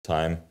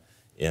time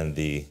in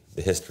the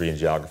history and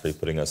geography,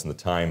 putting us in the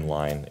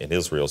timeline in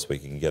Israel so we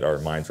can get our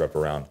minds wrapped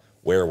around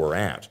where we're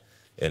at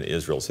in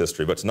Israel's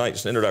history. But tonight,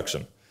 just an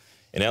introduction.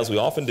 And as we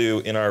often do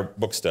in our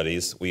book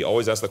studies, we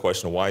always ask the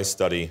question, why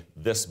study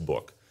this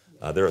book?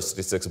 There are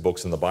 66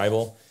 books in the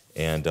Bible,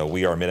 and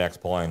we are Mid-Acts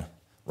Pauline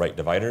right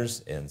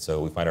dividers, and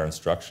so we find our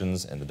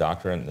instructions and the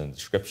doctrine and the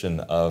description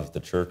of the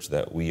church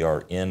that we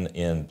are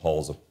in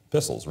Paul's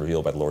epistles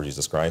revealed by the Lord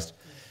Jesus Christ.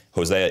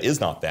 Hosea is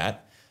not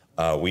that.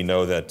 We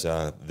know that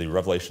the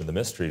revelation of the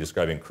mystery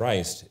describing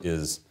Christ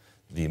is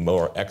the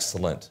more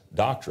excellent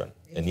doctrine,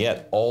 and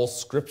yet all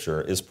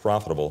Scripture is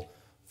profitable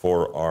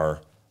for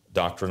our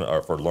doctrine,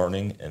 or for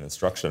learning and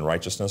instruction in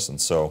righteousness, and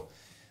so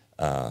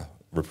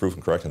reproof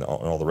and correct and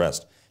all the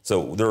rest.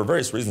 So there are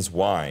various reasons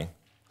why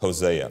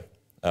Hosea.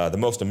 The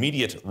most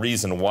immediate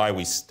reason why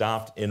we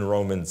stopped in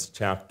Romans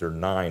chapter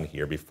 9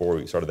 here before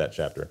we started that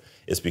chapter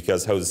is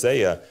because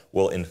Hosea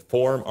will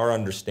inform our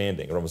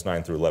understanding in Romans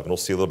 9 through 11. We'll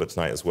see a little bit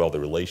tonight as well the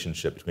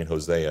relationship between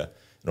Hosea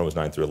and Romans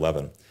 9 through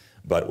 11.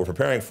 But we're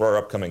preparing for our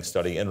upcoming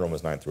study in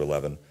Romans 9 through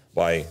 11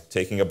 by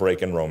taking a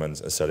break in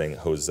Romans and studying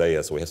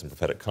Hosea, so we have some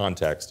prophetic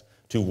context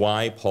to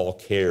why Paul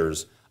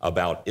cares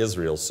about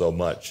Israel so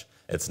much.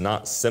 It's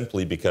not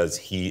simply because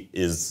he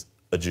is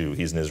a Jew,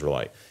 he's an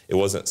Israelite. It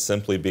wasn't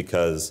simply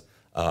because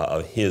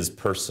of his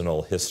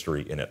personal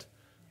history in it,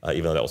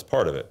 even though that was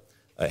part of it.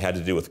 It had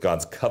to do with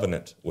God's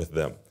covenant with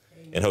them.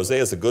 Amen. And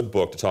Hosea is a good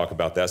book to talk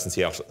about that, since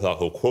he'll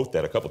quote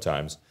that a couple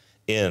times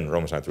in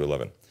Romans 9 through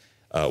 11,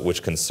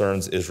 which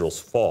concerns Israel's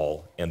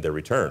fall and their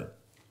return,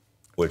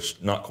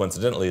 which not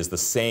coincidentally is the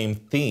same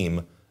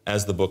theme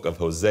as the book of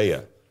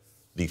Hosea,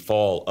 the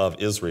fall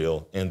of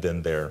Israel and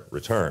then their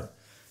return.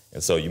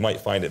 And so you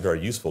might find it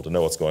very useful to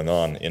know what's going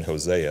on in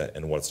Hosea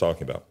and what it's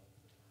talking about.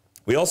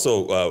 We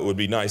also would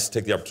be nice to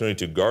take the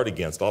opportunity to guard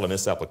against a lot of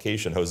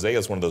misapplication. Hosea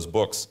is one of those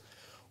books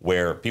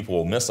where people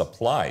will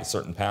misapply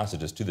certain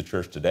passages to the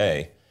church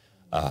today,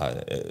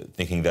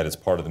 thinking that it's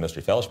part of the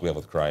mystery fellowship we have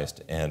with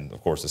Christ, and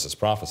of course this is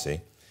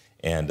prophecy.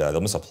 And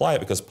they'll misapply it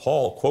because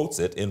Paul quotes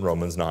it in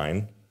Romans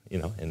 9,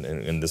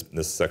 in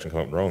this section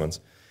coming up in Romans.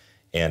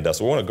 And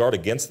so we want to guard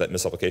against that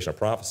misapplication of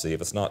prophecy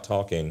if it's not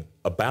talking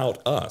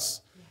about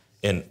us.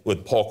 And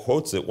when Paul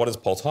quotes it, what is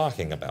Paul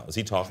talking about? Is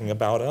he talking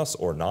about us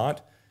or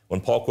not? When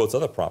Paul quotes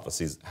other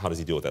prophecies, how does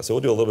he deal with that? So we'll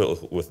do a little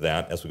bit with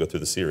that as we go through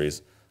the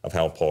series of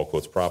how Paul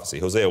quotes prophecy.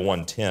 Hosea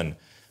 1:10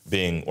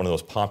 being one of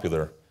those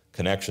popular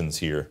connections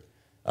here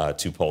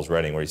to Paul's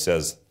writing, where he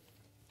says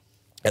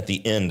at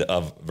the end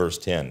of verse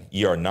 10,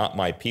 "Ye are not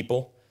my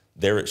people,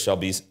 there it shall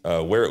be,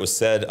 where it was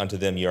said unto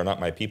them, ye are not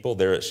my people,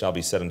 there it shall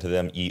be said unto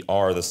them, ye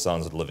are the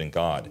sons of the living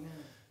God." Amen.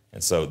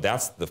 And so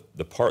that's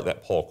the part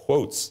that Paul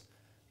quotes.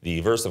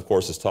 The verse, of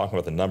course, is talking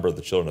about the number of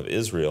the children of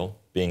Israel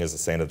being as the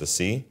sand of the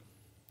sea.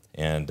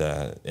 And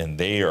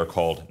they are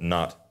called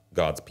not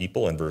God's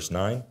people in verse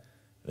 9. And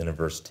then in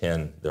verse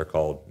 10, they're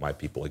called my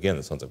people again,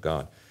 the sons of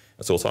God.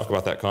 And so we'll talk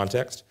about that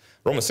context.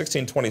 Romans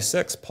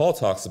 16:26, Paul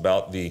talks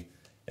about in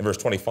verse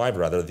 25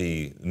 rather,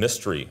 the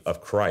mystery of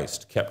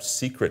Christ kept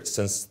secret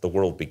since the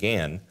world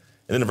began. And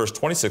then in verse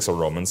 26 of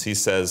Romans, he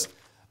says,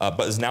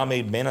 but is now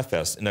made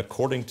manifest and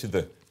according to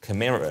the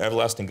commandment of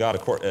everlasting God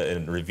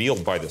and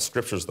revealed by the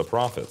scriptures of the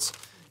prophets,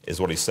 is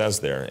what he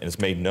says there. And it's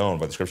made known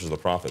by the scriptures of the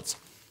prophets.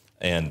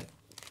 And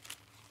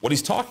what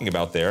he's talking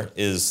about there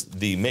is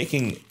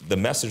making the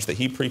message that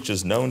he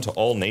preaches known to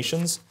all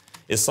nations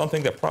is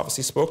something that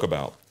prophecy spoke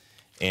about.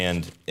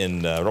 And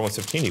in Romans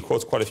 15, he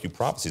quotes quite a few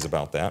prophecies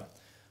about that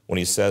when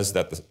he says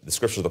that the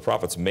scriptures of the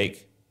prophets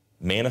make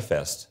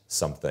manifest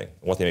something.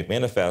 And what they make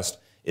manifest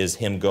is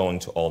him going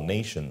to all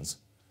nations.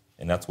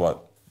 And that's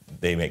what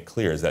they make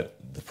clear, is that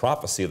the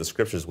prophecy of the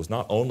scriptures was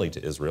not only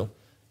to Israel,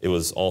 it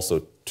was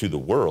also to the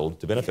world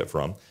to benefit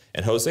from.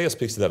 And Hosea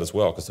speaks to that as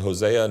well, because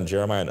Hosea and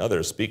Jeremiah and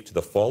others speak to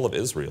the fall of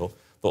Israel.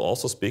 They'll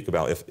also speak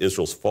about if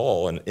Israel's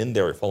fall and in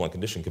their fallen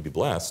condition can be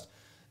blessed,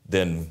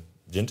 then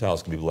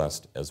Gentiles can be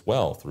blessed as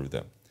well through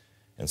them.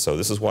 And so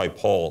this is why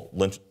Paul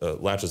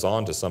latches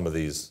on to some of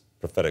these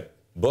prophetic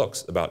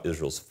books about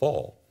Israel's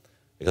fall,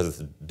 because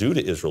it's due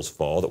to Israel's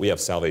fall that we have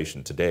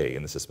salvation today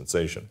in this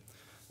dispensation.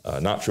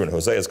 Not true in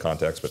Hosea's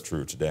context, but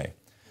true today.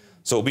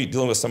 So we'll be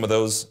dealing with some of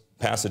those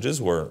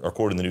passages were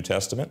recorded in the New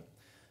Testament.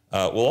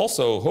 We'll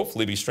also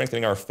hopefully be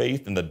strengthening our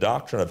faith in the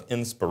doctrine of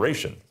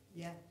inspiration.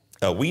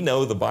 Yeah. We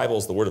know the Bible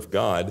is the Word of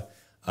God,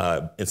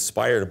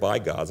 inspired by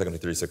God, 2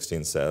 Timothy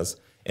 3:16 says,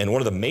 and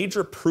one of the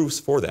major proofs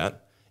for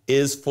that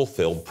is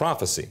fulfilled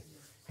prophecy.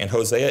 And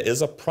Hosea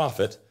is a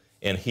prophet,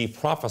 and he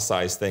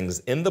prophesies things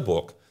in the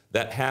book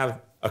that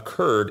have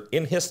occurred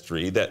in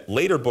history that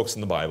later books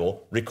in the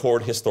Bible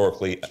record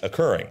historically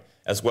occurring,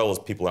 as well as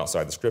people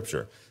outside the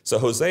Scripture. So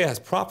Hosea has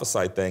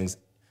prophesied things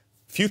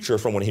future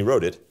from when he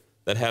wrote it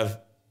that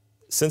have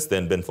since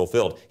then been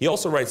fulfilled. He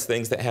also writes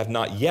things that have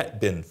not yet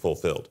been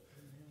fulfilled.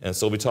 And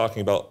so we'll be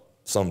talking about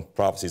some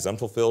prophecies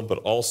unfulfilled, but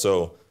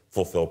also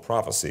fulfilled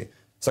prophecy.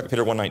 2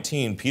 Peter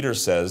 1:19, Peter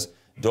says,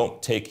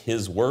 don't take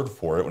his word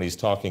for it when he's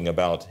talking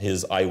about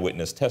his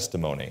eyewitness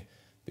testimony.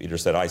 Peter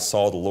said, I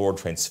saw the Lord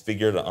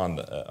transfigured on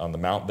the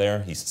mount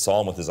there. He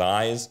saw him with his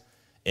eyes,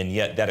 And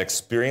yet that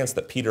experience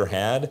that Peter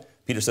had,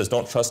 Peter says,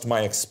 don't trust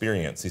my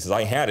experience. He says,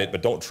 I had it,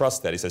 but don't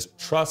trust that. He says,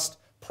 trust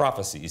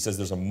prophecy. He says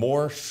there's a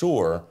more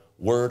sure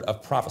word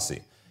of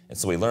prophecy. And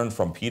so we learned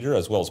from Peter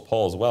as well as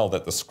Paul as well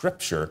that the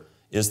Scripture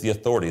is the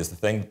authority, is the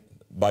thing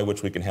by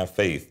which we can have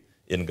faith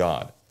in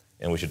God.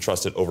 And we should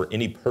trust it over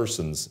any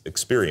person's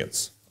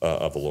experience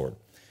of the Lord.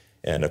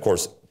 And of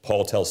course,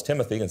 Paul tells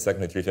Timothy in 2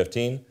 Timothy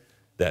 3:15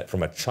 that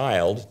from a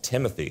child,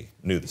 Timothy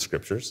knew the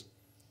Scriptures.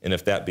 And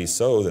if that be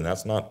so, then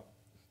that's not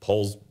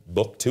Paul's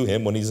book to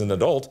him when he's an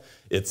adult.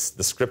 It's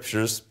the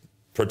Scriptures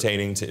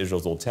pertaining to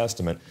Israel's Old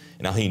Testament.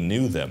 And now he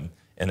knew them,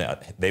 and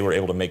they were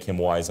able to make him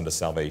wise unto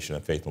salvation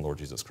and faith in the Lord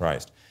Jesus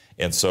Christ.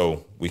 And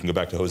so we can go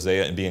back to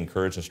Hosea and be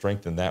encouraged and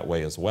strengthened that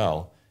way as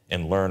well,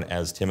 and learn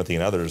as Timothy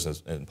and others,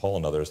 and Paul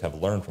and others have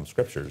learned from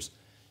Scriptures.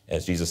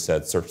 As Jesus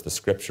said, search the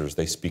Scriptures,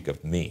 they speak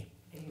of me.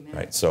 Amen.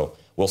 Right? So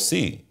we'll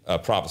see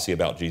prophecy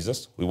about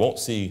Jesus. We won't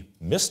see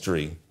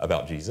mystery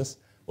about Jesus.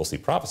 We'll see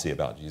prophecy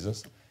about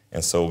Jesus.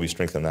 And so we'll be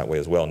strengthened that way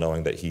as well,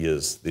 knowing that he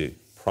is the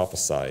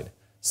prophesied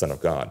Son of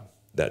God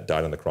that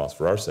died on the cross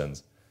for our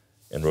sins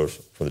and rose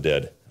from the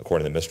dead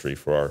according to the mystery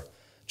for our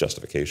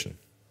justification.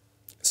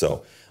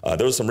 So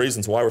those are some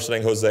reasons why we're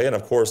studying Hosea. And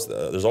of course,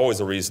 there's always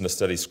a reason to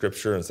study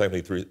Scripture in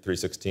 2 Timothy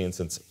 3:16,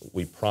 since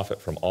we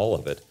profit from all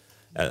of it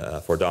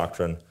for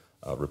doctrine,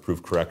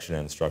 reproof, correction,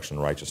 and instruction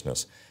in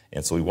righteousness.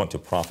 And so we want to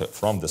profit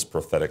from this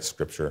prophetic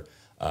Scripture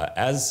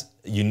as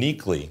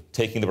uniquely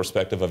taking the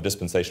perspective of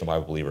dispensational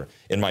Bible believer.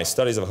 In my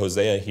studies of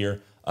Hosea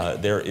here,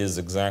 there is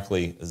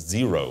exactly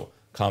 0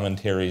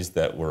 commentaries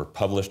that were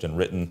published and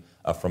written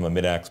from a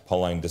mid-Acts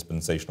Pauline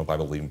dispensational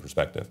Bible believing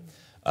perspective.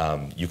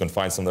 You can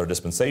find some that are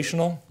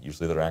dispensational,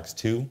 usually they're Acts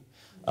 2.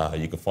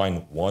 You can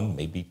find 1,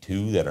 maybe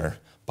 2 that are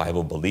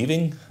Bible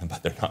believing,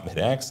 but they're not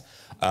mid-Acts.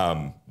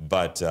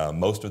 But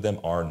most of them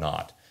are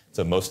not.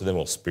 So most of them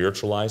will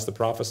spiritualize the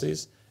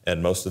prophecies,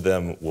 and most of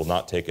them will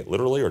not take it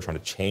literally or try to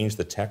change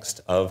the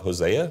text of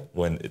Hosea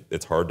when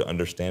it's hard to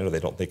understand or they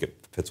don't think it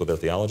fits with their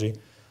theology.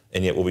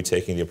 And yet we'll be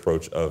taking the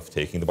approach of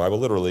taking the Bible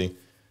literally,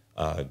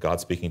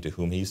 God speaking to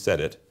whom he said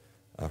it,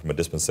 from a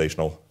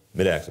dispensational,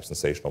 mid-Acts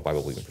dispensational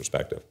Bible believing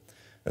perspective.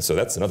 And so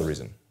that's another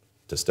reason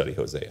to study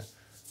Hosea,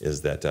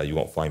 is that you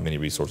won't find many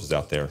resources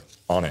out there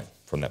on it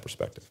from that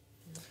perspective.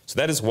 So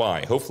that is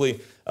why. Hopefully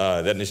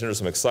that engenders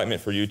some excitement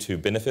for you to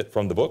benefit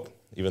from the book,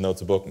 even though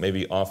it's a book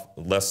maybe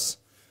less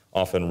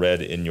often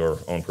read in your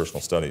own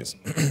personal studies.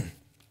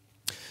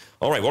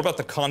 All right, what about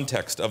the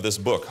context of this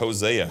book,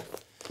 Hosea?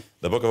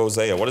 The book of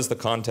Hosea, what is the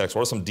context?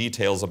 What are some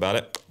details about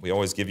it? We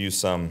always give you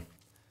some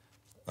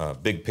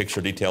big picture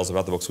details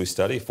about the books we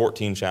study.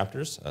 14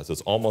 chapters, so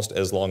it's almost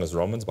as long as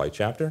Romans by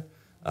chapter,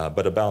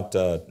 but about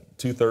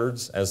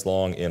 2/3 as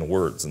long in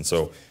words. And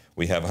so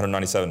we have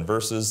 197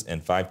 verses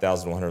and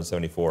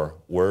 5,174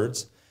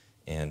 words,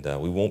 and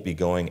we won't be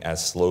going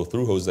as slow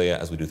through Hosea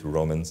as we do through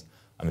Romans.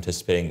 I'm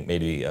anticipating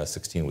maybe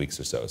 16 weeks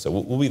or so. So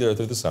we'll be there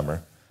through the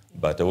summer,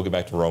 but we'll get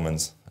back to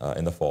Romans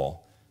in the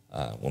fall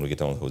when we get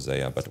done with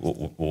Hosea. But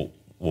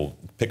we'll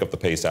pick up the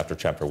pace after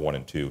chapter 1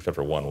 and 2.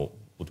 Chapter 1, we'll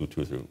do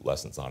 2 or 3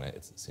 lessons on it.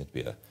 It seems to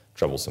be a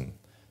troublesome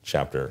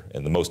chapter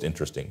and the most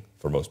interesting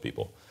for most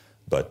people.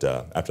 But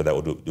after that,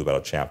 we'll do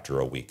about a chapter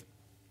a week.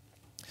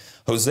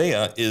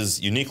 Hosea is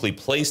uniquely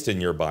placed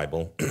in your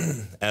Bible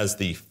as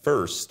the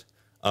first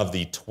of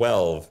the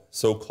 12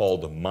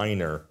 so-called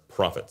minor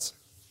prophets.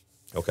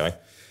 Okay?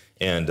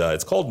 And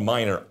it's called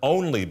minor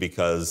only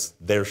because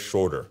they're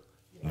shorter.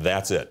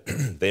 That's it.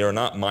 They are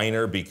not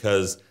minor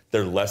because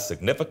they're less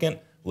significant,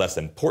 less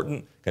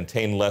important,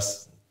 contain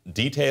less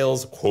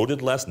details,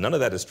 quoted less. None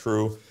of that is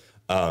true.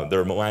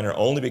 They're minor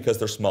only because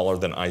they're smaller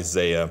than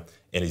Isaiah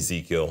and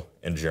Ezekiel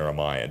and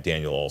Jeremiah.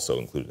 Daniel also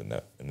included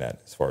in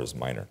that as far as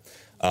minor.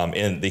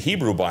 In the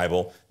Hebrew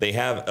Bible, they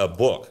have a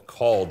book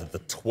called the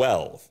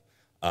 12,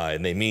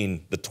 and they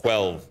mean the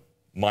 12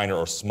 minor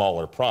or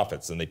smaller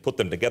prophets, and they put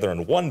them together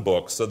in one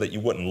book so that you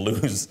wouldn't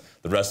lose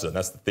the rest of them.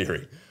 That's the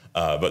theory.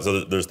 But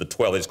so there's the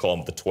 12, they just call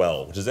them the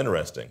 12, which is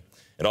interesting.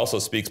 It also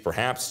speaks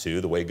perhaps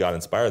to the way God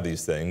inspired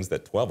these things,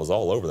 that 12 was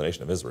all over the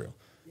nation of Israel.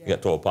 Yeah. You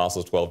got 12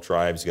 apostles, 12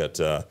 tribes, you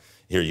got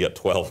here you got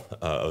 12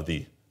 of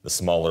the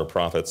smaller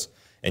prophets,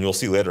 and you'll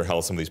see later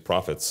how some of these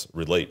prophets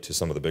relate to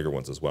some of the bigger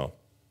ones as well.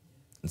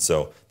 And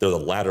so they're the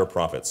latter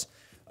prophets,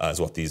 is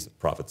what these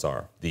prophets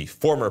are. The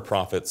former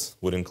prophets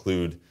would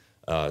include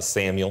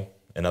Samuel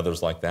and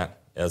others like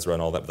that, Ezra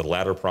and all that. But the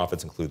latter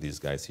prophets include these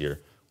guys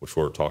here, which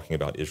we're talking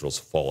about Israel's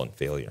fall and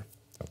failure.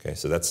 Okay,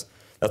 so that's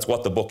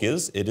what the book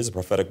is. It is a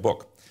prophetic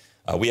book.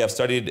 We have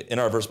studied in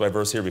our verse by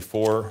verse here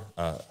before,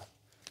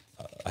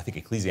 I think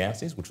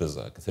Ecclesiastes, which was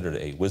considered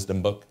a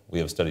wisdom book. We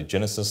have studied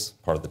Genesis,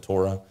 part of the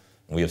Torah,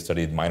 and we have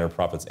studied minor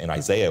prophets and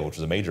Isaiah, which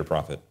is a major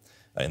prophet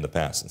in the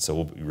past. And so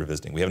we'll be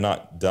revisiting. We have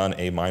not done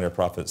a minor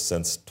prophet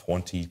since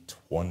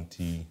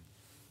 2020,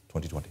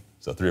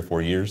 so 3 or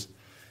 4 years.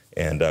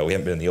 And we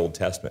haven't been in the Old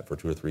Testament for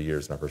 2 or 3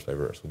 years in our verse by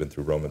verse. We've been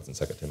through Romans and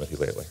 2 Timothy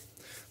lately.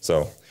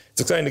 So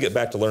it's exciting to get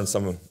back to learn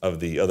some of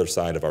the other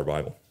side of our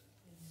Bible.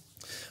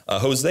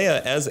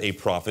 Hosea, as a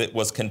prophet,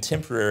 was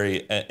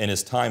contemporary in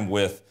his time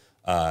with,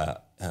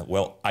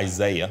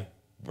 Isaiah,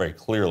 very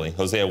clearly.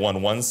 Hosea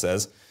 1:1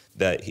 says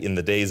that in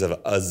the days of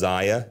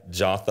Uzziah,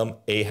 Jotham,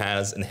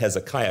 Ahaz, and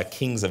Hezekiah,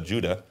 kings of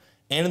Judah,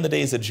 and in the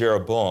days of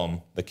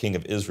Jeroboam, the king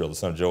of Israel, the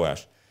son of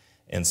Joash.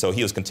 And so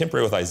he was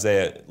contemporary with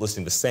Isaiah,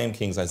 listing the same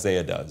kings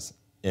Isaiah does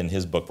in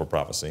his book for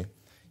prophecy,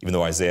 even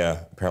though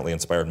Isaiah apparently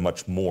inspired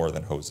much more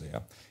than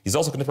Hosea. He's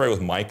also contemporary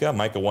with Micah.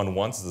 Micah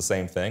 1:1 says the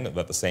same thing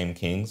about the same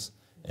kings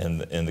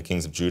and the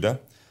kings of Judah.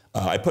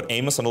 I put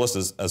Amos on the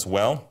list as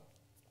well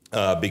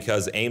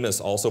because Amos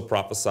also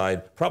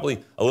prophesied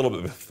probably a little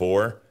bit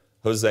before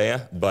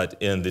Hosea, but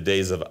in the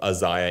days of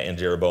Uzziah and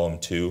Jeroboam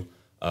too,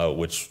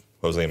 which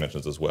Hosea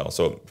mentions as well.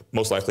 So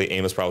most likely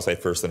Amos prophesied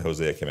first, then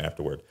Hosea came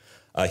afterward.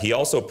 He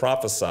also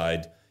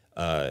prophesied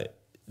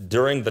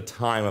during the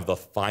time of the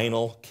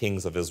final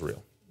kings of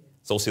Israel.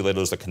 So we'll see later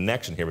there's a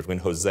connection here between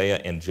Hosea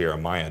and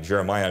Jeremiah.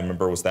 Jeremiah, I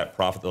remember, was that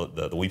prophet,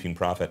 the weeping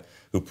prophet,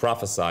 who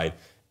prophesied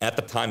at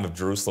the time of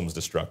Jerusalem's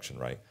destruction,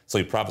 right? So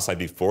he prophesied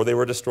before they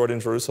were destroyed in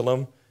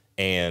Jerusalem,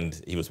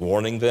 and he was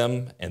warning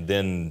them, and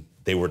then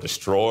they were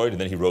destroyed, and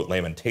then he wrote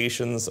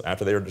Lamentations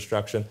after their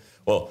destruction.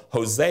 Well,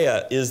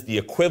 Hosea is the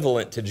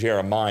equivalent to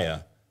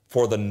Jeremiah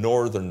for the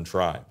northern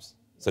tribes.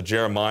 So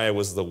Jeremiah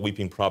was the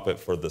weeping prophet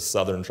for the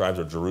southern tribes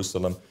of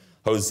Jerusalem.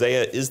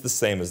 Hosea is the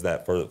same as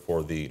that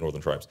for the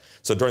northern tribes.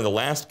 So during the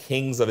last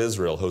kings of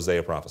Israel,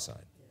 Hosea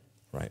prophesied,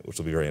 right? Which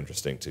will be very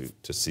interesting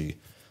to see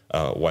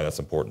why that's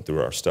important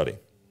through our study.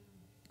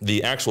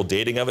 The actual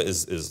dating of it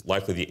is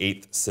likely the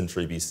 8th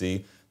century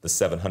BC, the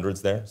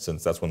 700s there,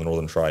 since that's when the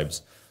northern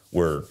tribes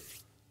were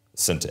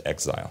sent to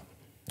exile,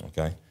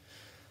 okay?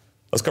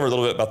 Let's cover a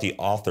little bit about the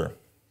author.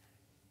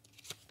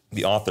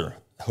 The author,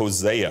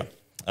 Hosea,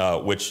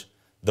 which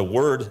the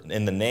word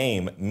in the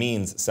name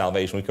means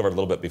salvation. We covered a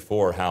little bit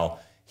before how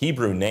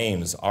Hebrew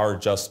names are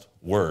just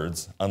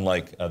words,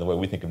 unlike the way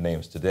we think of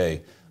names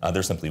today.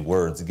 They're simply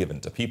words given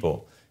to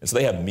people, and so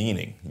they have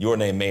meaning. Your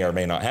name may or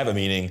may not have a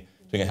meaning,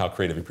 depending on how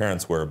creative your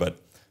parents were, but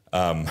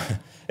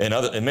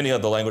in many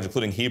other languages,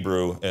 including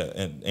Hebrew,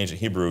 in ancient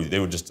Hebrew, they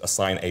would just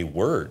assign a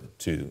word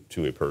to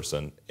a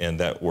person, and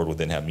that word would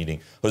then have meaning.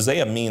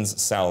 Hosea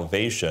means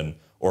salvation,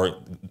 or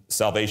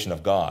salvation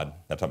of God,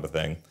 that type of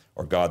thing,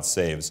 or God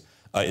saves.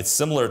 It's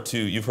similar to,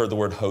 you've heard the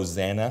word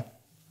Hosanna,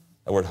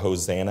 the word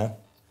Hosanna,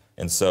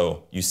 and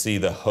so you see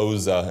the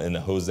Hosa in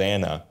the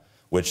Hosanna,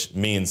 which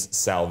means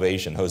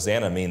salvation.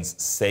 Hosanna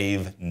means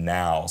save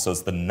now, so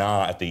it's the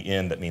na at the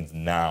end that means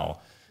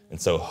now.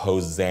 And so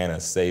Hosanna,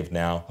 save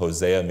now.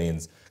 Hosea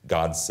means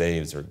God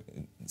saves, or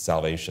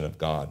salvation of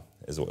God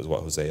is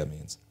what Hosea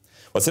means.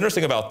 What's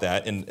interesting about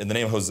that, in the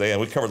name of Hosea,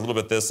 and we covered a little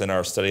bit this in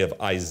our study of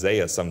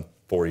Isaiah some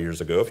 4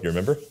 years ago, if you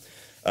remember,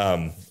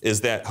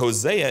 is that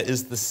Hosea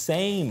is the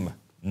same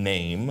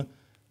name,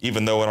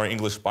 even though in our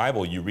English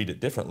Bible you read it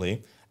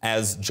differently,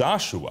 as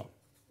Joshua,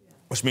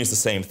 which means the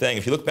same thing.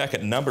 If you look back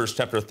at Numbers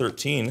chapter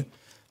 13,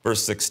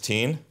 verse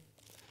 16,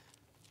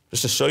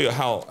 just to show you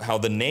how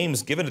the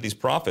names given to these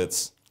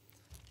prophets,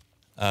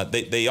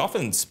 they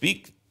often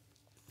speak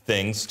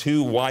things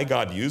to why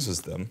God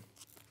uses them.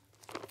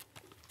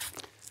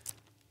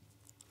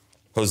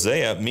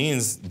 Hosea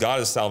means God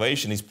is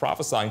salvation. He's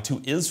prophesying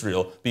to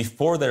Israel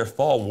before their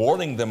fall,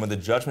 warning them of the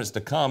judgments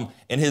to come.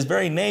 And his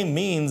very name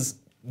means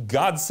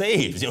God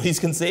saves. He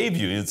can save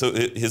you. And so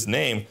his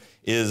name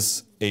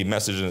is a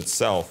message in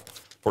itself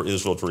for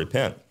Israel to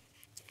repent.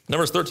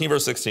 Numbers 13,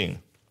 verse 16. Look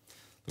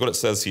what it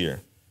says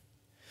here.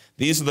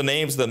 These are the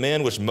names of the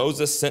men which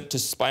Moses sent to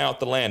spy out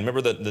the land.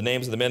 Remember the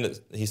names of the men that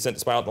he sent to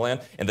spy out the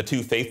land? And the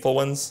two faithful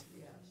ones?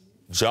 Yes.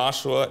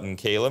 Joshua and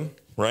Caleb,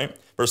 right?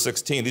 Verse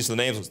 16, these are the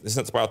names he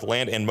sent to spy out the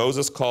land. And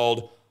Moses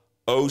called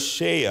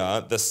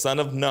Hosea, the son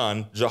of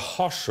Nun,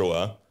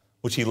 Jehoshua,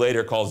 which he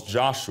later calls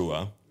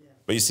Joshua. Yeah.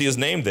 But you see his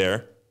name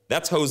there.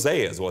 That's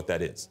Hosea is what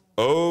that is.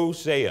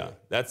 Hosea,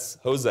 that's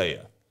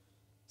Hosea.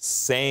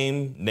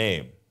 Same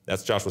name.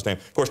 That's Joshua's name.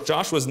 Of course,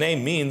 Joshua's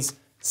name means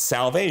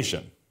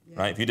salvation.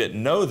 Right? If you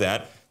didn't know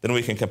that, then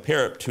we can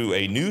compare it to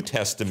a New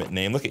Testament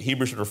name. Look at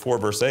Hebrews chapter 4,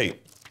 verse 8,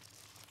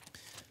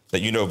 that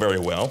you know very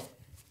well.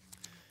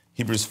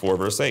 Hebrews 4,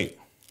 verse 8.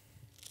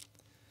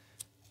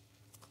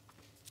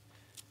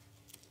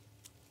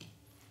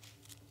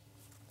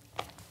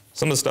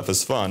 Some of the stuff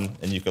is fun,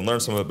 and you can learn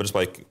some of it just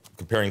by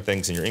comparing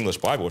things in your English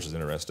Bible, which is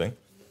interesting.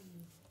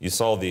 You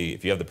saw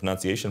if you have the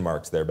pronunciation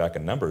marks there back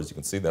in Numbers, you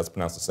can see that's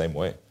pronounced the same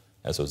way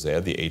as Hosea.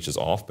 The H is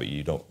off, but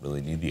you don't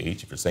really need the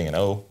H if you're saying an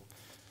O.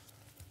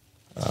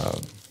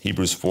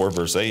 Hebrews 4,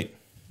 verse 8.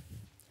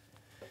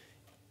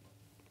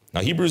 Now,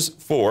 Hebrews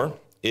 4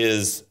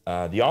 is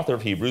the author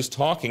of Hebrews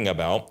talking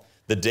about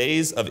the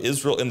days of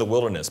Israel in the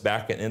wilderness,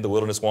 back in the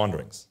wilderness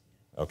wanderings,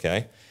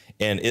 okay?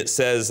 And it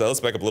says, let's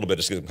back up a little bit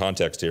just to get some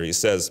context here. He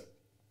says,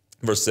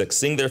 verse 6,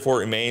 seeing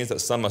therefore it remains that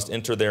some must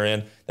enter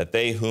therein, that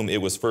they whom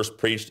it was first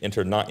preached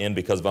entered not in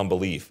because of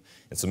unbelief.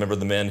 And so remember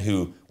the men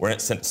who were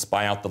sent to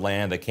spy out the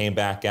land, they came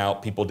back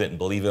out, people didn't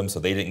believe them, so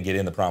they didn't get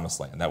in the promised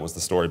land. That was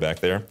the story back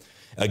there.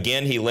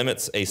 Again, he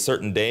limits a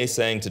certain day,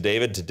 saying to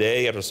David,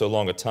 today, after so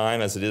long a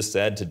time, as it is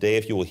said, today,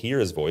 if you will hear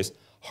his voice,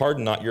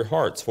 harden not your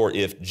hearts. For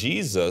if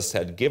Jesus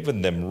had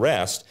given them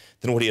rest,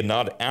 then would he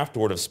not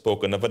afterward have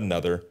spoken of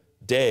another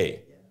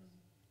day.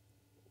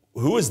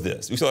 Who is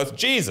this? We say that's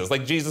Jesus,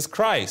 like Jesus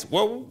Christ.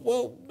 Well,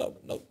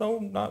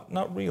 no,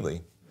 not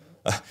really.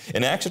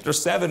 In Acts chapter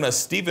 7, as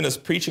Stephen is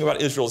preaching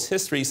about Israel's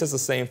history, he says the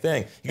same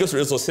thing. He goes through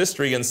Israel's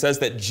history and says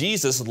that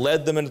Jesus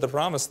led them into the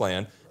promised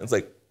land. And it's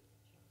like,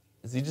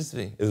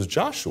 it was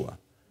Joshua.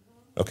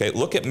 Okay,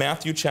 look at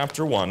Matthew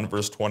chapter 1,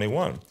 verse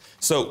 21.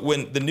 So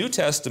when the New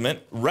Testament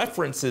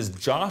references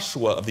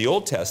Joshua of the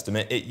Old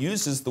Testament, it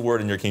uses the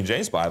word in your King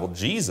James Bible,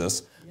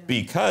 Jesus,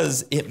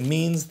 because it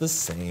means the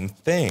same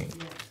thing.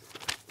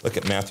 Look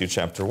at Matthew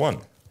chapter 1.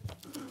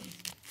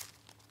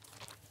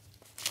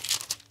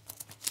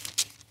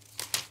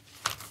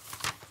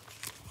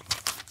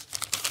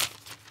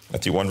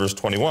 Matthew 1, verse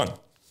 21.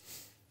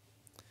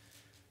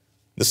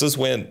 This is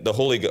when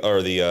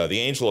the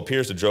angel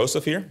appears to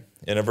Joseph here.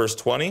 And in verse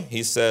 20,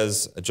 he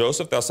says,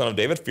 Joseph, thou son of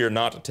David, fear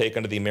not to take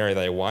unto thee Mary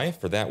thy wife,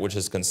 for that which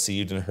is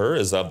conceived in her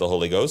is of the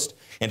Holy Ghost.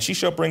 And she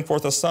shall bring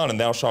forth a son, and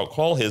thou shalt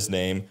call his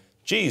name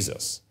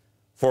Jesus.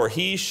 For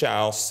he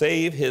shall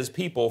save his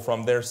people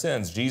from their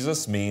sins.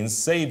 Jesus means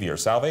Savior,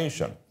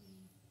 salvation.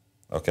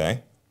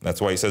 Okay?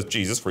 That's why he says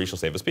Jesus, for he shall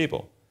save his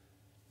people.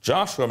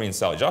 Joshua means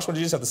salvation. Joshua and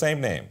Jesus have the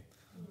same name.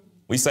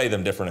 We say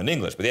them different in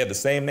English, but they have the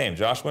same name,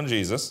 Joshua and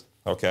Jesus.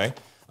 Okay?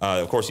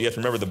 Of course, you have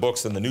to remember the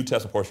books in the New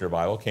Testament portion of your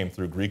Bible came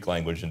through Greek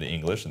language into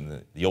English,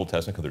 and the Old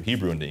Testament came through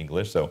Hebrew into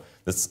English. So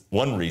that's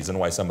one reason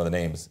why some of the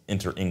names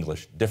enter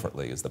English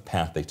differently, is the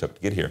path they took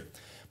to get here.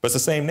 But it's the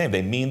same name.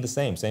 They mean the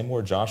same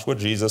word, Joshua,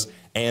 Jesus,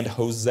 and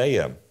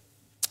Hosea.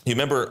 You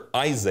remember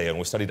Isaiah, when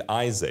we studied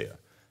Isaiah.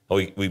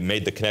 We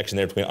made the connection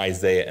there between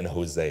Isaiah and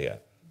Hosea,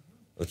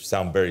 which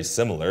sound very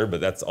similar,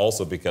 but that's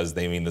also because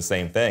they mean the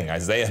same thing.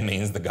 Isaiah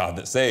means the God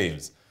that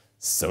saves.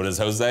 So does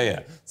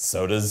Hosea.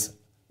 So does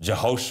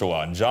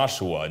Jehoshua and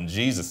Joshua and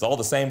Jesus, all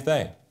the same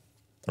thing,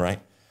 right?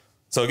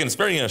 So again, it's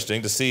very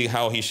interesting to see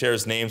how he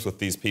shares names with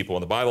these people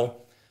in the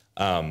Bible.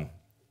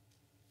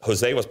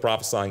 Hosea was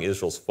prophesying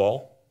Israel's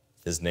fall.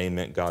 His name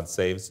meant God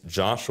saves.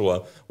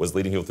 Joshua was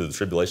leading people through the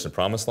tribulation of the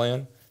promised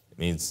land. It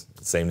means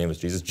the same name as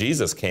Jesus.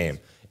 Jesus came,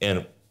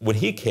 and when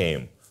he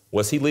came,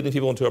 was he leading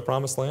people into a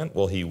promised land?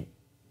 Well, he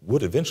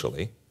would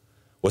eventually.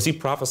 Was he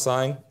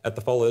prophesying at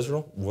the fall of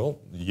Israel? Well,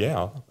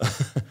 yeah.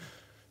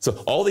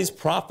 So all these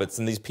prophets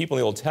and these people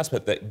in the Old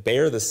Testament that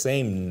bear the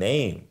same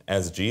name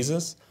as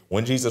Jesus,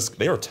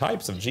 they are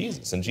types of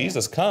Jesus, and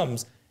Jesus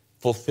comes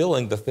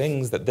fulfilling the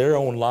things that their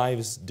own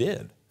lives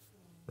did,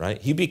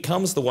 right? He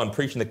becomes the one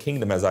preaching the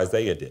kingdom as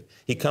Isaiah did.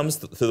 He comes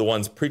to the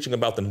ones preaching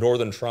about the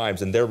northern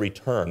tribes and their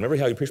return. Remember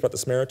how he preached about the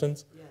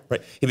Samaritans? Yeah.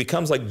 Right? He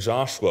becomes like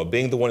Joshua,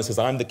 being the one who says,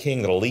 I'm the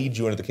king that will lead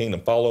you into the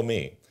kingdom, follow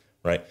me,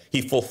 right?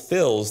 He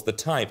fulfills the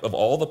type of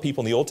all the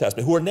people in the Old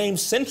Testament who were named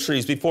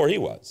centuries before he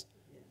was.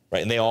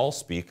 Right? And they all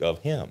speak of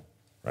him,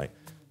 right?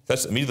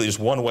 That's immediately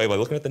just one way by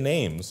looking at the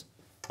names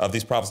of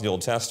these prophets in the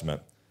Old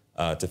Testament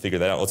to figure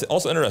that out. What's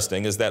also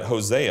interesting is that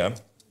Hosea,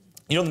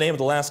 you know the name of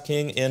the last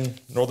king in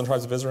northern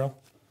tribes of Israel?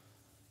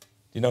 Do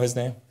you know his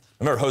name?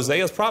 Remember,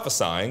 Hosea is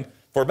prophesying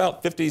for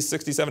about 50,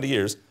 60, 70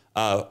 years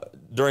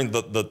during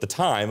the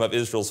time of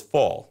Israel's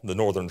fall, the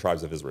northern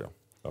tribes of Israel,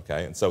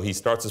 okay? And so he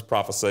starts his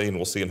prophecy, and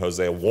we'll see in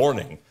Hosea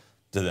warning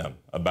to them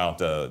about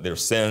their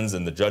sins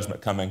and the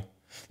judgment coming.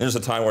 There's a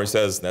time where he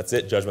says, that's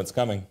it, judgment's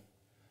coming.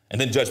 And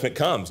then judgment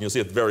comes. And you'll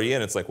see at the very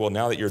end, it's like, well,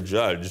 now that you're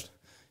judged,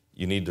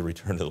 you need to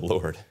return to the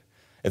Lord.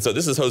 And so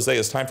this is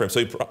Hosea's time frame.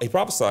 So he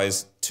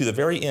prophesies to the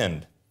very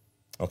end,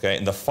 okay?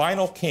 And the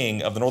final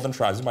king of the northern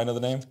tribes, anybody know the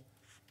name?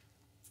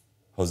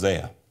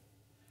 Hosea.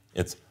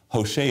 It's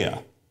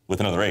Hosea with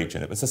another H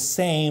in it. It's the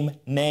same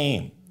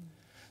name.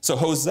 So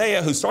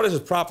Hosea, who started his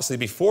prophecy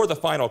before the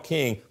final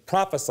king,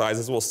 prophesies,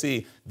 as we'll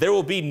see, there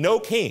will be no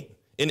king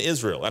in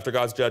Israel after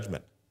God's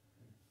judgment.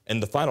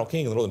 And the final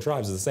king of the northern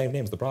tribes is the same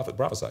name as the prophet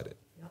prophesied it,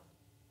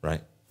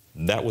 right?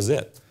 And that was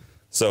it.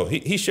 So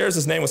he shares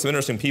his name with some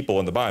interesting people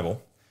in the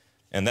Bible,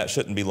 and that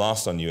shouldn't be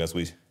lost on you as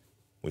we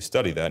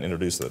study that and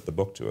introduce the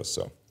book to us.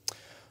 So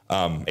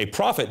a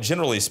prophet,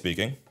 generally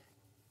speaking,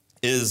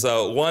 is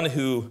one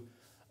who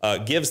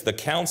gives the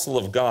counsel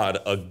of God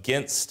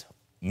against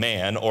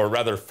man, or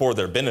rather for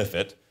their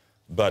benefit,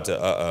 but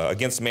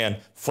against man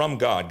from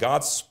God.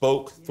 God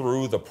spoke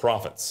through the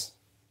prophets.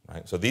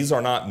 Right? So these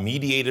are not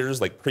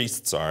mediators like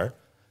priests are.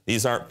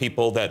 These aren't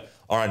people that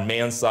are on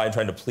man's side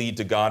trying to plead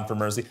to God for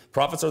mercy.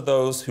 Prophets are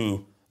those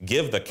who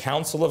give the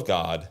counsel of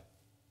God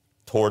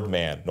toward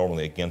man,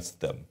 normally against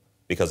them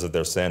because of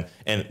their sin,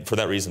 and for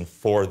that reason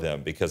for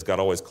them, because God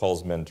always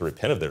calls men to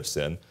repent of their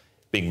sin,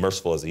 being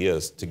merciful as he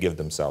is, to give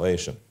them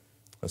salvation.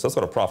 And so that's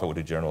what a prophet would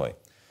do generally.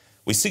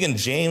 We see in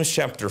James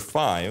chapter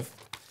 5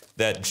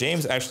 that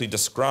James actually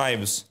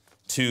describes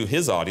to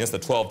his audience, the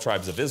 12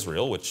 tribes of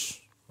Israel, which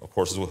of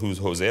course, is who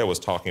Hosea was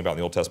talking about in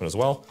the Old Testament as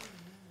well,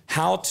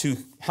 how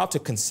to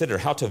consider,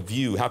 how to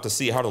view, how to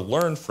see, how to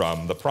learn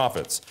from the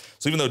prophets.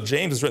 So even though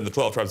James has written the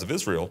 12 tribes of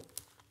Israel,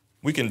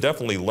 we can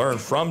definitely learn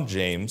from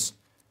James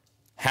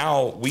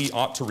how we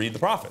ought to read the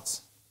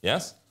prophets.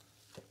 Yes?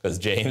 Because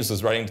James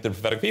was writing to the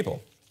prophetic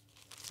people.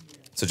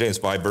 So James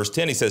 5, verse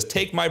 10, he says,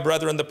 take my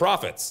brethren the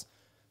prophets.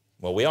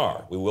 Well,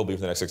 we will be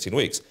for the next 16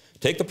 weeks.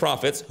 Take the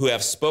prophets who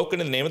have spoken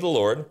in the name of the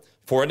Lord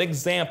for an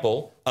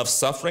example of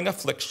suffering,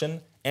 affliction,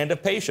 and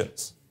of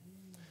patience.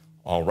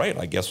 All right,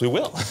 I guess we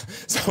will.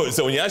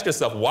 So when you ask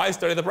yourself, why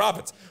study the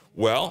prophets?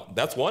 Well,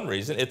 that's one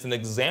reason. It's an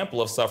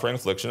example of suffering,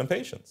 affliction, and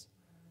patience.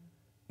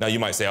 Now you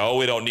might say, oh,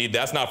 we don't need,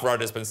 that's not for our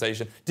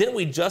dispensation. Didn't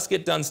we just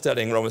get done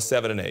studying Romans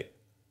 7 and 8?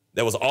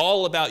 That was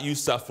all about you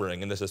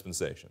suffering in this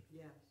dispensation,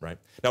 right?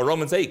 Now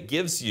Romans 8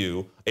 gives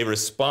you a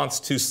response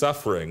to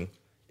suffering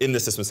in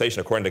this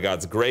dispensation according to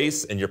God's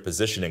grace and your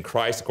position in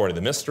Christ, according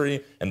to the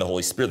mystery and the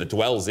Holy Spirit that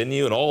dwells in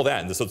you and all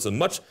that. And so it's a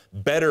much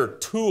better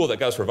tool that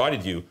God's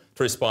provided you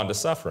to respond to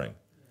suffering.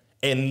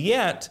 And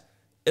yet,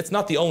 it's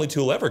not the only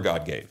tool ever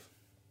God gave,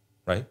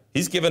 right?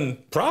 He's given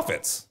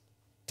prophets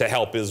to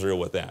help Israel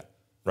with that,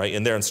 right?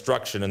 In their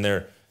instruction and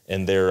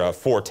their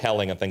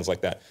foretelling and things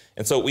like that.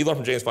 And so we learn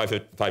from James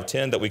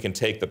 5:10 that we can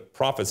take the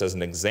prophets as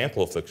an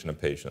example of affliction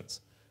and patience.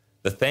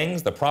 The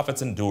things the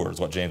prophets endured is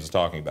what James is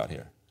talking about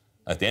here.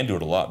 They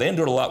endured a lot. They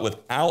endured a lot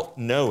without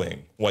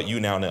knowing what you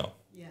now know.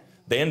 Yeah.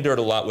 They endured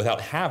a lot without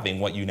having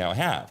what you now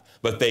have.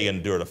 But they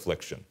endured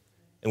affliction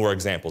and were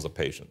examples of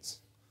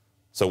patience.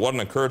 So what an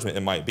encouragement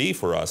it might be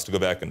for us to go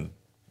back and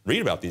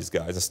read about these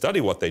guys and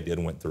study what they did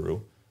and went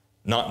through,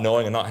 not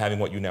knowing and not having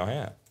what you now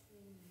have,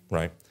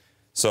 right?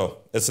 So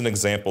it's an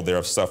example there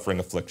of suffering,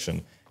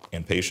 affliction,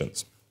 and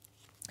patience.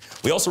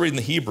 We also read in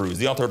the Hebrews,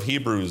 the author of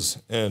Hebrews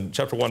in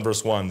chapter 1,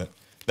 verse 1,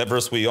 that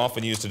verse we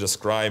often use to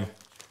describe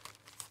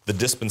the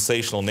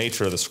dispensational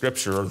nature of the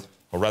Scripture,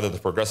 or rather the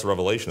progressive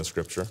revelation of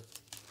Scripture.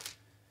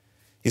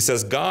 He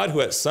says, God,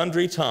 who at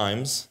sundry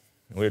times,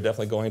 and we're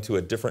definitely going to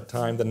a different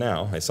time than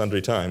now, a sundry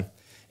time,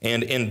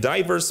 and in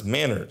diverse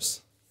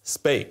manners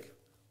spake.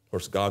 Of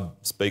course, God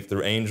spake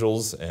through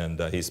angels, and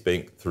he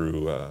spake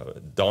through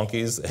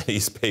donkeys, and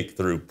he spake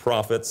through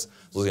prophets,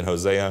 in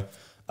Hosea.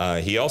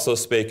 He also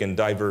spake in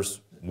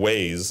diverse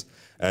ways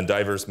and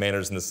diverse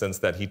manners in the sense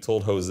that he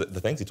told Hosea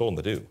the things he told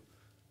him to do.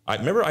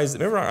 Remember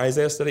our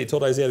Isaiah study? He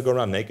told Isaiah to go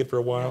around naked for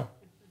a while?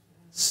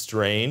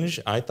 Strange.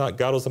 I thought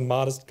God was a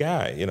modest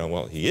guy. You know,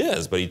 well, he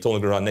is, but he told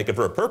him to go around naked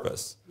for a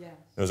purpose. Yes.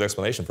 There was an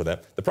explanation for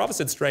that. The prophets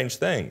did strange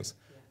things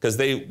because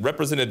they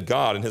represented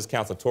God and his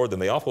counsel toward them.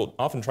 They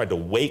often tried to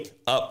wake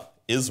up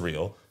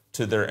Israel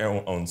to their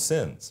own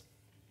sins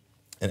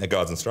and at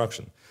God's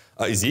instruction.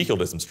 Ezekiel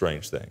did some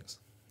strange things,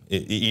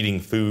 eating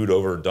food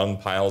over dung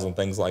piles and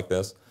things like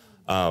this.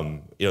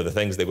 The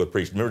things they would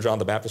preach. Remember John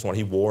the Baptist, when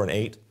he wore and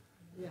ate?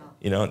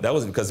 That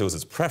was because it was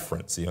his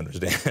preference, you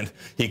understand.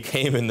 He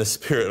came in the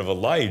spirit of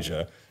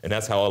Elijah, and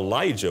that's how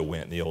Elijah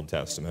went in the Old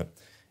Testament.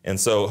 And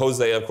so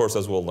Hosea, of course,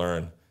 as we'll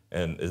learn,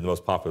 and is the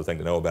most popular thing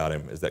to know about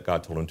him, is that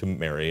God told him to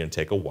marry and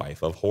take a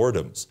wife of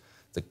whoredoms.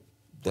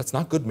 That's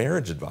not good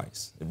marriage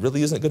advice. It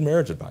really isn't good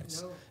marriage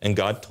advice. No. And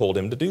God told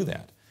him to do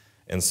that.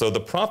 And so the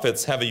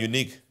prophets have a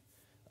unique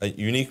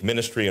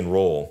ministry and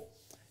role.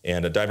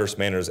 And diverse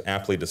manners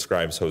aptly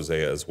describes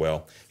Hosea as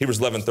well. Hebrews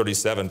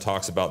 11:37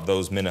 talks about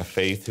those men of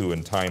faith who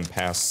in time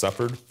past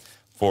suffered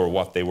for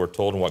what they were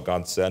told and what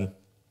God said.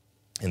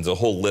 And there's a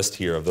whole list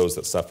here of those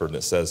that suffered. And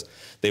it says,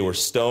 they were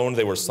stoned,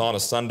 they were sawn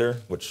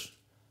asunder, which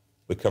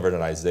we covered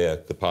in Isaiah,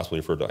 could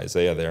possibly refer to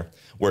Isaiah there.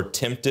 Were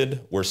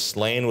tempted, were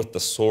slain with the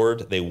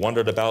sword. They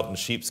wandered about in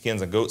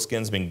sheepskins and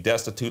goatskins, being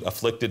destitute,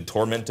 afflicted,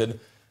 tormented,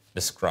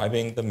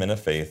 describing the men of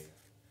faith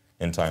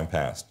in time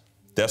past.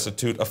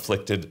 Destitute,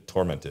 afflicted,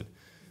 tormented.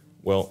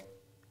 Well,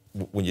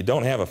 when you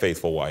don't have a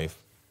faithful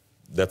wife,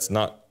 that's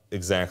not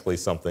exactly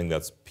something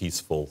that's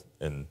peaceful,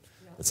 and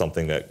it's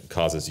something that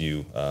causes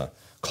you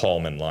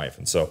calm in life.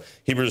 And so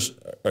Hebrews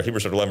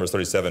chapter 11, verse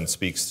 37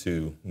 speaks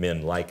to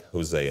men like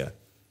Hosea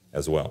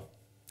as well.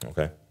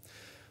 Okay?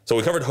 So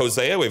we covered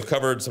Hosea. We've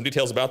covered some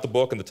details about the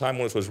book and the time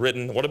when it was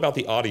written. What about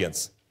the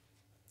audience?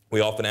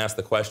 We often ask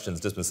the questions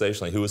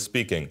dispensationally, who is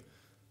speaking?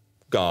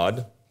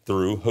 God,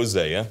 through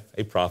Hosea,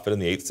 a prophet in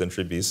the 8th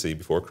century BC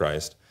before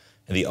Christ.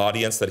 And the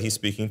audience that he's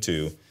speaking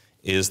to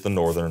is the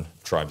northern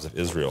tribes of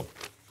Israel.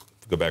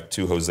 Go back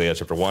to Hosea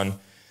chapter 1.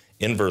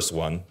 In verse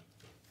 1,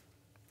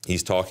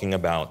 he's talking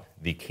about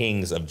the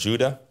kings of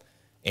Judah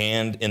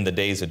and in the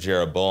days of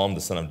Jeroboam, the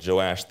son of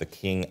Joash, the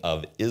king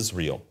of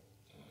Israel.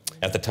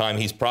 At the time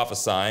he's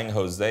prophesying,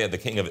 Hosea, the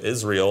king of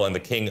Israel, and the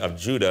king of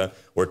Judah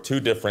were two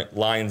different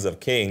lines of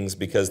kings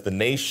because the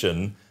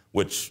nation,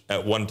 which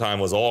at one time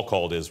was all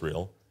called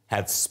Israel,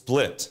 had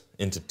split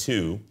into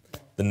two,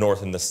 the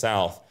north and the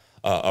south,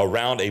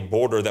 around a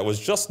border that was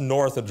just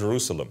north of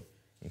Jerusalem.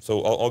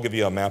 So I'll give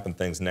you a map and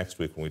things next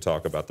week when we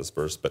talk about this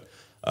verse, but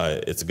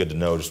it's good to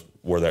know just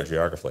where they're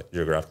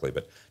geographically.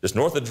 But just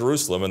north of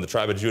Jerusalem and the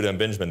tribe of Judah and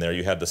Benjamin there,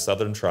 you had the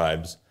southern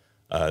tribes.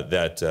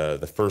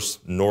 The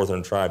first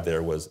northern tribe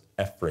there was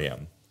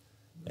Ephraim,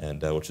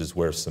 and which is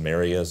where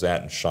Samaria is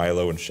at, and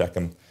Shiloh and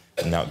Shechem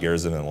and Mount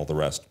Gerizim and all the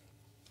rest.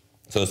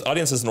 So this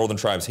audience is the northern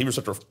tribes.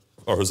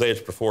 Hosea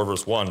chapter 4,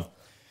 verse 1,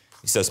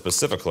 he says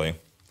specifically,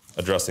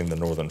 addressing the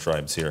northern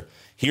tribes here,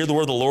 hear the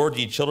word of the Lord,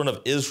 ye children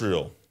of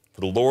Israel, for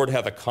the Lord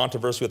hath a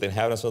controversy with the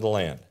inhabitants of the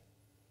land.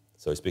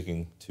 So he's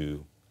speaking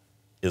to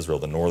Israel,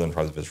 the northern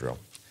tribes of Israel,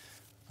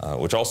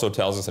 which also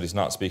tells us that he's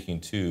not speaking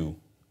to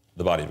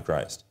the body of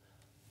Christ.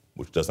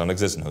 which does not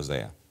exist in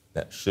Hosea.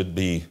 That should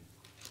be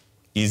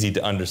easy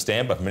to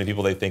understand, but for many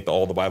people, they think that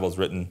all the Bible is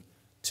written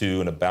to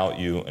and about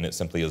you, and it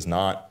simply is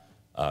not.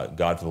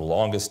 God, for the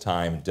longest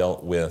time,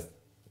 dealt with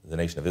the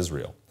nation of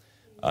Israel,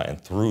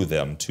 and through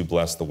them to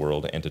bless the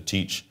world and to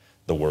teach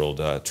the world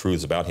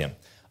truths about him.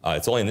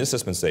 It's only in this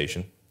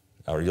dispensation,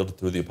 revealed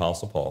through the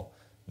Apostle Paul,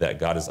 that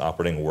God is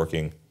operating and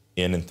working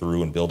in and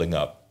through and building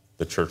up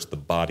the church, the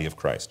body of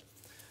Christ.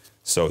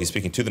 So he's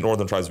speaking to the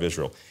northern tribes of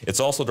Israel. It's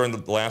also during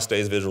the last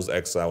days of Israel's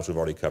exile, which we've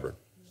already covered.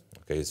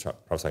 Okay, he's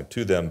prophesying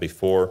to them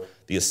before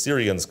the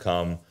Assyrians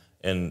come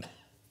and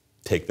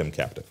take them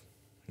captive.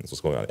 That's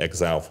what's going on,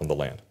 exile from the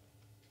land.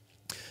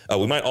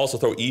 We might also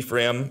throw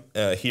Ephraim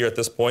here at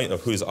this point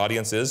of who his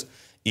audience is.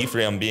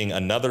 Ephraim being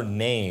another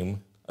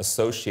name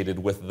associated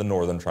with the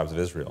northern tribes of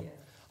Israel. Yeah.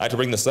 I have to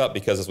bring this up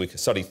because as we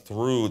study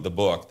through the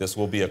book, this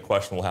will be a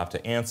question we'll have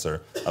to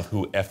answer of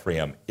who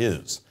Ephraim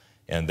is.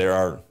 And there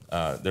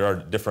are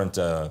different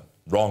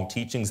wrong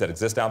teachings that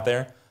exist out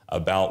there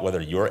about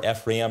whether you're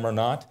Ephraim or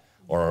not,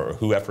 or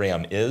who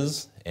Ephraim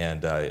is,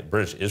 and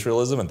British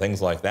Israelism and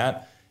things like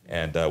that.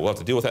 And we'll have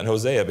to deal with that in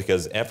Hosea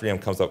because Ephraim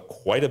comes up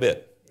quite a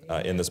bit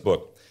in this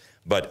book.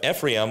 But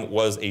Ephraim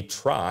was a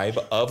tribe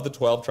of the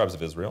 12 tribes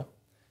of Israel,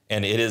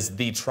 and it is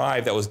the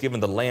tribe that was given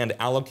the land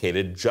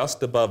allocated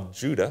just above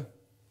Judah,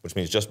 which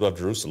means just above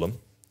Jerusalem.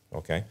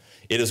 Okay,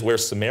 it is where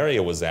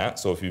Samaria was at.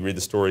 So if you read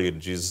the story of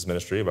Jesus'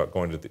 ministry about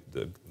going to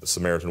the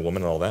Samaritan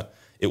woman and all that,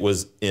 it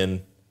was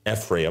in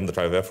Ephraim, the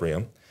tribe of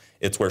Ephraim.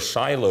 It's where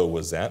Shiloh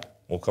was at.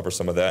 We'll cover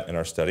some of that in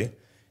our study.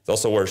 It's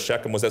also where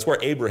Shechem was. That's where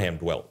Abraham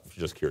dwelt, if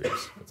you're just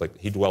curious. It's like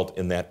he dwelt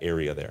in that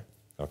area there.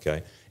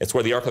 Okay, it's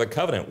where the Ark of the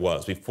Covenant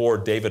was before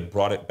David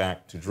brought it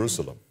back to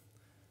Jerusalem,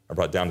 or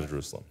brought it down to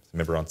Jerusalem.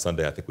 Remember on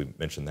Sunday, I think we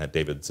mentioned that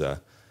David's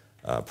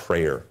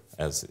prayer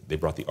as they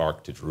brought the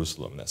Ark to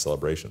Jerusalem in that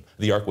celebration.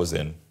 The Ark was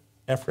in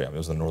Ephraim. It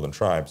was in the northern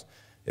tribes.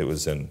 It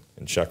was in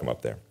Shechem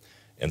up there.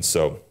 And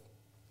so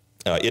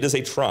it is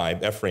a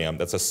tribe, Ephraim,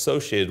 that's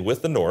associated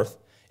with the north,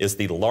 is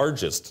the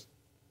largest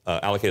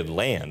allocated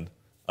land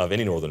of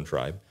any northern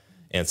tribe.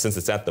 And since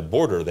it's at the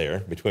border there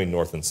between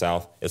north and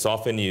south, it's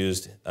often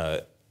used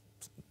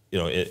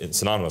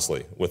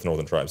synonymously with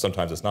northern tribes.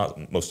 Sometimes it's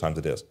not, most times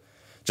it is.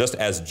 Just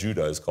as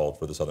Judah is called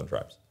for the southern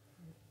tribes.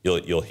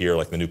 You'll hear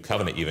like the new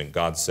covenant even,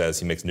 God says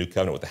he makes a new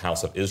covenant with the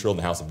house of Israel and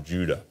the house of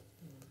Judah.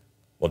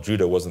 Well,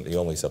 Judah wasn't the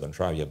only southern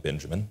tribe. You have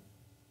Benjamin,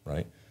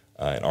 right?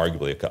 And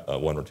arguably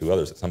one or two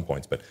others at some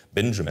points, but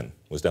Benjamin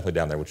was definitely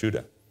down there with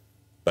Judah.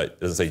 But it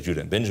doesn't say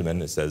Judah and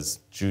Benjamin, it says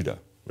Judah,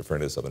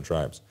 referring to the southern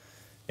tribes.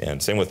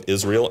 And same with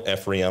Israel,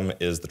 Ephraim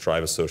is the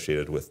tribe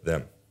associated with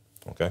them,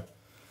 okay?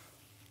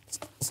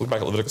 Let's look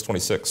back at Leviticus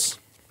 26.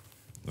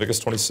 Leviticus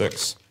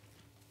 26.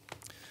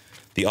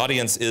 The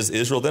audience is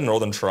Israel, then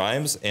northern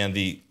tribes, and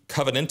the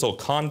covenantal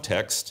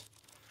context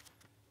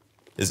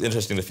is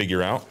interesting to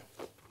figure out.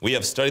 We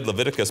have studied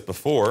Leviticus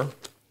before.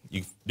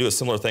 You do a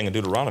similar thing in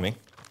Deuteronomy,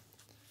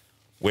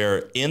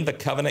 where in the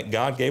covenant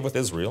God gave with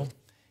Israel,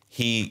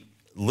 he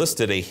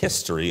listed a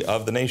history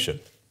of the nation.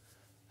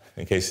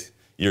 In case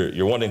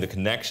you're wanting the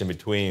connection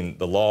between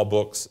the law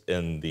books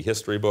and the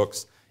history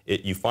books,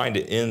 you find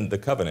it in the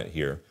covenant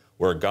here,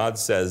 where God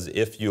says,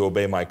 if you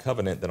obey my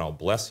covenant, then I'll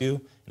bless you,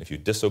 and if you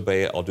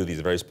disobey it, I'll do these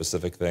very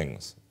specific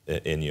things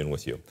in you and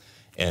with you.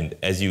 And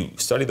as you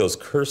study those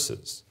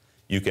curses,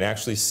 you can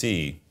actually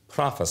see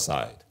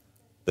prophesied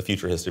the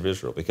future history of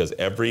Israel, because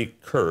every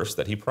curse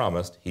that he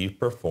promised, he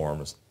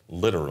performs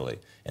literally.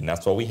 And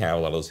that's why we have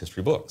a lot of those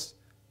history books,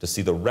 to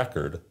see the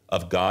record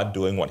of God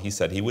doing what he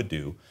said he would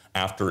do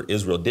after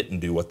Israel didn't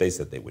do what they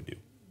said they would do.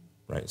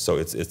 Right? So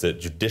it's a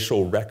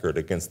judicial record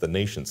against the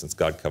nation since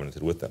God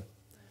covenanted with them.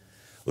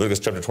 Leviticus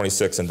chapter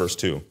 26 and verse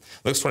 2.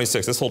 Leviticus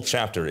 26, this whole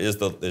chapter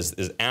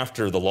is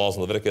after the laws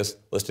of Leviticus,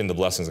 listing the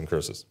blessings and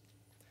curses.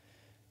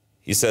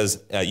 He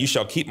says, you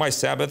shall keep my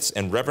Sabbaths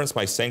and reverence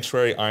my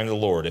sanctuary, I am the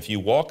Lord. If you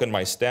walk in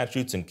my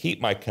statutes and keep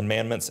my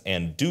commandments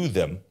and do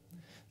them,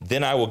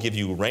 then I will give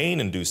you rain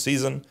in due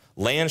season,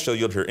 land shall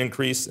yield her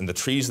increase, and the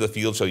trees of the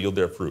field shall yield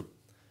their fruit.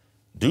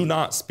 Do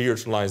not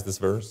spiritualize this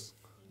verse.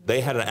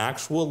 They had an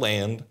actual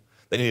land.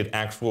 They needed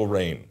actual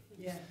rain.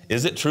 Yeah.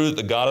 Is it true that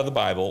the God of the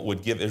Bible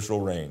would give Israel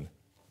rain?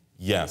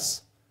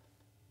 Yes.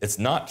 It's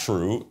not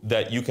true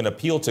that you can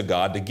appeal to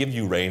God to give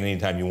you rain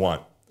anytime you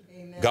want.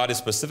 God is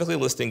specifically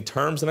listing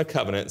terms in a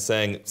covenant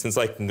saying, since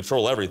I can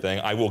control everything,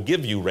 I will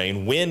give you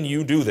rain when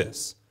you do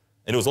this.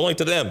 And it was only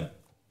to them.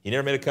 He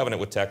never made a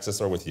covenant with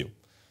Texas or with you.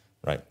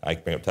 Right? I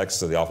bring up Texas,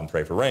 so they often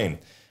pray for rain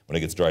when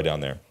it gets dry down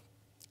there.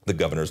 The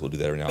governors will do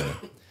that every now and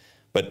then.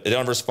 But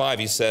down in verse 5,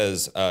 he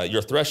says,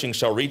 your threshing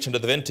shall reach into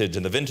the vintage,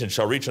 and the vintage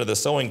shall reach into the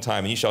sowing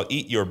time, and you shall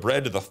eat your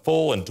bread to the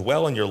full and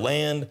dwell in your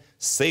land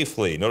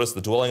safely. Notice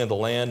the dwelling of the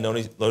land,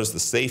 notice the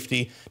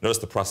safety, notice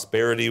the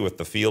prosperity with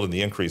the field and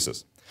the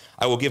increases.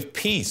 I will give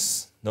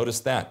peace.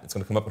 Notice that. It's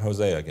going to come up in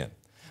Hosea again.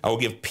 I will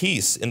give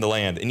peace in the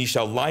land, and you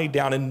shall lie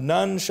down, and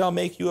none shall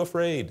make you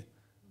afraid.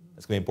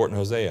 That's going to be important in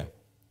Hosea.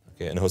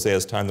 Okay, in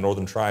Hosea's time, the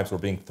northern tribes were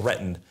being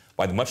threatened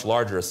by the much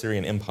larger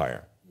Assyrian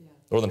Empire. Yeah.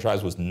 The northern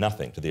tribes was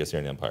nothing to the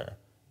Assyrian Empire,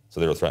 so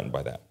they were threatened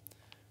by that.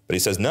 But he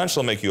says, none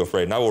shall make you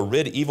afraid. And I will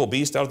rid evil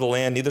beasts out of the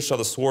land, neither shall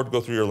the sword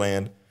go through your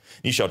land.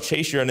 You shall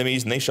chase your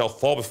enemies, and they shall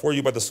fall before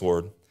you by the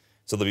sword.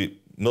 So they'll be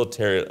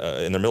military,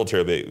 in their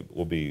military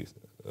will be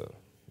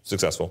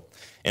successful.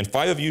 And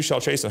 5 of you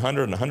shall chase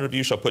 100, and 100 of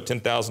you shall put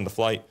 10,000 to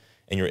flight,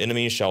 and your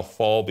enemies shall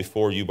fall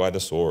before you by the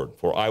sword.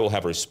 For I will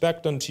have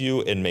respect unto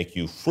you, and make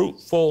you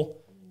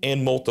fruitful,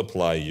 and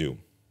multiply you,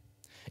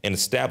 and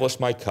establish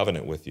my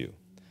covenant with you.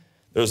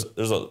 There's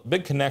a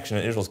big connection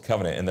in Israel's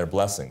covenant and their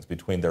blessings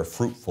between their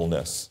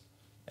fruitfulness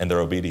and their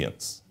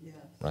obedience,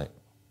 right?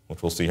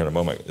 Which we'll see here in a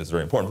moment is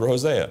very important for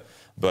Hosea.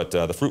 But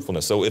the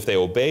fruitfulness. So if they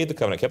obeyed the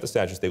covenant, kept the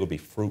statutes, they would be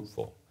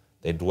fruitful.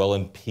 They'd dwell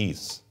in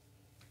peace,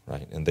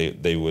 right? And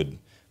they would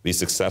be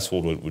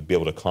successful, would be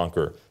able to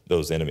conquer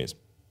those enemies.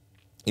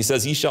 He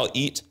says, ye shall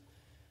eat,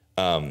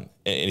 and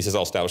he says,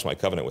 I'll establish my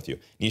covenant with you.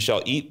 Ye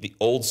shall eat the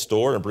old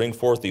store and bring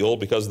forth the old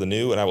because of the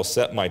new, and I will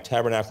set my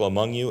tabernacle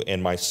among you,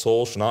 and my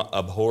soul shall not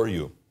abhor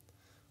you.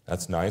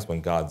 That's nice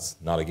when God's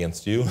not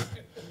against you,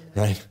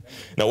 right?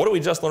 Now, what do we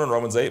just learn in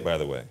Romans 8, by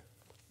the way?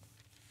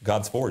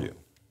 God's for you,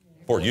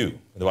 in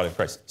the body of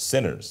Christ.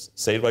 Sinners,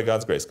 saved by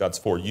God's grace, God's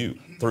for you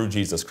through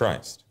Jesus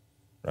Christ,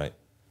 right?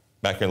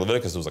 Back here in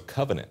Leviticus, there was a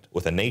covenant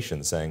with a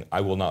nation saying,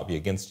 I will not be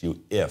against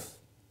you if.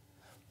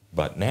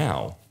 But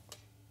now,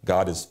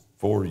 God is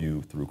for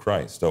you through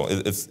Christ. So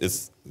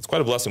it's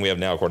quite a blessing we have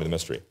now according to the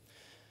mystery.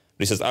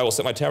 But he says, I will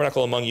set my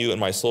tabernacle among you, and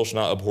my soul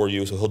shall not abhor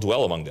you, so he'll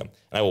dwell among them.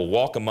 And I will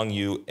walk among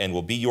you, and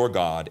will be your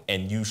God,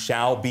 and you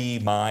shall be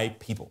my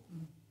people.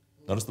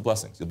 Notice the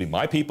blessings. You'll be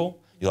my people.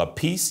 You'll have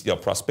peace. You'll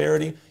have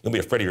prosperity. You'll be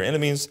afraid of your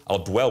enemies.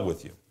 I'll dwell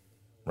with you,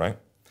 right?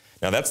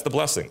 Now, that's the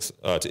blessings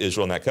to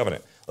Israel in that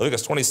covenant.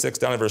 Leviticus 26,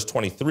 down in verse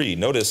 23,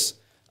 notice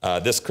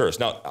this curse.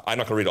 Now, I'm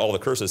not going to read all the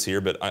curses here,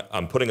 but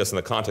I'm putting us in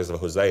the context of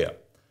Hosea.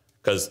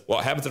 Because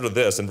what happens after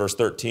this in verse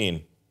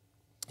 13,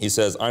 he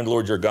says, I'm the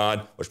Lord your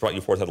God, which brought you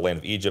forth out of the land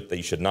of Egypt, that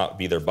you should not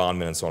be their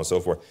bondmen, and so on and so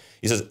forth.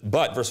 He says,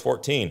 but, verse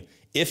 14,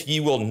 if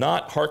ye will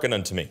not hearken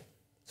unto me.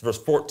 So verse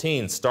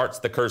 14 starts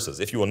the curses.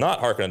 If you will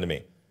not hearken unto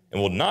me,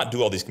 and will not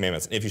do all these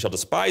commandments, and if you shall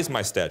despise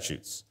my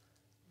statutes,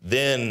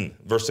 then,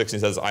 verse 16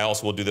 says, I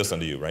also will do this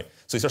unto you, right?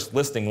 So he starts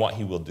listing what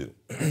he will do.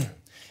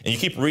 And you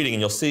keep reading,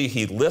 and you'll see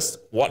he lists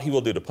what he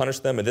will do to punish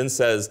them, and then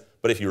says,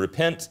 but if you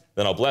repent,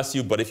 then I'll bless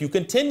you. But if you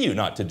continue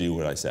not to do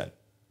what I said,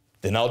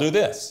 then I'll do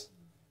this.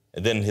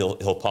 And then he'll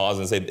pause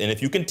and say, and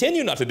if you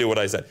continue not to do what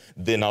I said,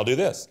 then I'll do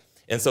this.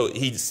 And so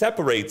he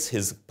separates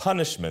his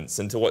punishments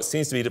into what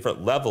seems to be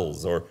different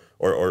levels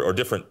or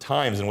different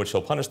times in which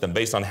he'll punish them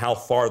based on how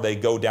far they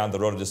go down the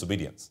road of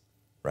disobedience,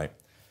 right?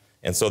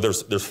 And so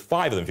there's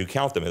 5 of them, if you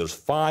count them. There's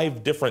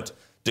 5 different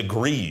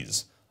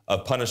degrees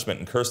of punishment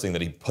and cursing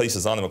that he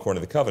places on them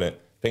according to the covenant,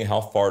 depending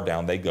on how far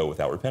down they go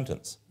without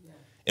repentance. Yeah.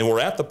 And we're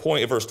at the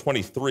point of verse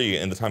 23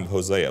 in the time of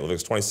Hosea,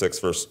 Leviticus 26,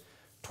 verse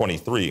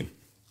 23,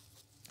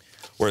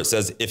 where it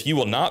says, if you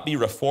will not be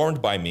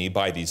reformed by me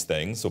by these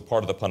things, so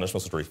part of the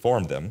punishment was to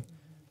reform them,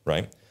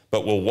 right,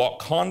 but will walk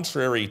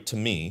contrary to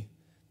me,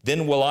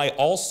 then will I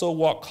also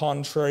walk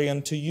contrary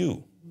unto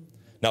you.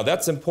 Now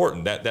that's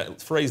important,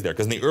 that phrase there,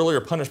 because in the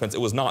earlier punishments,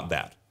 it was not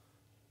that.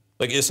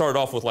 Like it started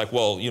off with like,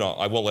 well,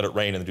 I won't let it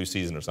rain in the due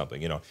season or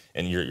something,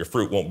 and your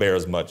fruit won't bear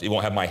as much. It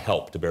won't have my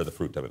help to bear the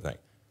fruit type of thing.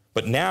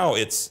 But now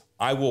it's,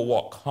 I will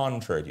walk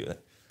contrary to you.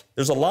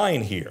 There's a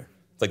line here.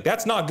 It's like,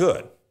 that's not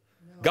good.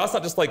 No. God's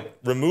not just like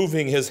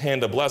removing his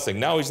hand of blessing.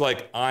 Now he's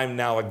like, I'm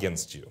now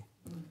against you.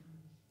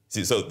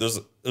 See, so there's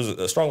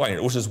a strong line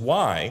here, which is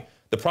why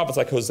the prophets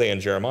like Hosea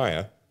and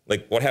Jeremiah,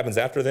 like what happens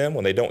after them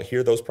when they don't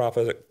hear those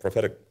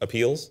prophetic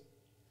appeals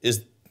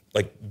is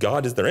like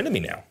God is their enemy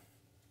now.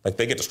 Like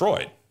they get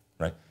destroyed.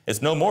 Right?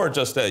 It's no more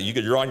just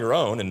you're on your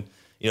own and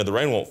the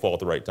rain won't fall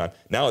at the right time.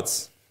 Now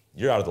it's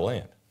you're out of the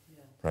land.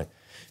 Yeah. Right?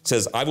 It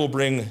says,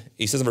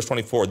 he says in verse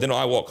 24, then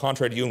I will walk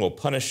contrary to you and will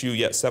punish you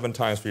yet 7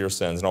 times for your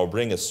sins, and I will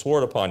bring a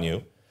sword upon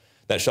you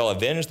that shall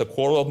avenge the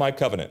quarrel of my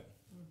covenant.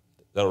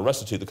 That will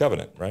restitute the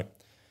covenant, right?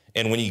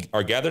 And when ye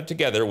are gathered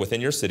together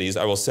within your cities,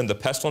 I will send the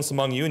pestilence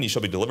among you, and ye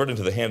shall be delivered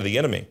into the hand of the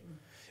enemy.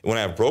 When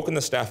I have broken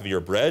the staff of your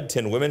bread,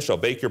 10 women shall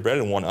bake your bread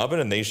in one oven,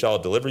 and they shall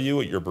deliver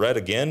you your bread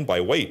again by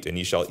weight, and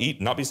ye shall eat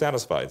and not be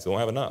satisfied, so you won't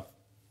have enough.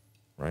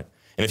 Right?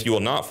 And if you will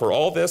not for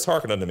all this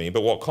hearken unto me,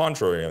 but walk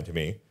contrary unto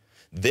me,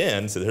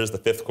 then, so here's the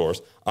 5th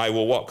course, I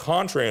will walk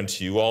contrary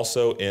unto you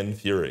also in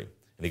fury.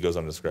 And he goes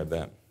on to describe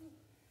that.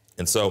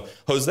 And so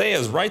Hosea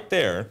is right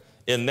there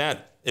in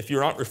that if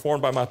you're not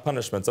reformed by my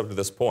punishments up to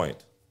this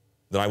point,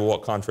 then I will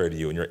walk contrary to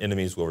you, and your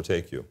enemies will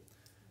overtake you.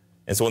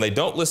 And so when they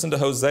don't listen to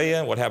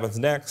Hosea, what happens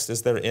next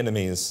is their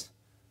enemies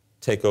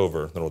take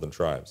over the northern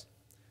tribes.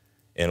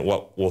 And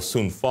what will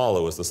soon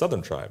follow is the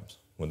southern tribes.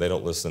 When they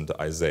don't listen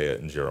to Isaiah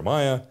and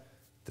Jeremiah,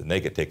 then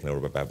they get taken over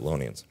by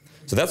Babylonians.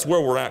 So that's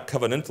where we're at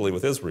covenantally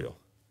with Israel.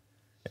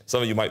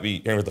 Some of you might be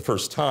hearing for the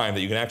first time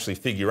that you can actually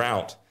figure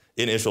out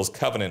in Israel's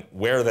covenant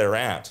where they're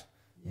at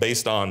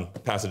based on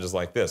passages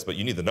like this, but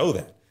you need to know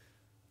that.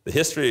 The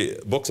history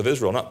books of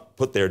Israel are not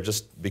put there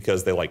just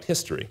because they liked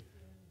history.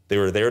 They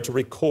were there to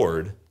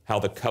record how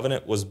the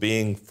covenant was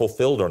being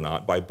fulfilled or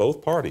not by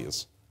both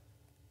parties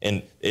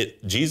And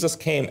Jesus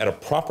came at a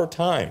proper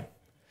time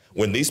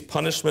when these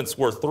punishments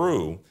were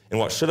through, and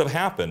what should have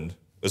happened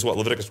is what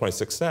Leviticus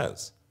 26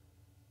 says,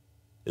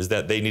 is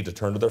that they need to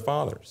turn to their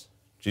fathers.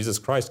 Jesus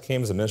Christ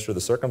came as a minister of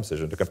the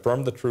circumcision to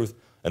confirm the truth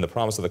and the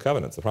promise of the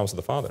covenants, the promise of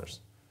the fathers,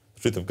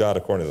 the truth of God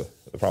according to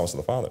the promise of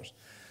the fathers.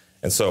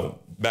 And so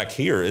back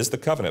here is the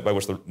covenant by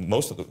which the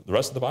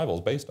rest of the Bible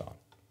is based on.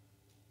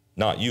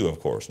 Not you, of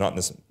course, not in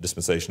this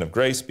dispensation of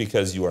grace,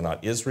 because you are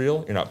not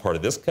Israel, you're not part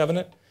of this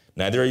covenant,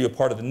 neither are you a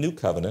part of the new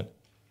covenant,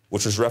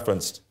 which is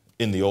referenced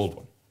in the old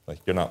one. Like,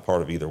 you're not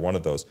part of either one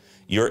of those.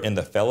 You're in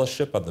the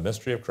fellowship of the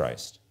mystery of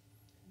Christ.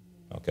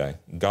 Okay?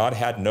 God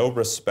had no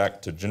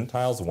respect to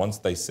Gentiles once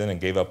they sinned and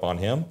gave up on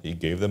him. He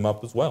gave them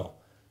up as well.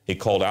 He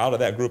called out of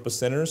that group of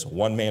sinners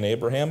one man,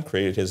 Abraham,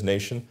 created his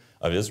nation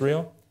of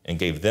Israel, and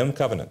gave them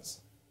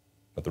covenants.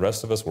 But the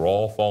rest of us were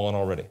all fallen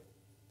already,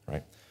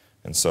 right?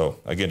 And so,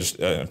 again, just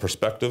in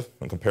perspective,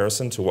 in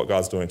comparison to what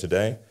God's doing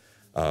today,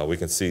 we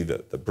can see the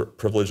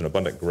privilege and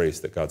abundant grace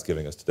that God's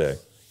giving us today,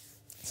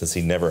 since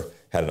he never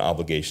had an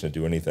obligation to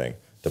do anything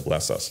to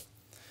bless us.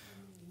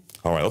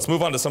 All right, let's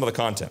move on to some of the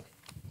content.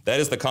 That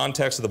is the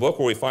context of the book,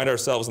 where we find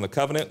ourselves in the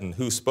covenant and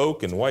who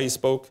spoke and why he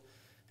spoke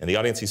and the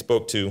audience he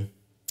spoke to.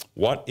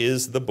 What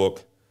is the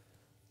book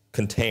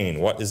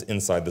contain? What is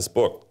inside this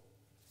book?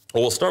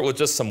 Well, we'll start with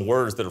just some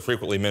words that are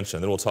frequently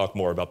mentioned. Then we'll talk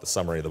more about the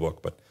summary of the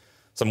book. But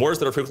some words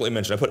that are frequently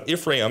mentioned. I put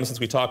Ephraim,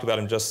 since we talked about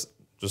him just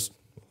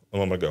a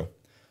moment ago,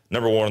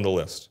 number 1 on the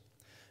list.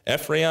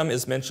 Ephraim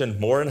is mentioned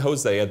more in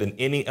Hosea than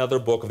any other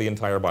book of the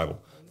entire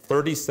Bible,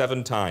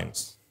 37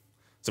 times.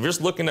 So if you're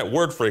just looking at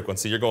word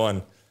frequency, you're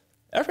going,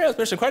 Ephraim is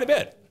mentioned quite a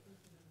bit.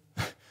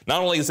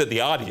 Not only is it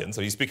the audience,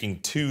 so he's speaking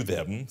to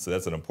them, so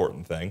that's an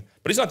important thing,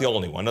 but he's not the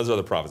only one. There's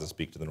other prophets that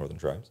speak to the northern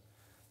tribes.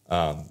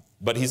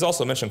 But he's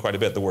also mentioned quite a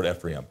bit the word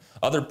Ephraim.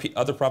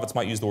 Other prophets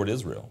might use the word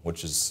Israel,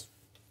 which is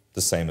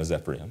the same as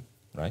Ephraim,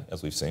 right,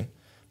 as we've seen.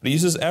 But he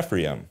uses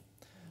Ephraim.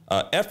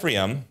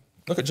 Ephraim,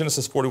 look at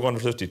Genesis 41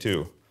 verse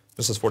 52.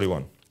 Genesis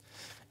 41.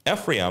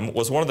 Ephraim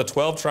was one of the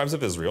 12 tribes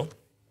of Israel,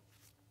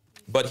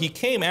 but he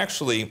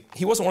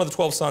wasn't one of the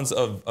 12 sons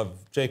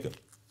of Jacob.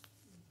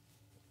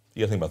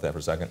 You got to think about that for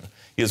a second.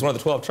 He was one of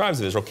the 12 tribes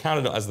of Israel,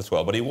 counted as the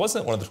 12, but he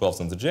wasn't one of the 12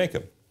 sons of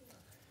Jacob.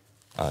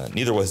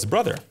 Neither was his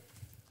brother.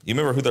 You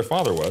remember who their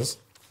father was?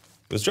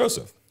 It was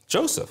Joseph.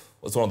 Joseph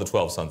was one of the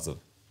 12 sons of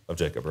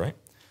Jacob, right?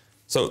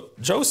 So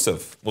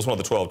Joseph was one of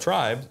the 12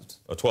 tribes,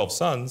 or 12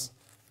 sons.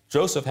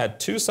 Joseph had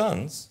 2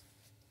 sons,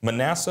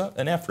 Manasseh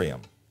and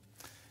Ephraim.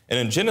 And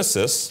in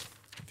Genesis,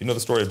 if you know the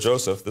story of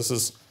Joseph, this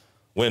is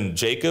when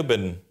Jacob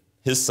and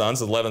his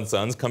sons, 11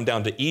 sons, come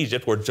down to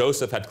Egypt, where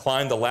Joseph had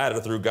climbed the ladder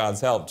through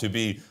God's help to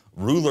be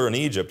ruler in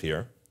Egypt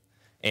here.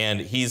 And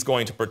he's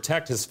going to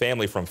protect his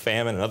family from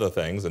famine and other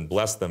things and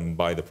bless them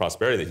by the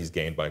prosperity that he's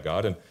gained by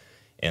God.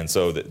 And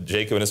so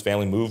Jacob and his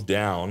family moved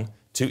down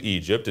to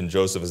Egypt, and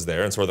Joseph is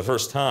there. And so for the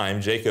first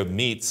time, Jacob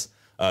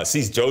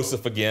sees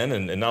Joseph again,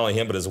 and not only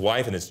him, but his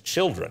wife and his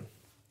children,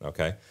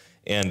 okay?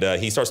 And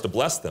he starts to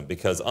bless them,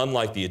 because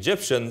unlike the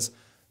Egyptians,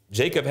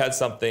 Jacob had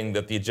something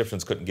that the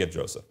Egyptians couldn't give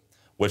Joseph,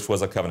 which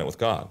was a covenant with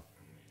God,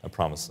 a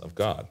promise of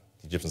God.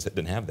 The Egyptians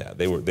didn't have that.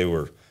 They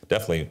were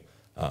definitely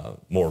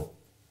more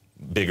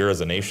bigger as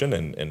a nation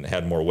and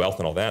had more wealth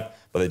and all that,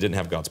 but they didn't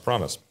have God's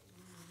promise.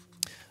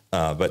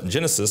 But in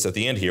Genesis, at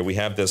the end here, we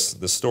have this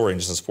story in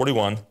Genesis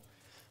 41,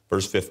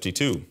 verse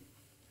 52,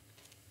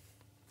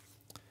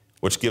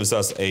 which gives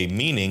us a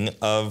meaning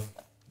of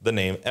the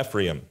name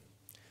Ephraim.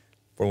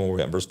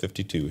 We're at verse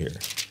 52 here.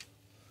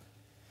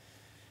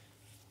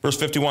 Verse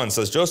 51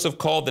 says, Joseph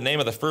called the name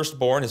of the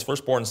firstborn, his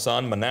firstborn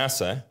son,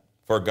 Manasseh,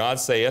 for God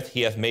saith,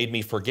 he hath made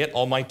me forget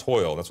all my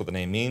toil. That's what the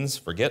name means,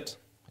 forget.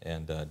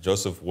 And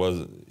Joseph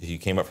he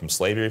came up from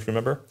slavery, if you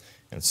remember.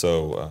 And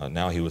so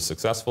now he was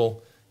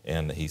successful,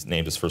 and he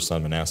named his first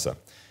son Manasseh.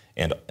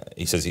 And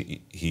he says,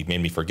 he made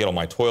me forget all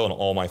my toil and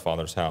all my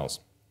father's house.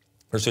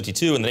 Verse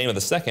 52, in the name of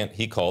the second,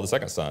 he called the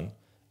second son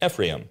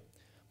Ephraim,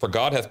 for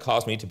God hath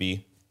caused me to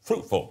be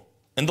fruitful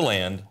in the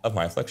land of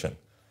my affliction.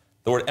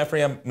 The word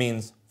Ephraim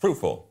means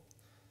fruitful.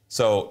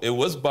 So it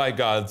was by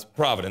God's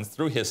providence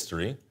through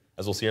history,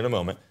 as we'll see in a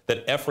moment,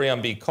 that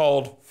Ephraim be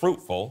called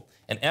fruitful,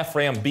 and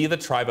Ephraim be the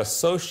tribe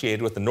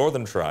associated with the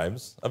northern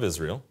tribes of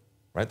Israel,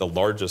 right? The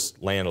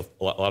largest land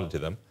allotted to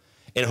them.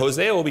 And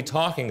Hosea will be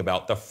talking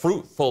about the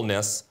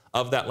fruitfulness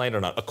of that land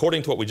or not,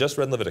 according to what we just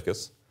read in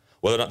Leviticus,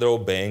 whether or not they're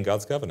obeying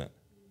God's covenant.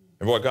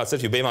 Remember what God said,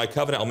 if you obey my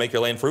covenant, I'll make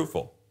your land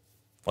fruitful.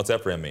 What's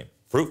Ephraim mean?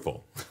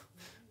 Fruitful,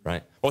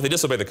 right? Well, if they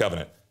disobey the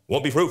covenant, it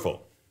won't be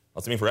fruitful.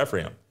 What's it mean for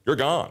Ephraim? You're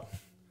gone,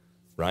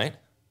 right?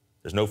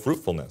 There's no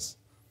fruitfulness.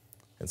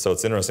 And so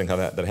it's interesting how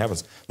that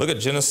happens. Look at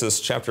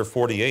Genesis chapter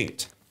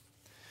 48.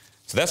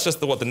 So that's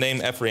just what the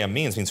name Ephraim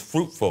means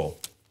fruitful,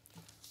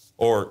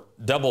 or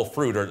double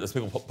fruit, or as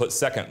people put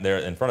second there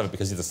in front of it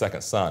because he's the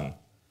second son,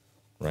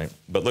 right?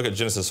 But look at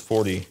Genesis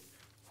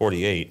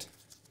 48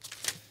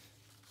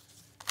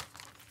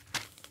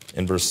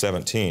 in verse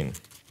 17.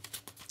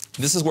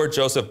 This is where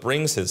Joseph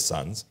brings his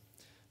sons.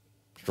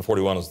 Chapter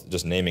 41 is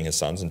just naming his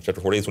sons. And chapter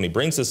 48 is when he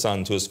brings his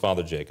son to his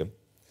father Jacob.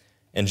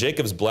 And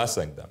Jacob's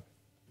blessing them.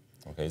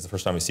 Okay, it's the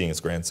first time he's seeing his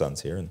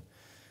grandsons here.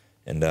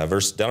 And down in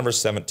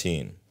verse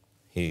 17,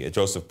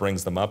 Joseph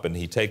brings them up, and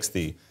he takes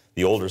the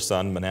older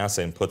son,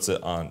 Manasseh,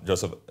 and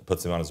Joseph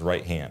puts him on his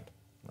right hand,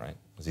 right?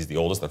 Because he's the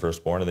oldest, the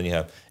firstborn, and then you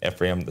have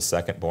Ephraim, the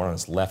secondborn, on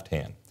his left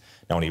hand.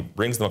 Now, when he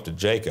brings them up to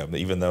Jacob,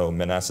 even though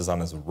Manasseh's on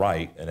his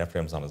right and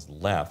Ephraim's on his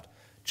left,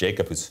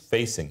 Jacob, who's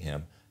facing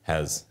him,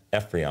 has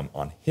Ephraim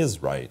on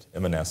his right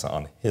and Manasseh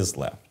on his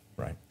left,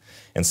 right?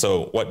 And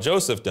so what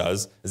Joseph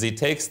does is he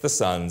takes the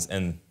sons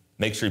and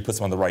makes sure he puts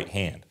them on the right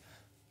hand.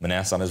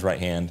 Manasseh on his right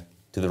hand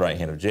to the right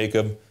hand of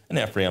Jacob, and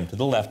Ephraim to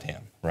the left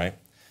hand, right?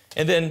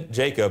 And then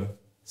Jacob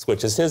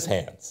switches his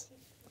hands.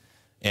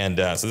 And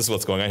so this is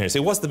what's going on here. You say,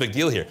 what's the big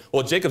deal here?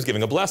 Well, Jacob's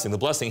giving a blessing. The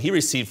blessing he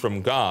received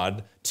from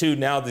God to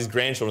now these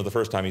grandchildren the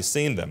first time he's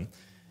seen them.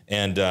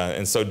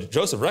 And so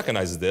Joseph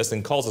recognizes this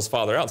and calls his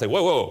father out and says,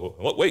 whoa,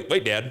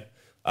 wait, Dad.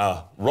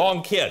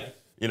 Wrong kid.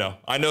 You know,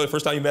 I know the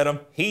first time you met him,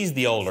 he's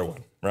the older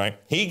one, right?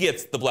 He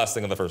gets the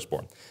blessing of the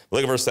firstborn.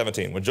 Look at verse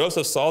 17. When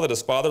Joseph saw that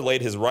his father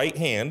laid his right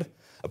hand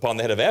upon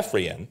the head of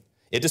Ephraim,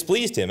 it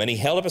displeased him, and he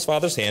held up his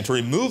father's hand to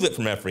remove it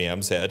from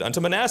Ephraim's head unto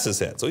Manasseh's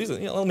head. So he's,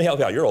 let me help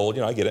you out. You're old,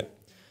 I get it.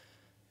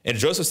 And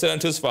Joseph said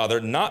unto his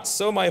father, not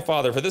so, my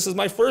father, for this is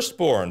my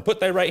firstborn. Put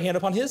thy right hand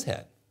upon his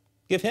head.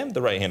 Give him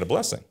the right hand of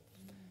blessing.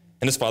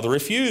 And his father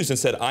refused and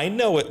said, I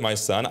know it, my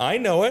son, I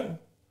know it.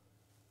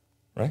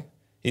 Right?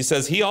 He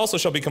says, he also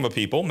shall become a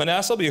people.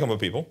 Manasseh will become a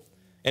people.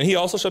 And he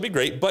also shall be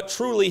great. But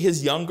truly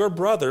his younger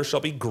brother shall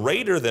be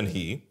greater than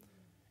he.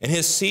 And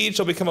his seed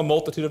shall become a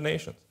multitude of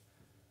nations.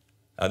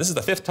 This is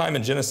the 5th time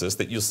in Genesis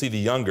that you'll see the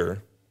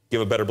younger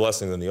give a better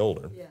blessing than the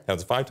older. Yeah.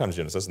 Happens 5 times in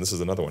Genesis, and this is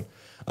another one.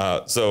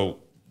 So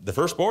the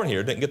firstborn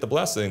here didn't get the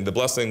blessing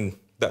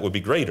that would be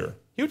greater.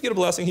 He would get a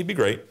blessing, he'd be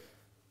great,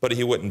 but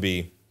he wouldn't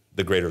be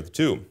the greater of the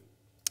two.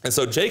 And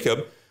so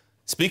Jacob,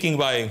 speaking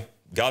by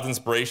God's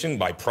inspiration,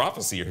 by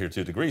prophecy here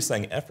to a degree,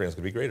 saying Ephraim's going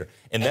to be greater.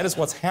 And that is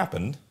what's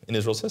happened in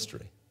Israel's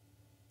history,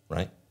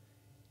 right?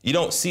 You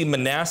don't see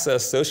Manasseh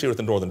associated with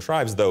the northern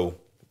tribes, though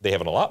they have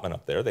an allotment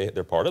up there.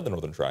 They're part of the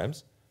northern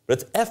tribes.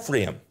 But it's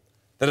Ephraim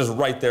that is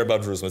right there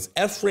above Jerusalem. It's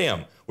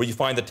Ephraim where you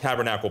find the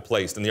tabernacle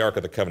placed in the Ark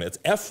of the Covenant.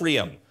 It's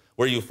Ephraim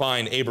where you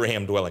find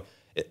Abraham dwelling.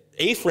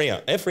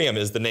 Ephraim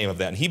is the name of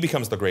that, and he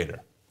becomes the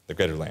greater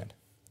land.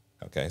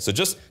 Okay, so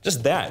just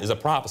that is a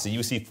prophecy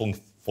you see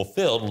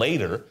fulfilled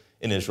later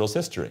in Israel's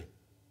history,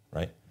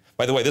 right?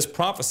 By the way, this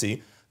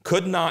prophecy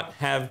could not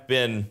have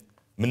been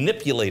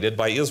manipulated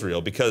by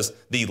Israel because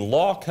the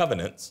law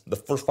covenants, the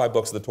first 5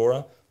 books of the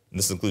Torah, and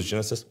this includes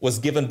Genesis, was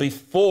given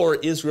before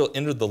Israel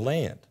entered the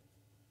land,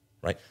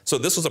 right? So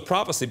this was a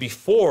prophecy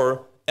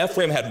before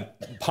Ephraim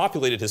had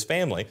populated his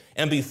family,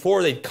 and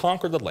before they'd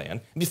conquered the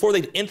land, before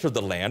they'd entered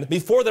the land,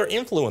 before their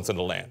influence in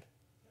the land.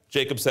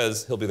 Jacob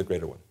says he'll be the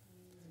greater one,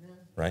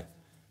 right?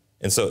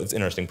 And so it's an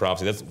interesting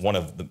prophecy. That's one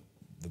of the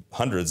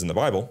hundreds in the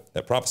Bible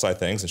that prophesy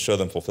things and show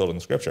them fulfilled in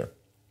the Scripture.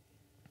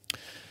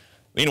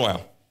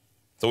 Meanwhile,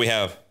 so we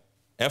have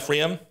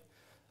Ephraim,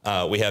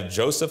 we have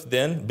Joseph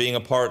then being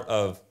a part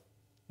of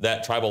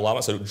that tribal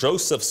allotment. So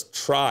Joseph's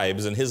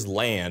tribes and his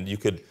land, you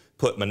could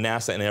put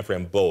Manasseh and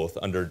Ephraim both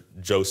under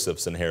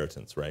Joseph's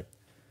inheritance, right?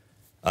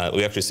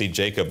 We actually see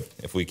Jacob,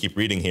 if we keep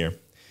reading here,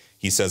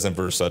 he says in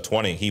verse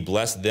 20, he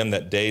blessed them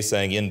that day,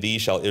 saying, in thee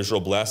shall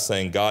Israel bless,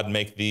 saying, God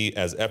make thee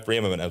as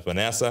Ephraim and as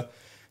Manasseh.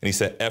 And he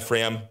said,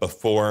 Ephraim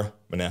before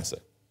Manasseh.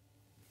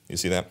 You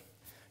see that?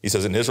 He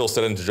says, and Israel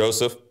said unto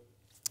Joseph,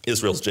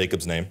 Israel's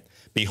Jacob's name,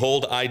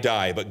 behold, I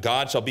die, but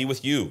God shall be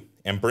with you,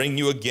 and bring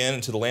you again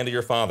into the land of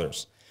your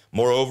fathers.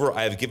 Moreover,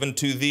 I have given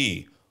to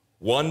thee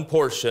one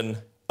portion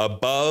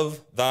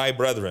above thy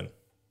brethren,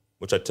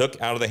 which I took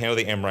out of the hand of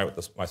the Amorite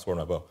with my sword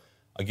and my bow.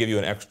 I'll give you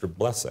an extra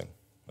blessing,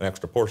 an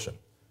extra portion.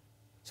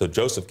 So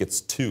Joseph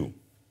gets 2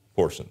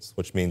 portions,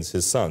 which means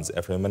his sons,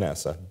 Ephraim and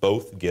Manasseh,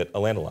 both get a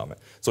land allotment.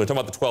 So we're talking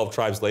about the 12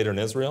 tribes later in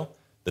Israel,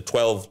 the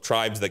 12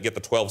 tribes that get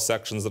the 12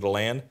 sections of the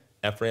land,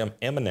 Ephraim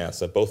and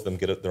Manasseh, both of them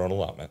get their own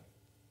allotment.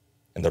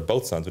 And they're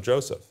both sons of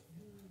Joseph.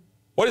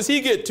 What does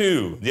he get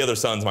too? The other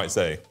sons might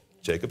say.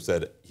 Jacob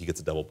said he gets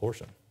a double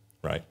portion,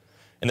 right?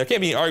 And there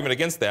can't be an argument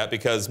against that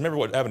because remember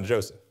what happened to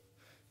Joseph.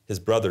 His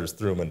brothers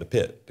threw him in the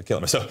pit to kill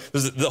him. So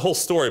there's the whole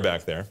story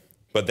back there,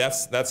 but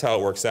that's how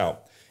it works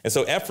out. And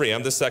so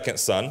Ephraim, the second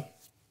son,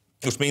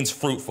 which means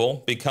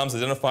fruitful, becomes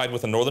identified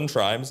with the northern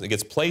tribes. It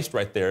gets placed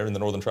right there in the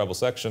northern tribal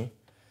section.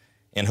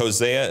 And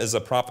Hosea is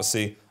a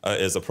prophet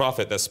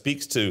that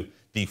speaks to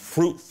the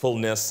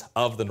fruitfulness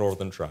of the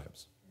northern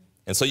tribes.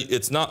 And so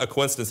it's not a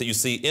coincidence that you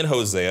see in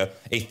Hosea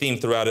a theme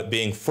throughout it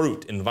being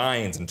fruit and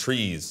vines and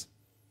trees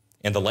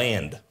and the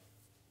land,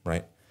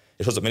 right?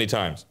 It shows up many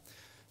times.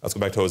 Let's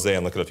go back to Hosea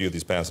and look at a few of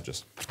these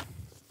passages.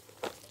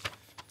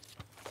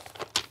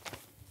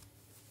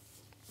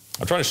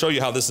 I'm trying to show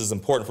you how this is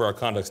important for our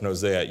context in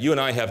Hosea. You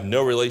and I have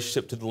no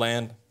relationship to the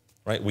land,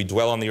 right? We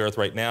dwell on the earth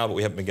right now, but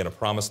we haven't been given a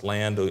promised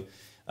land.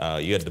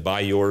 You had to buy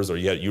yours or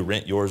you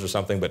rent yours or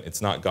something, but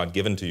it's not God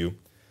given to you.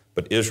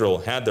 But Israel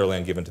had their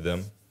land given to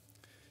them.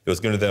 It was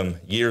given to them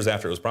years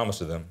after it was promised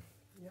to them.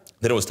 Yep.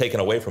 Then it was taken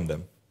away from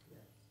them,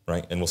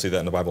 right? And we'll see that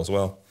in the Bible as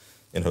well,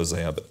 in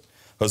Hosea. But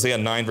Hosea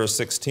 9, verse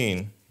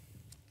 16.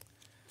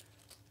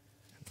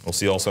 We'll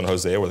see also in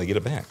Hosea where they get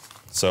it back.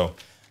 So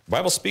the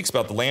Bible speaks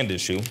about the land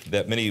issue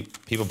that many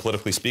people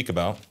politically speak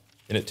about,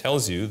 and it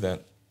tells you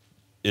that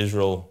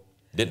Israel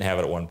didn't have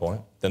it at one point,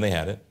 then they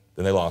had it,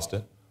 then they lost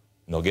it,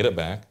 and they'll get it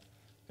back.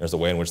 There's a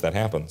way in which that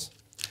happens.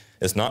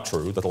 It's not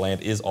true that the land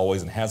is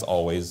always and has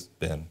always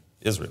been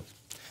Israel.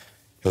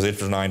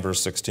 Hosea 9, verse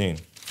 16.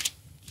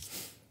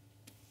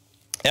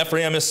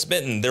 Ephraim is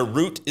smitten, their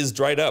root is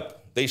dried up.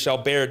 They shall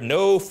bear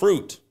no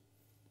fruit,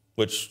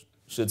 which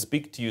should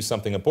speak to you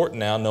something important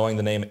now, knowing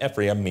the name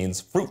Ephraim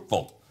means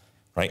fruitful.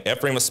 Right?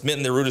 Ephraim is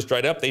smitten, their root is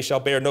dried up. They shall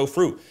bear no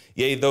fruit.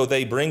 Yea, though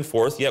they bring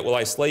forth, yet will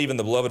I slay even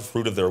the beloved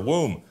fruit of their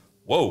womb.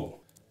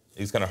 Whoa.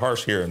 He's kind of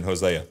harsh here in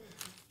Hosea.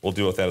 We'll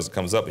deal with that as it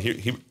comes up.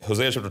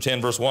 Hosea chapter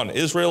 10, verse 1.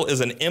 Israel is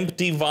an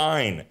empty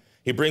vine.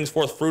 He brings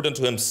forth fruit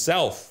unto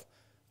himself.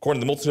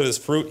 According to the multitude of his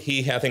fruit,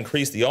 he hath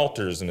increased the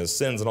altars and his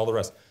sins and all the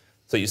rest.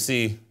 So you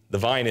see the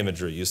vine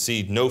imagery. You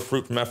see no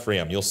fruit from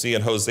Ephraim. You'll see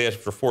in Hosea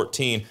chapter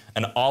 14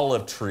 an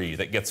olive tree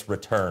that gets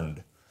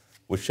returned,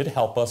 which should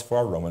help us for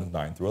our Romans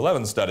 9 through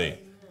 11 study,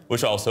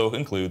 which also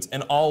includes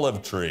an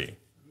olive tree.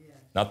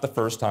 Not the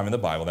first time in the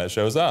Bible that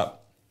shows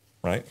up,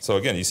 right? So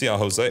again, you see how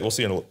Hosea, we'll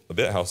see in a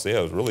bit how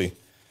Hosea really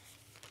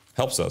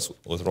helps us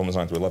with Romans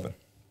 9 through 11.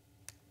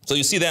 So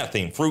you see that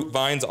theme, fruit,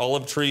 vines,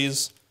 olive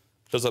trees,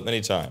 shows up many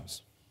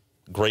times.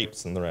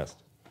 Grapes and the rest.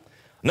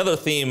 Another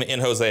theme in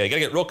Hosea. You gotta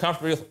get real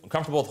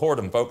comfortable with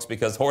whoredom, folks,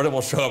 because whoredom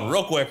will show up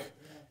real quick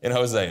in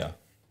Hosea.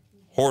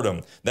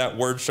 Whoredom. That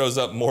word shows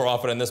up more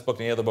often in this book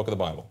than any other book of the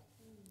Bible.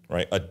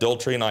 Right?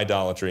 Adultery and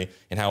idolatry,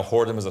 and how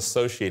whoredom is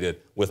associated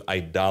with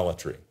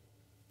idolatry.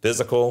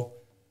 Physical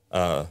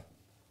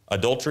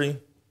adultery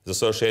is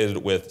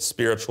associated with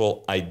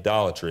spiritual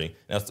idolatry.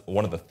 And that's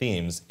one of the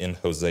themes in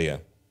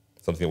Hosea.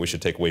 Something that we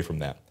should take away from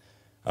that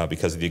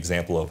because of the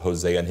example of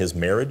Hosea and his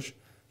marriage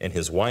and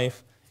his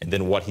wife, and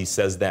then what he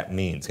says that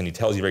means. And he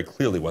tells you very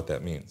clearly what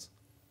that means.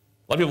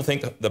 A lot of people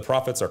think the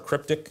prophets are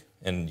cryptic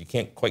and you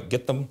can't quite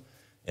get them.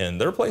 And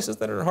there are places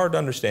that are hard to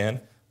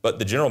understand, but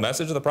the general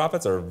message of the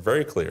prophets are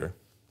very clear.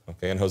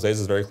 Okay, and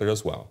Hosea's is very clear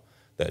as well.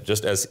 That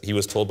just as he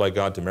was told by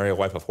God to marry a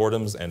wife of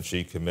whoredoms and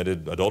she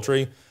committed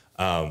adultery,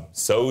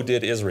 so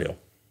did Israel.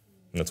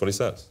 And that's what he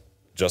says.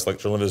 Just like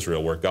the children of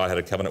Israel, where God had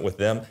a covenant with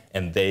them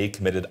and they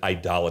committed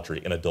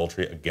idolatry and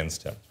adultery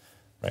against him.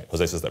 Right?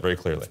 Hosea says that very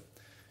clearly.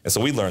 And so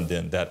we learned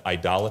then that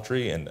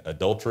idolatry and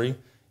adultery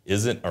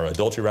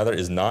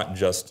is not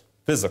just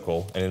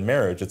physical, and in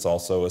marriage it's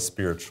also a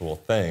spiritual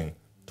thing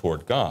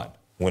toward God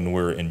when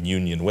we're in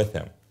union with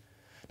him.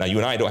 Now you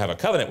and I don't have a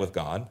covenant with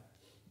God,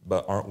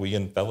 but aren't we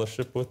in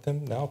fellowship with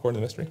him now according to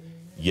the mystery?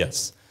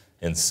 Yes.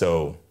 And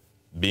so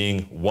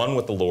being one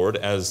with the Lord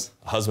as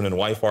husband and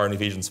wife are in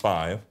Ephesians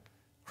 5,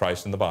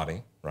 Christ in the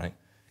body, right?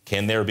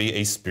 Can there be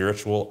a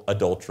spiritual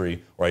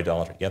adultery or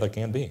idolatry? Yeah, there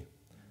can be.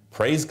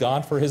 Praise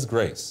God for his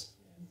grace.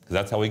 Because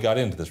that's how we got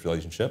into this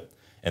relationship,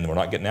 and we're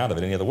not getting out of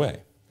it any other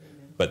way.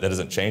 But that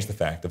doesn't change the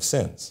fact of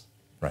sins,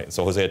 right?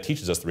 So Hosea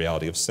teaches us the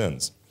reality of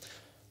sins.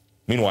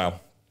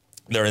 Meanwhile,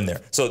 they're in there.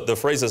 So the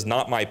phrase is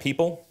not my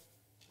people,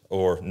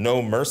 or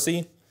no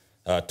mercy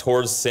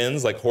towards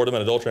sins like whoredom and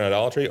adultery and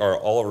idolatry are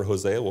all over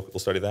Hosea. We'll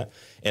study that.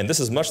 And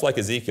this is much like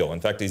Ezekiel. In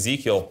fact,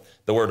 Ezekiel,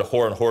 the word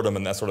whore and whoredom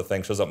and that sort of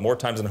thing shows up more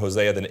times in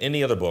Hosea than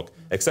any other book,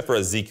 except for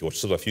Ezekiel, which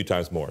shows up a few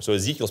times more. So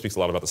Ezekiel speaks a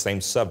lot about the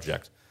same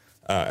subject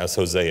as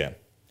Hosea.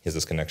 He has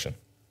this connection.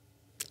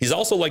 He's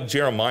also like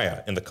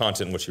Jeremiah in the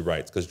content in which he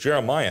writes, because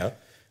Jeremiah,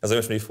 as I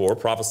mentioned before,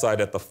 prophesied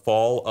at the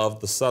fall of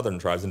the southern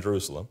tribes in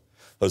Jerusalem.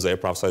 Hosea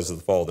prophesies of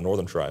the fall of the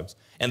northern tribes.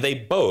 And they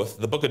both,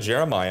 the book of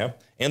Jeremiah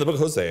and the book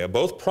of Hosea,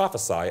 both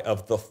prophesy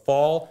of the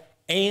fall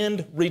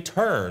and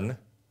return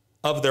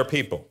of their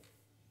people.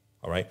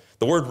 All right?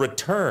 The word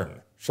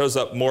return shows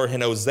up more in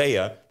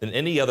Hosea than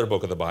any other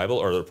book of the Bible,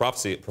 or the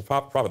prophet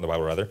in the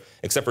Bible rather,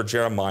 except for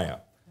Jeremiah.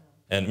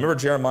 And remember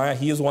Jeremiah,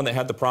 he is the one that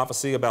had the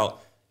prophecy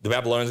about the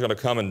Babylonians are going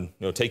to come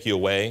and take you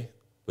away.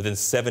 Within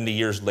 70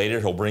 years later,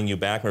 he'll bring you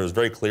back. Remember, it was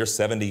very clear,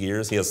 70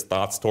 years. He has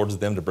thoughts towards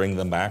them to bring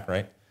them back,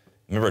 right?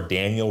 Remember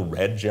Daniel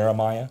read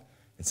Jeremiah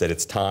and said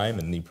it's time,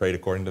 and he prayed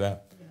according to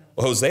that?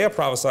 Well, Hosea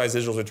prophesies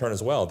Israel's return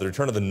as well, the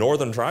return of the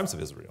northern tribes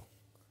of Israel.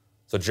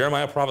 So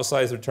Jeremiah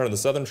prophesies the return of the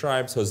southern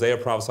tribes. Hosea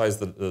prophesies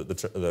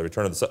the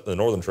return of the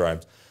northern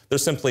tribes.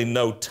 There's simply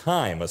no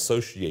time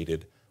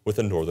associated with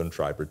the northern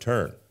tribe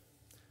return,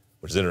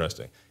 which is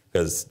interesting.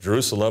 Because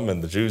Jerusalem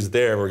and the Jews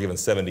there were given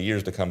 70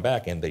 years to come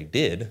back, and they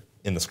did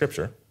in the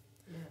scripture.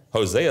 Yes.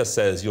 Hosea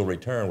says you'll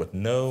return with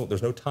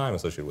there's no time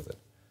associated with it.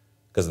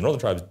 Because the northern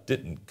tribes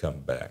didn't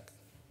come back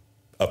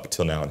up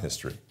until now in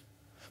history.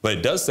 But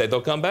it does say they'll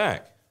come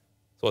back.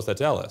 So what's that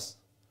tell us?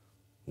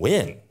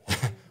 When?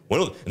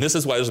 And this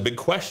is why there's a big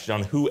question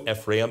on who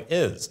Ephraim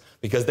is,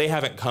 because they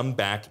haven't come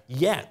back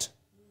yet.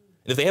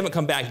 And if they haven't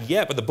come back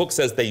yet, but the book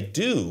says they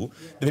do,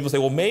 then people say,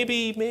 well,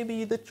 maybe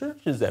the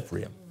church is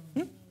Ephraim.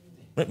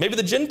 Maybe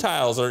the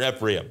Gentiles are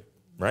Ephraim,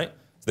 right?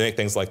 So they make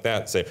things like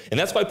that. Say, and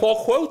that's why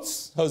Paul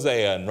quotes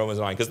Hosea in Romans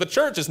 9, because the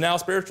church is now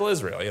spiritual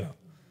Israel, you know.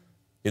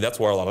 That's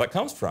where a lot of that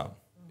comes from,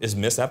 is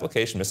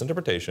misapplication,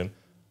 misinterpretation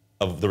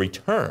of the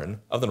return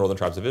of the northern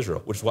tribes of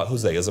Israel, which is what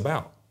Hosea is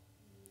about.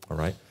 All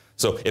right?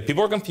 So if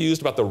people are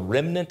confused about the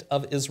remnant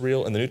of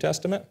Israel in the New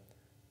Testament,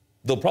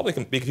 they'll probably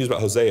be confused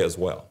about Hosea as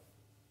well.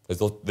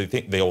 Because they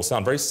think they will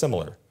sound very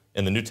similar.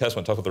 In the New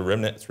Testament, talk about the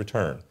remnant's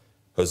return.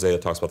 Hosea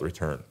talks about the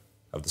return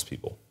of this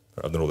people,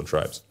 of the northern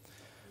tribes.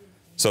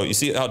 So you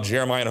see how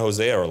Jeremiah and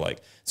Hosea are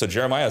like. So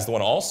Jeremiah is the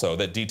one also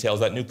that details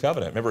that new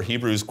covenant. Remember,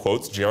 Hebrews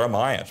quotes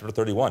Jeremiah, chapter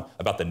 31,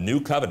 about the new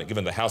covenant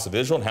given to the house of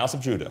Israel and house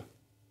of Judah,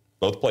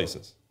 both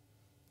places.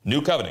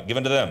 New covenant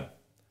given to them.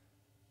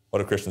 What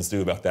do Christians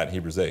do about that in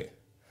Hebrews 8?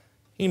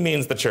 He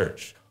means the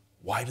church.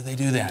 Why do they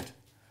do that?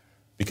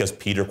 Because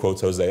Peter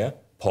quotes Hosea,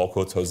 Paul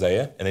quotes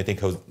Hosea, and they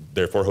think,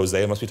 therefore,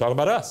 Hosea must be talking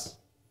about us.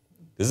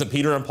 Isn't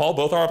Peter and Paul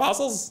both our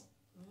apostles?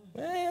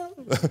 Well,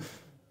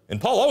 and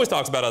Paul always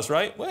talks about us,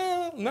 right?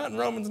 Well, not in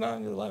Romans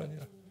 9:11.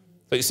 Yeah.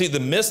 So you see, the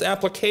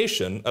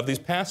misapplication of these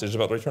passages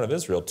about the return of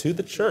Israel to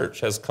the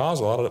church has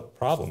caused a lot of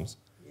problems.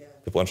 Yeah.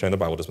 People understand the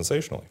Bible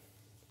dispensationally.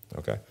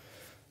 Okay?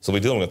 So we'll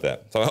be dealing with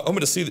that. So I'm going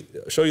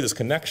to show you this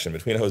connection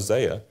between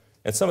Hosea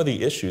and some of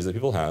the issues that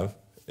people have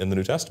in the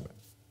New Testament,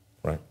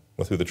 right,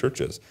 with who the church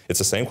is. It's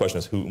the same question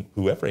as who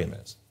Ephraim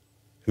is.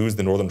 Who's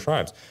the northern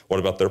tribes? What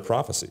about their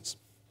prophecies?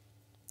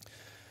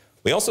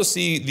 We also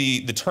see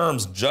the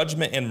terms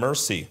judgment and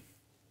mercy,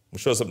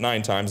 which shows up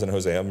 9 times in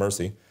Hosea,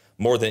 mercy,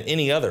 more than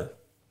any other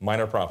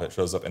minor prophet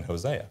shows up in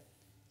Hosea,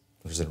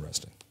 which is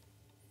interesting.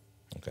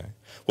 Okay.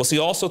 We'll see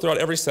also throughout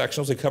every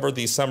section, as we cover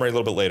the summary a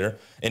little bit later,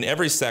 in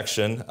every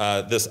section,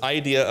 this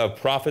idea of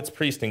prophets,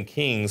 priests, and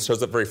kings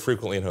shows up very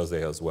frequently in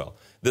Hosea as well.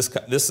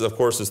 This of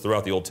course, is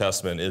throughout the Old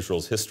Testament,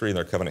 Israel's history and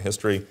their covenant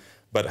history,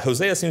 but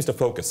Hosea seems to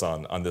focus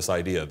on this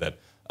idea that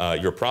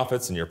your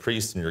prophets and your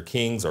priests and your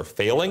kings are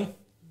failing,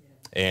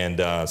 and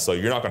so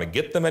you're not going to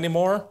get them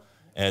anymore,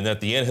 and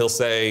at the end he'll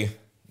say,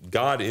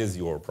 God is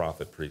your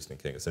prophet, priest,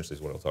 and king, essentially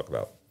is what he'll talk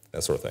about,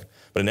 that sort of thing.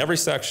 But in every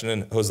section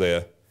in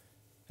Hosea,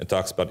 it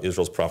talks about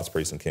Israel's prophets,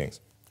 priests, and kings.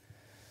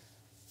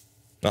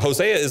 Now,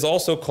 Hosea is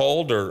also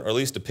called, or at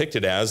least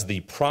depicted as,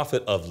 the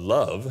prophet of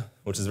love,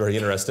 which is very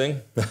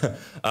interesting,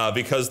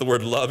 because the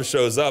word love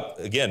shows up,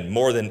 again,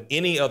 more than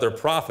any other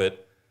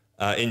prophet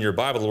in your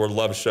Bible, the word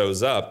love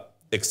shows up,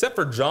 except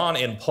for John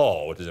and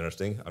Paul, which is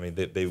interesting. I mean,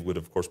 they would,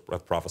 of course,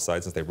 have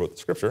prophesied since they wrote the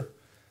scripture.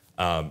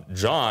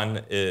 John,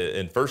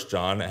 in 1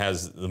 John,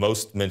 has the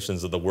most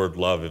mentions of the word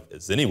love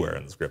as anywhere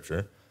in the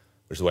scripture,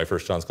 which is why 1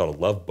 John's called a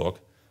love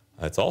book.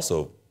 It's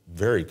also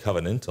very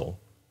covenantal.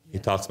 He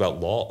talks about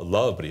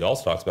love, but he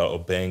also talks about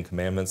obeying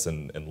commandments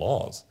and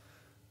laws.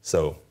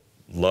 So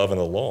love and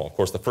the law. Of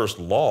course, the first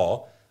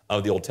law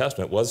of the Old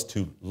Testament was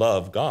to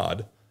love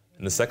God,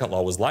 and the second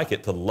law was like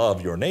it, to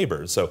love your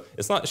neighbors. So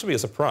it shouldn't be a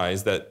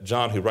surprise that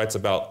John, who writes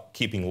about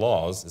keeping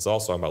laws, is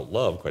also about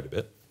love quite a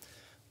bit.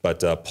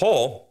 But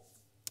Paul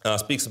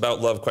speaks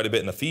about love quite a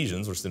bit in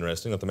Ephesians, which is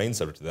interesting, not the main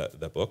subject of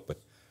that book,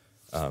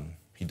 but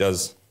he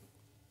does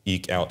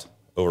eke out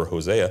over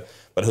Hosea.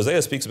 But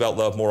Hosea speaks about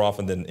love more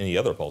often than any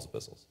other of Paul's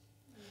epistles.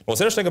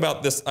 What's interesting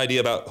about this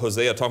idea about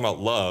Hosea talking about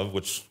love,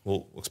 which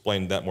we'll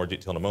explain that in more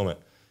detail in a moment,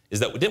 is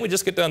that didn't we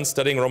just get done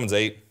studying Romans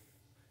 8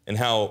 and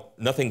how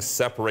nothing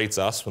separates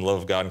us from the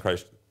love of God in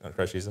Christ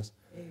Jesus?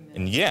 Amen.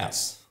 And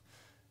yes,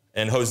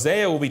 and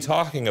Hosea will be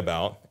talking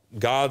about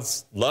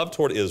God's love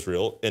toward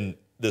Israel in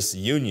this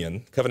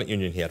union, covenant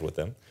union he had with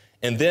them,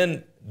 and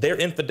then their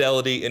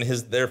infidelity and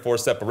his, therefore,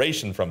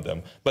 separation from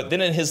them, but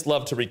then in his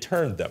love to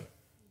return them.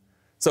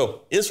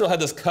 So Israel had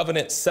this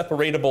covenant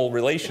separatable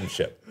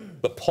relationship.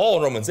 But Paul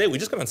in Romans 8, we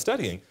just got on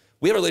studying,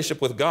 we have a relationship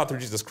with God through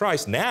Jesus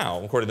Christ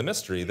now, according to the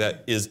mystery,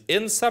 that is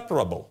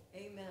inseparable.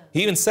 Amen.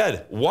 He even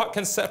said, what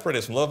can separate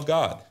us from the love of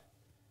God?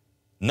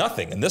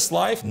 Nothing. In this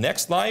life,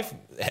 next life,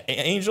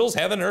 angels,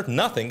 heaven, earth,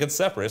 nothing can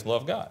separate us from the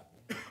love of God.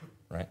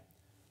 Right?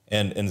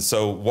 And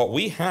so what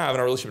we have in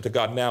our relationship to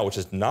God now, which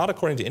is not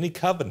according to any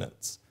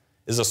covenants,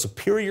 is a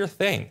superior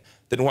thing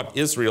than what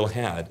Israel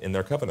had in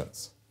their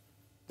covenants.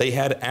 They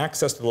had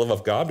access to the love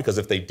of God because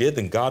if they did,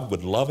 then God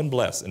would love and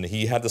bless, and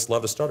he had this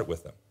love to start it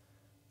with them.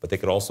 But they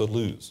could also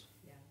lose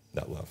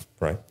that love,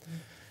 right?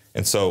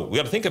 And so we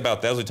got to think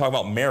about that as we talk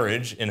about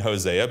marriage in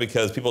Hosea,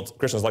 because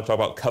Christians like to talk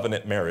about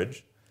covenant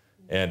marriage,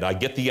 and I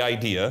get the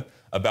idea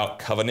about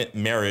covenant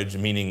marriage,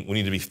 meaning we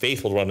need to be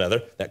faithful to one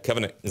another. That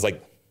covenant is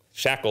like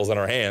shackles on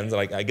our hands,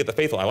 and I get the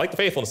faithful. I like the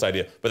faithfulness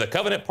idea, but the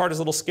covenant part is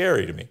a little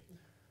scary to me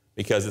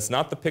because it's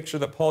not the picture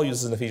that Paul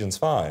uses in Ephesians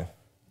 5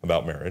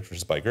 about marriage, which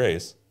is by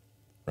grace.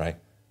 Right?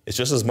 It's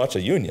just as much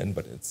a union,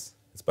 but it's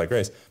by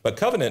grace. But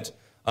covenant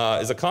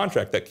is a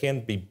contract that can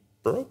be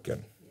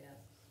broken. Yeah.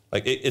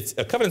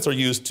 Like covenants are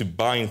used to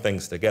bind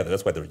things together.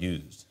 That's why they're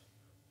used.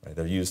 Right?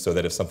 They're used so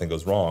that if something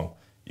goes wrong,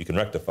 you can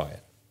rectify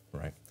it.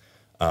 Right?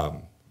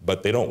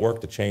 But they don't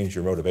work to change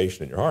your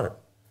motivation in your heart.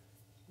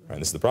 Right?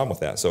 And this is the problem with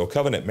that. So a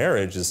covenant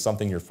marriage is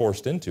something you're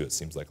forced into, it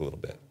seems like a little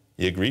bit.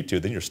 You agree to,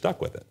 then you're stuck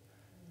with it.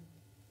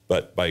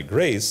 But by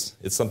grace,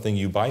 it's something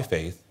you, by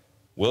faith,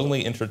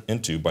 willingly entered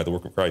into by the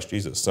work of Christ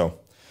Jesus. So a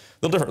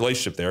little different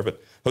relationship there,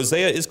 but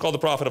Hosea is called the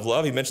prophet of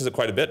love. He mentions it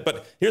quite a bit,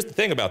 but here's the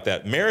thing about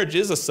that. Marriage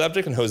is a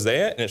subject in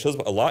Hosea, and it shows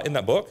up a lot in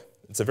that book.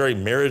 It's a very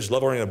marriage,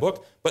 love-oriented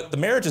book, but the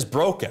marriage is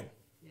broken.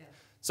 Yeah.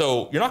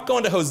 So you're not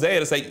going to Hosea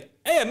to say,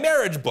 hey, a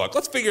marriage book,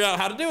 let's figure out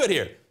how to do it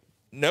here.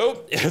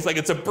 Nope, it's like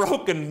it's a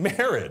broken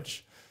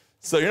marriage.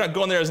 So you're not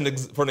going there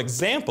for an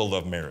example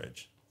of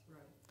marriage. Right.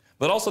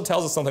 But it also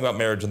tells us something about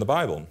marriage in the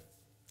Bible,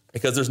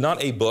 because there's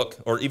not a book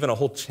or even a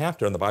whole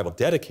chapter in the Bible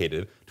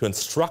dedicated to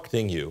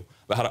instructing you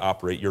about how to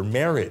operate your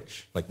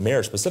marriage, like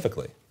marriage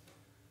specifically.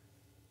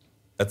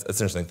 That's an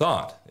interesting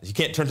thought. You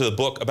can't turn to the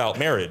book about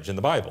marriage in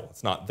the Bible.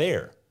 It's not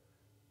there.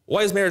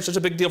 Why is marriage such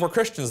a big deal for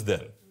Christians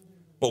then?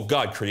 Well,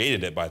 God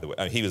created it, by the way.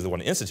 I mean, he was the one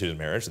who instituted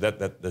marriage, so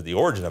that the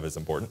origin of it is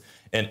important.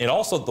 And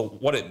also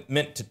what it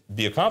meant to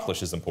be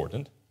accomplished is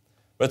important.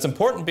 But it's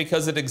important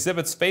because it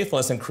exhibits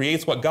faithfulness and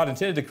creates what God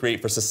intended to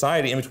create for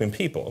society in between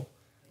people,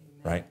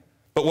 right?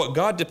 But what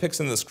God depicts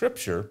in the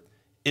Scripture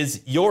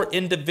is your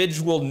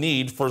individual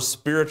need for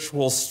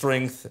spiritual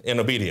strength and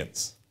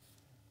obedience,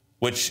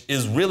 which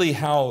is really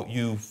how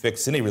you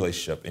fix any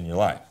relationship in your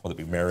life, whether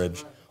it be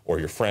marriage or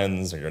your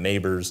friends or your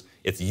neighbors.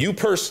 It's you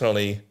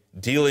personally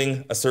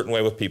dealing a certain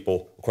way with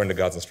people according to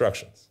God's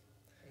instructions.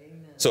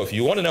 Amen. So if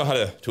you want to know how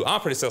to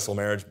operate a successful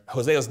marriage,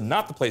 Hosea is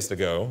not the place to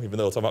go, even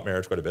though we'll talk about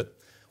marriage quite a bit.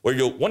 Where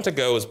you'll want to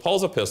go is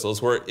Paul's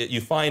epistles, where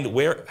you find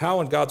how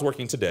and God's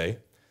working today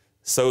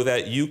so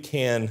that you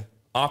can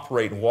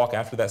operate and walk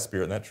after that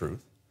spirit and that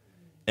truth.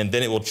 And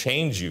then it will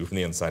change you from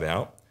the inside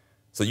out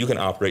so you can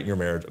operate in your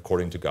marriage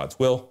according to God's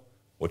will,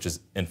 which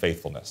is in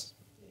faithfulness.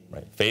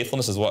 Right?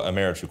 Faithfulness is what a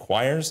marriage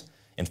requires,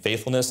 and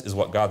faithfulness is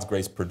what God's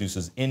grace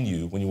produces in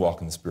you when you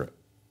walk in the Spirit.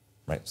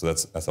 Right? So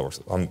that's how it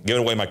works. I'm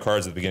giving away my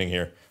cards at the beginning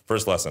here,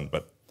 first lesson,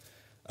 but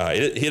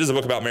it is a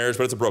book about marriage,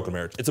 but it's a broken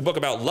marriage. It's a book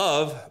about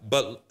love,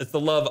 but it's the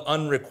love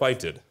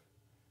unrequited.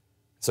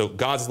 So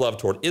God's love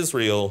toward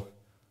Israel,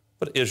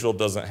 but Israel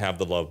doesn't have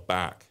the love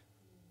back.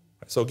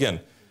 So again,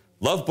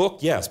 love book,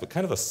 yes, but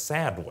kind of a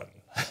sad one.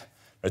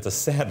 It's a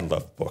sad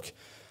love book.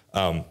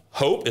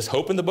 Hope, is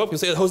hope in the book? You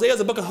say Hosea is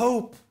a book of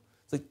hope.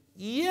 It's like,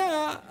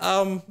 yeah,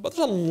 but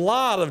there's a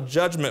lot of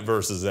judgment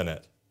verses in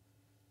it.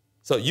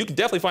 So you can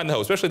definitely find the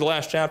hope, especially the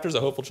last chapter is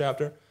a hopeful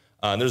chapter.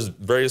 And there's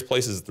various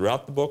places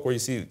throughout the book where you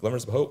see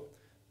glimmers of hope,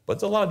 but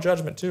there's a lot of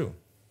judgment too.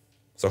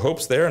 So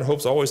hope's there, and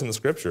hope's always in the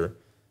Scripture,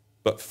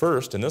 but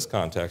first in this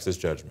context is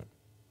judgment,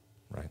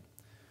 right?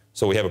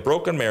 So we have a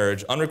broken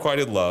marriage,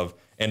 unrequited love,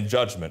 and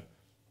judgment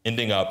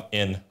ending up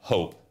in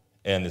hope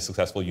and the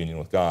successful union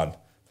with God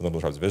for the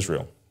tribes of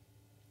Israel.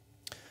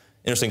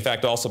 Interesting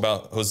fact also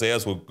about Hosea,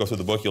 as we'll go through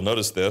the book, you'll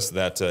notice this,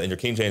 that in your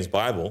King James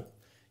Bible,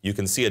 you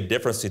can see a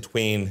difference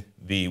between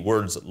the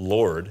words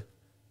Lord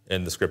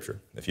in the Scripture.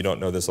 If you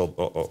don't know this,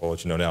 I'll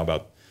let you know now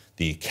about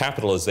the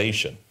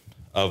capitalization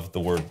of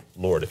the word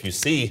Lord. If you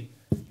see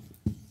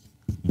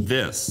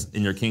this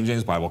in your King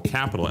James Bible,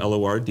 capital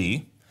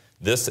L-O-R-D,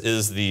 this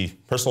is the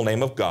personal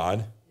name of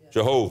God,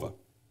 Jehovah,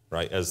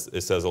 right? As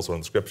it says also in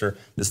the Scripture,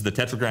 this is the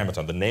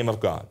Tetragrammaton, the name of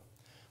God.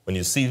 When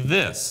you see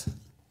this,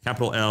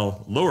 capital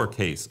L,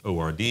 lowercase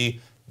O-R-D,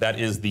 that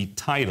is the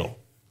title.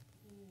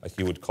 Like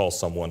you would call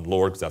someone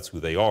Lord, because that's who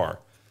they are.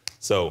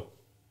 So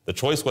the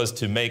choice was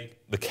to make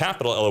the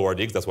capital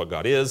L-O-R-D, because that's what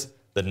God is,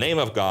 the name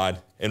of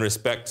God, in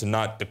respect to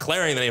not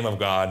declaring the name of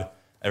God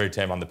every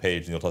time on the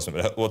page in the Old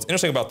Testament. But what's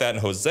interesting about that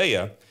in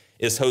Hosea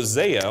is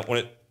Hosea,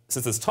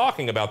 since it's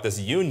talking about this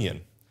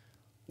union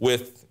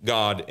with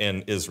God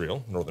and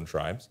Israel, northern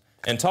tribes,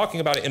 and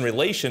talking about it in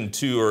relation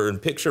to or in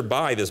pictured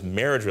by this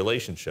marriage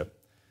relationship.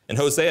 And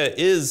Hosea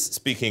is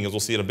speaking, as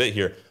we'll see in a bit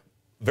here,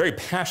 very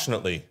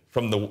passionately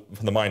from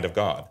the mind of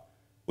God.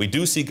 We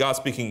do see God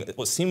speaking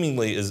what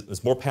seemingly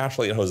is more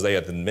passionately in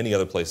Hosea than many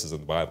other places in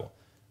the Bible,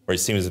 where he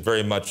seems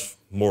very much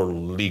more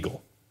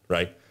legal,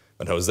 right?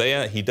 But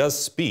Hosea, he does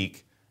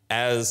speak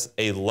as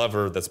a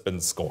lover that's been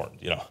scorned,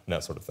 and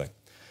that sort of thing.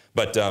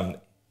 But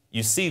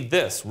you see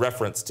this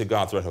reference to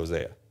God throughout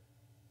Hosea.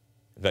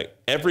 In fact,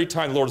 every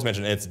time the Lord is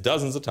mentioned, and it's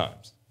dozens of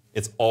times,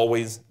 it's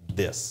always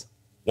this.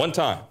 One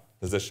time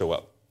does this show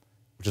up,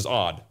 which is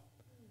odd.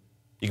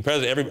 You compare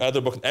it to every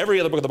other book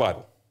of the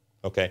Bible,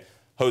 okay?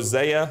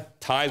 Hosea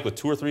ties with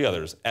 2 or 3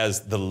 others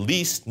as the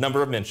least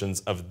number of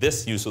mentions of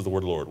this use of the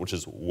word Lord, which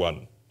is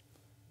 1,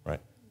 right?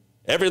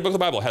 Every book of the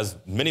Bible has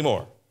many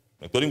more,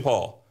 including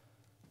Paul,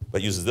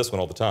 but uses this one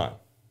all the time.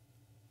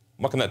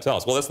 What can that tell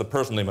us? Well, that's the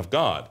personal name of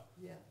God.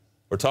 Yeah.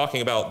 We're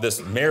talking about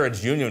this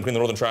marriage union between the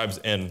northern tribes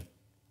and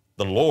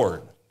the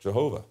Lord,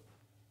 Jehovah.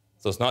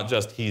 So it's not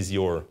just he's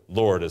your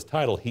Lord as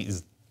title, he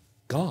is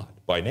God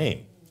by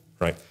name,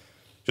 right?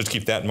 Just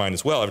keep that in mind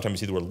as well. Every time you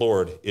see the word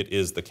Lord, it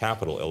is the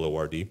capital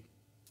L-O-R-D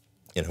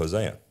in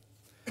Hosea.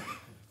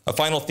 A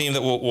final theme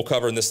that we'll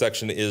cover in this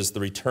section is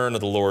the return of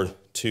the Lord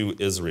to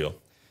Israel.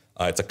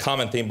 It's a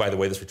common theme, by the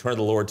way, this return of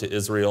the Lord to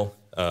Israel,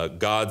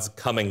 God's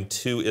coming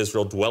to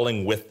Israel,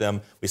 dwelling with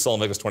them. We saw in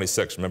Leviticus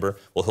 26, remember?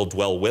 Well, he'll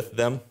dwell with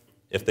them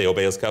if they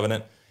obey his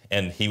covenant,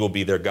 and he will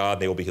be their God,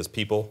 they will be his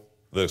people.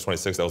 Leviticus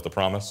 26, that was the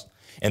promise.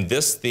 And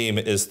this theme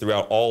is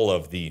throughout all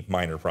of the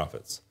minor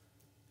prophets.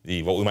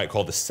 What we might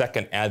call the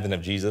second advent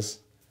of Jesus,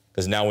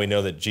 because now we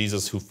know that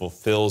Jesus, who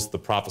fulfills the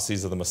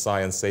prophecies of the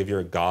Messiah and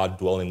Savior, God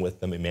dwelling with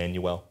them,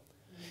 Emmanuel.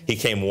 He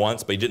came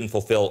once, but he didn't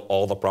fulfill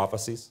all the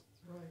prophecies.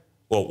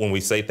 Well, when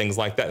we say things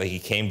like that he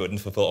came but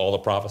didn't fulfill all the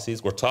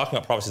prophecies, we're talking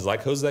about prophecies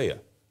like Hosea,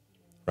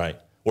 right?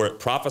 Where it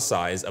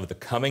prophesies of the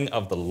coming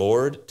of the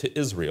Lord to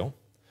Israel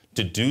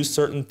to do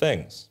certain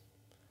things,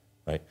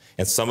 right?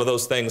 And some of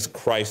those things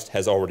Christ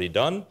has already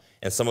done,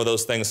 and some of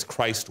those things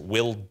Christ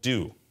will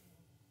do,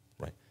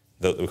 right?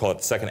 We call it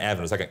the second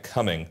advent, the second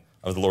coming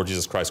of the Lord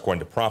Jesus Christ according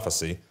to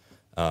prophecy.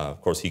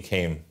 Of course, he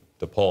came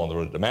to Paul on the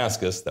road to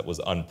Damascus. That was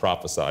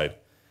unprophesied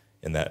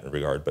in that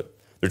regard. But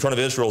the return of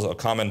Israel is a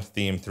common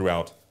theme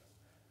throughout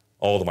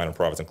all the minor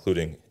prophets,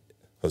 including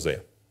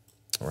Hosea.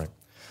 All right.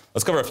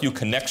 Let's cover a few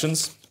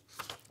connections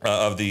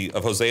of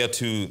Hosea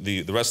to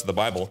the rest of the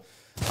Bible,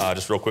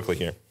 just real quickly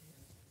here.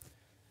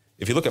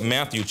 If you look at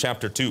Matthew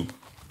chapter 2,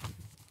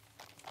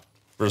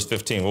 verse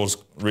 15, we'll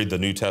just read the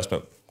New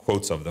Testament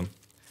quotes of them.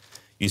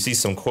 You see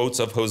some quotes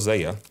of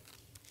Hosea.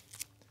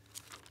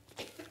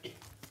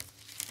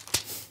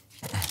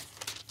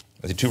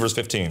 Matthew 2, verse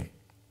 15.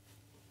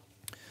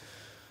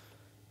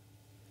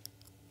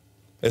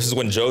 This is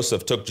when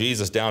Joseph took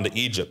Jesus down to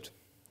Egypt.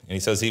 And he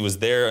says he was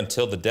there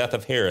until the death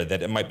of Herod,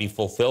 that it might be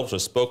fulfilled, which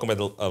was spoken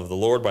of the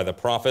Lord by the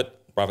prophet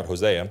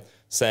Hosea,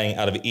 saying,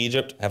 out of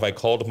Egypt have I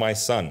called my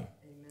son. Amen.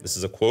 This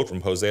is a quote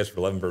from Hosea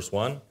 11, verse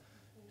 1.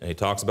 And he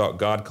talks about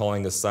God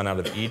calling his son out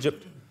of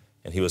Egypt.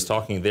 And he was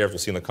talking there, if we'll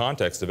see in the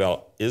context,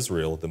 about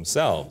Israel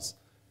themselves.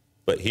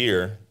 But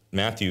here,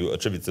 Matthew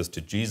attributes this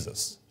to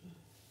Jesus,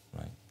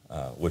 right?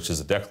 Which is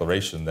a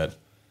declaration that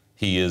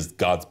he is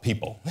God's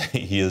people.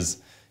 He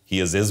is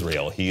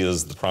Israel. He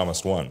is the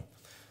promised one.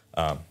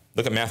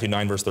 Look at Matthew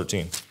 9, verse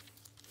 13.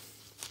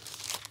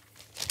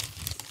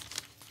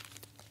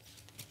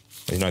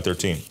 Matthew 9,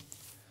 13.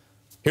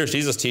 Here's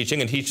Jesus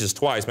teaching, and teaches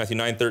twice, Matthew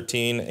 9,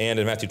 13 and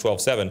in Matthew 12,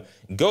 7.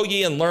 Go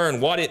ye and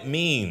learn what it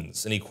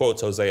means, and he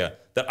quotes Hosea,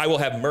 that I will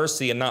have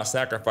mercy and not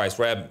sacrifice,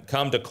 for I have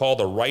come to call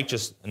the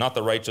righteous, not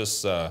the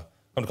righteous, come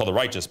to call the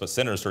righteous, but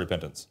sinners to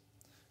repentance.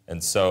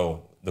 And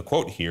so the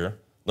quote here,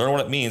 learn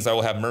what it means, I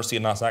will have mercy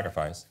and not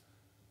sacrifice,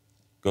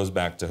 goes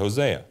back to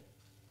Hosea.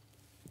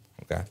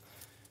 Okay?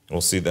 And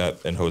we'll see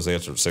that in Hosea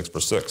 6,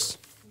 verse 6.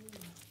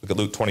 Look at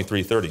Luke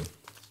 23, 30. Luke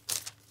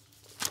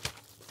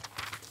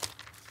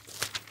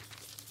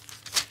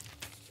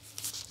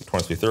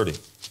 23:30.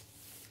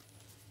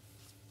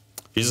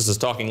 Jesus is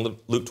talking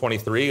Luke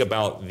 23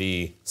 about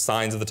the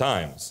signs of the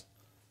times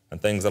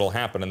and things that will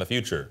happen in the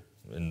future,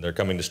 and their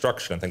coming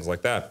destruction and things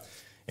like that.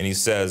 And he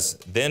says,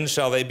 then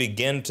shall they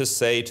begin to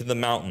say to the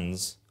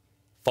mountains,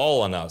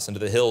 fall on us, and to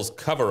the hills,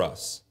 cover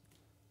us.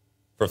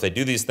 For if they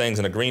do these things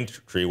in a green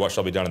tree, what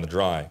shall be done in the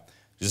dry?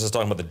 Jesus is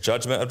talking about the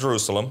judgment of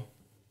Jerusalem,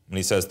 and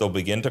he says they'll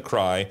begin to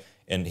cry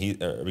and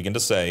begin to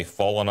say,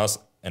 fall on us,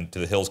 and to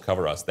the hills,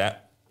 cover us.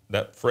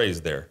 That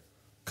phrase there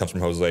comes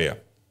from Hosea.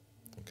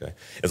 Okay.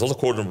 It's also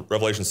quoted in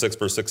Revelation 6,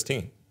 verse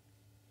 16,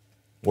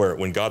 where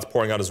when God's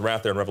pouring out his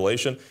wrath there in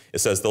Revelation, it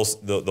says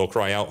they'll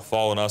cry out,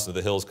 fall on us, and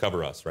the hills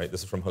cover us, right?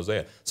 This is from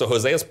Hosea. So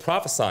Hosea is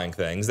prophesying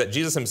things that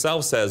Jesus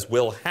himself says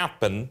will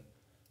happen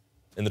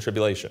in the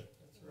tribulation.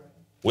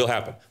 Will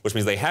happen, which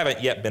means they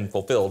haven't yet been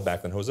fulfilled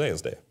back in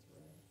Hosea's day,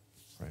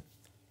 right?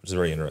 Which is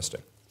very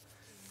interesting.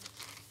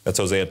 That's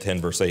Hosea 10,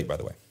 verse 8, by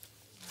the way.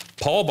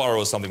 Paul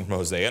borrows something from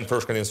Hosea in 1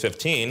 Corinthians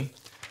 15.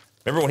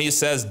 Remember when he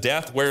says,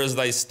 death, where is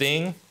thy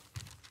sting?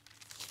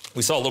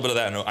 We saw a little bit of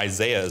that in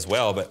Isaiah as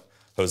well, but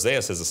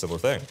Hosea says a similar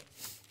thing. 1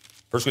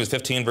 Corinthians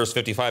 15, verse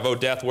 55, O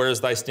death, where is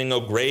thy sting? O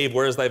grave,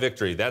 where is thy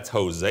victory? That's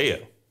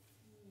Hosea.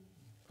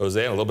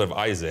 Hosea and a little bit of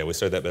Isaiah. We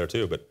studied that there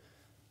too, but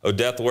O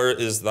death, where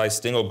is thy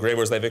sting? O grave,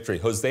 where is thy victory?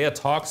 Hosea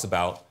talks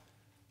about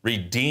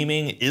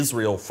redeeming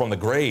Israel from the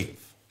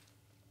grave.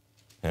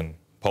 And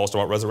Paul's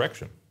talking about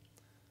resurrection.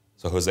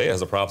 So Hosea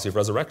has a prophecy of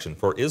resurrection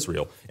for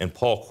Israel. And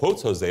Paul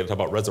quotes Hosea to talk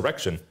about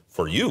resurrection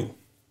for you.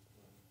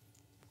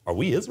 Are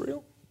we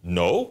Israel?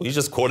 No, he's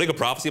just quoting a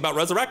prophecy about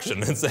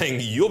resurrection and saying,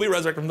 you'll be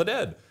resurrected from the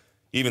dead.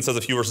 He even says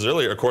a few verses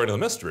earlier, according to the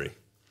mystery.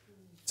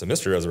 It's a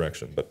mystery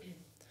resurrection. But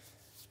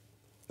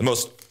the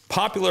most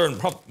popular and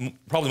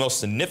probably most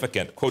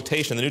significant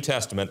quotation in the New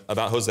Testament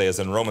about Hosea is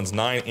in Romans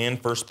 9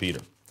 and 1 Peter.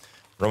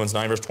 Romans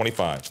 9, verse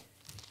 25.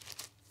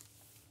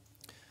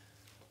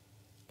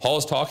 Paul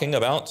is talking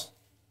about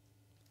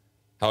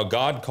how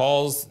God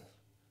calls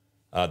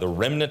the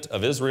remnant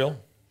of Israel.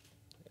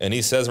 And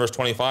he says, verse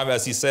 25,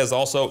 as he says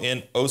also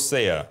in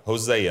Hosea,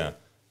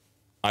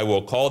 I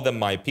will call them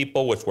my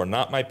people, which were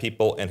not my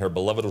people, and her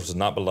beloved, which was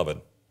not beloved.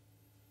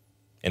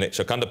 And it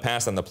shall come to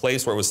pass in the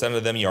place where it was said unto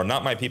them, ye are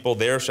not my people,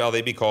 there shall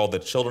they be called the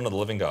children of the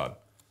living God.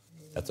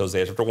 That's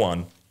Hosea chapter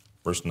 1,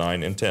 verse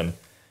 9 and 10,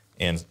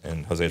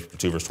 and Hosea chapter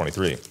 2, verse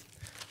 23.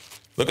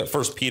 Look at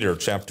 1 Peter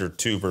chapter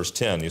 2, verse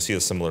 10. You see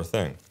a similar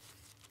thing.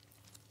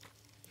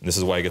 And this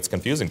is why it gets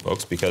confusing,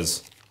 folks,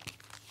 because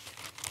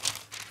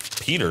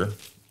Peter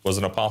was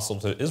an apostle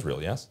to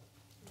Israel, yes?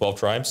 12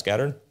 tribes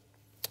scattered.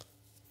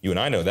 You and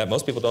I know that.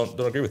 Most people don't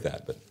agree with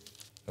that, but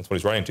that's what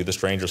he's writing to, the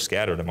strangers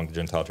scattered among the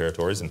Gentile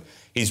territories. And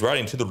he's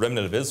writing to the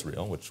remnant of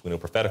Israel, which we know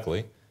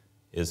prophetically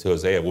is who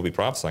Hosea will be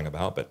prophesying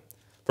about. But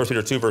 1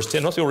 Peter 2, verse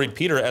 10, most people read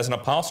Peter as an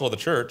apostle of the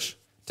church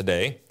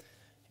today,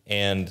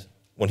 And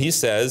when he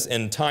says,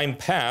 in time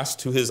past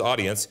to his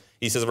audience,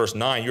 he says in verse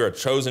 9, you're a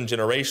chosen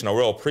generation, a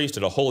royal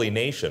priesthood, a holy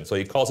nation. So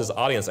he calls his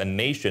audience a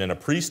nation and a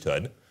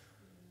priesthood.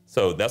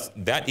 So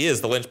that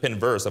is the linchpin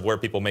verse of where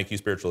people make you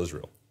spiritual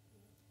Israel.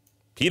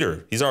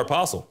 Peter, he's our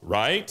apostle,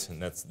 right?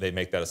 And they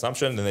make that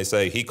assumption, and they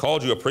say, he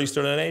called you a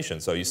priesthood and a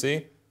nation. So you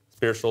see,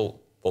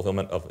 spiritual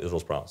fulfillment of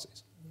Israel's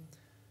prophecies.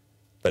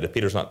 But if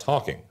Peter's not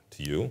talking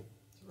to you,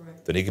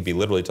 then he could be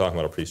literally talking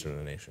about a priesthood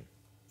and a nation.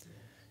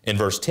 In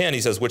verse 10,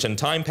 he says, which in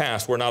time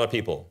past were not a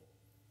people.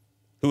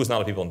 Who was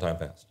not a people in time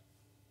past?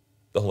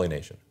 The holy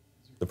nation,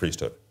 the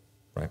priesthood,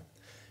 right?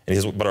 And he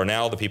says, but are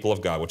now the people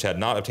of God, which had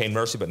not obtained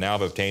mercy, but now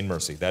have obtained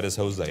mercy. That is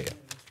Hosea.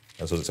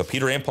 So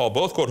Peter and Paul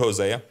both quote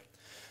Hosea.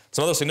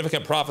 Some other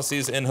significant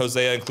prophecies in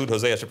Hosea include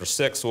Hosea chapter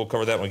 6. So we'll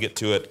cover that when we get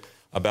to it,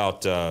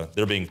 about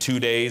there being 2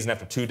 days, and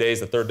after 2 days,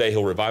 the third day,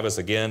 he'll revive us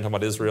again, talking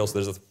about Israel.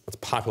 So there's a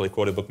popularly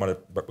quoted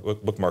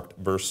bookmarked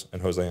verse in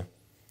Hosea.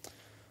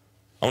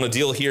 I want to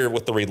deal here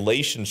with the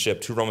relationship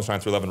to Romans 9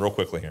 through 11 real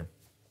quickly here.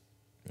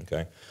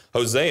 Okay.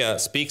 Hosea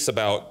speaks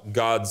about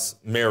God's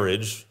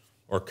marriage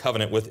or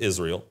covenant with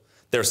Israel,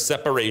 their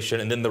separation,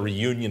 and then the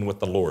reunion with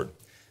the Lord.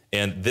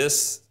 And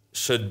this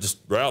should just,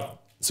 right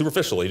out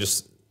superficially,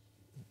 just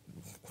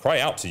cry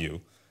out to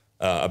you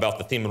about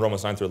the theme of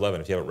Romans 9 through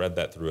 11 if you haven't read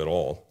that through at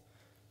all.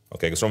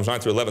 Okay, because Romans 9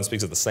 through 11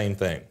 speaks of the same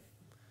thing.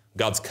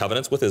 God's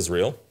covenants with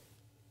Israel,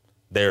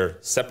 their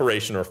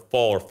separation or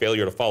fall or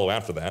failure to follow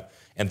after that,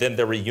 and then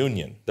their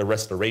reunion, their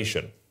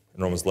restoration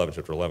in Romans 11,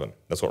 chapter 11.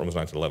 That's what Romans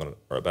 9 through 11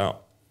 are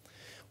about.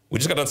 We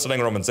just got done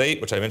studying Romans 8,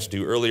 which I mentioned to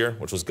you earlier,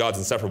 which was God's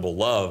inseparable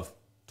love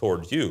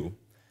toward you.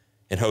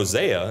 And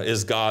Hosea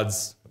is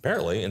God's,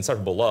 apparently,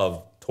 inseparable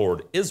love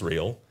toward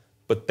Israel,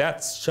 but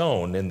that's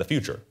shown in the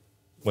future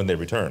when they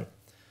return.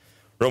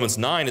 Romans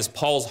 9 is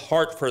Paul's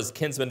heart for his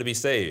kinsmen to be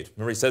saved.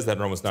 Remember, he says that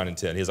in Romans 9 and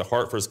 10. He has a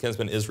heart for his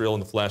kinsmen, Israel in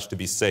the flesh, to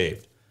be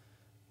saved.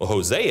 Well,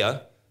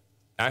 Hosea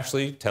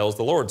actually tells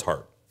the Lord's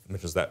heart,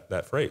 mentions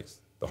that phrase,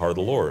 the heart of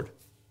the Lord,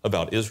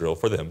 about Israel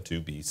for them to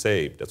be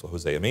saved. That's what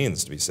Hosea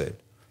means, to be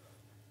saved.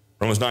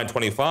 Romans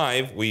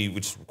 9:25, we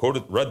just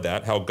read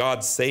that, how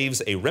God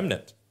saves a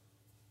remnant,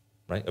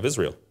 right, of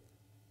Israel.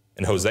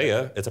 In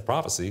Hosea, it's a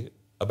prophecy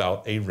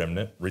about a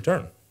remnant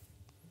return.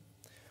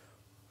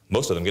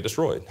 Most of them get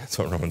destroyed. That's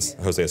what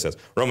Hosea says.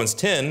 Romans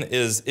 10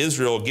 is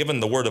Israel given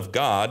the word of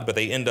God, but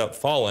they end up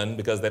fallen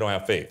because they don't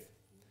have faith.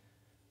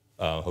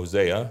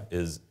 Hosea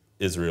is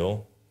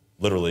Israel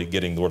literally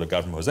getting the word of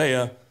God from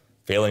Hosea,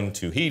 failing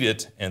to heed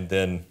it, and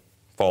then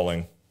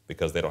falling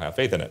because they don't have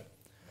faith in it.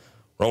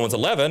 Romans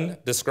 11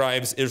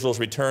 describes Israel's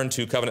return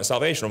to covenant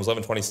salvation.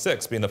 Romans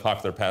 11:26 being the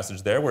popular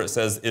passage there where it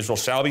says Israel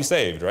shall be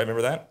saved, right?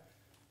 Remember that?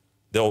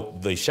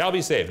 They shall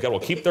be saved. God will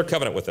keep their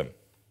covenant with them.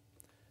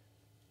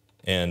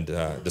 And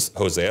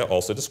Hosea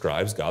also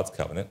describes God's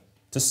covenant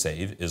to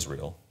save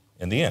Israel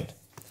in the end.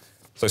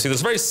 So you see,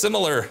 there's a very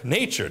similar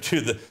nature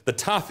to the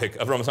topic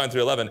of Romans 9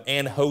 through 11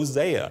 and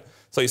Hosea.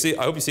 So you see,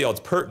 I hope you see how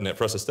it's pertinent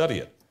for us to study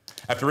it.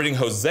 After reading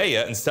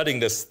Hosea and studying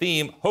this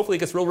theme, hopefully it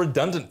gets real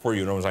redundant for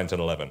you in Romans 9, 10,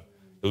 11.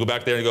 You'll go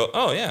back there and go,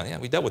 oh yeah,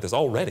 we dealt with this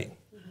already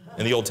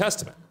in the Old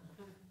Testament.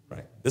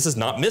 Right? This is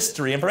not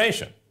mystery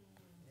information.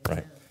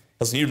 Right?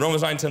 Because you read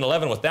Romans 9, 10,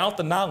 11 without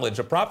the knowledge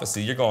of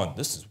prophecy, you're going,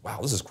 this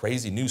is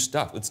crazy new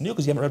stuff. It's new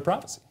because you haven't read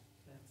prophecy.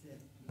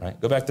 Right?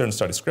 Go back there and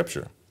study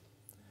Scripture.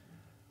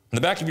 In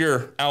the back of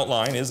your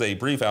outline is a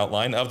brief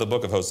outline of the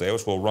book of Hosea,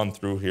 which we'll run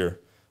through here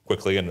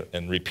quickly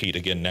and repeat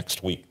again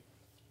next week.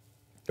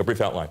 A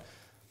brief outline.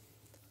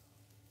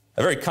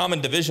 A very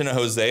common division of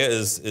Hosea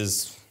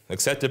is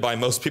accepted by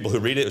most people who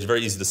read it. It's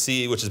very easy to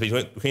see, which is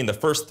between the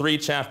first 3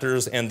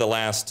 chapters and the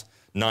last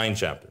 9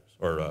 chapters,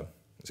 or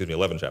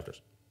 11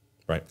 chapters.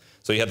 Right?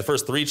 So you have the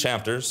first 3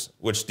 chapters,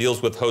 which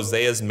deals with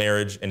Hosea's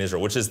marriage in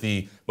Israel, which is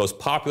the most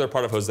popular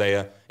part of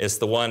Hosea. It's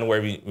the one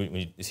where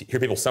we hear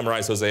people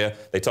summarize Hosea.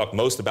 They talk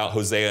most about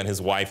Hosea and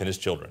his wife and his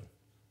children.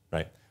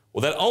 Right?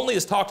 Well, that only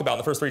is talked about in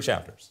the first 3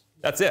 chapters.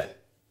 That's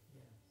it.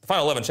 The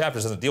final 11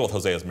 chapters doesn't deal with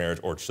Hosea's marriage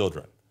or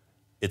children.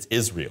 It's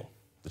Israel,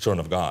 the children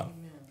of God.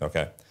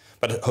 Okay?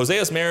 But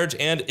Hosea's marriage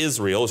and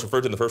Israel is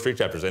referred to in the first 3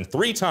 chapters. And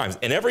 3 times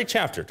in every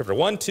chapter, chapter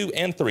 1, 2,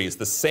 and 3, it's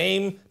the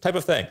same type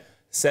of thing.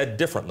 Said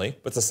differently,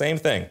 but it's the same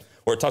thing,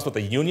 where it talks about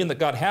the union that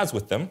God has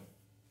with them,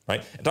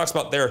 right? It talks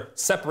about their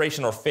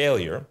separation or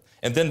failure,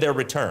 and then their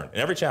return in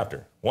every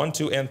chapter, 1,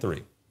 2, and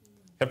 3.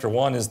 Chapter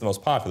 1 is the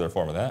most popular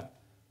form of that.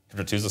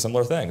 Chapter 2 is a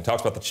similar thing. It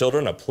talks about the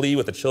children, a plea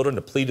with the children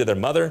to plead to their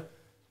mother,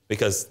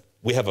 because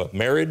we have a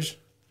marriage,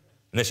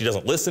 and then she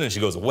doesn't listen, and she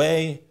goes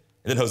away,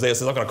 and then Hosea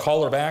says, I'm going to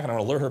call her back, and I'm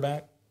going to lure her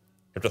back.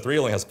 Chapter 3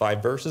 only has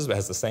 5 verses, but it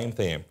has the same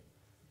theme.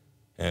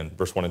 And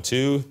verse 1 and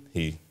 2,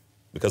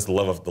 because of the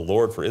love of the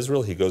Lord for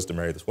Israel, he goes to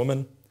marry this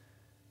woman.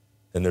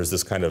 And there's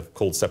this kind of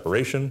cold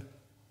separation,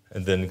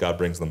 and then God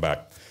brings them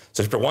back.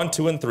 So chapter 1,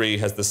 2, and 3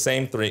 has the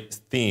same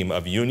theme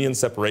of union,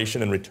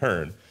 separation, and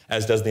return,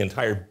 as does the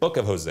entire book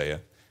of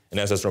Hosea, and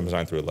as does Romans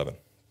 9 through 11.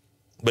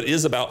 But it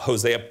is about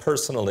Hosea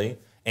personally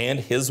and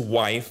his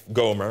wife,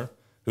 Gomer,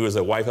 who is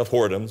a wife of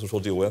whoredoms, which we'll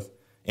deal with,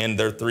 and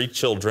their 3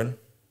 children,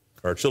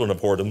 or children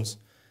of whoredoms,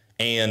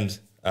 and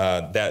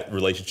that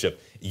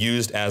relationship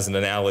used as an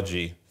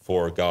analogy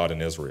for God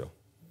and Israel.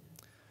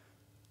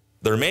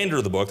 The remainder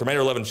of the book, the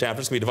remainder 11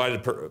 chapters, can be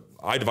divided,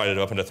 I divided it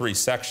up into 3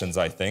 sections,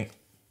 I think.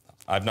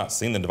 I've not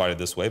seen them divided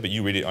this way, but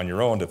you read it on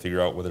your own to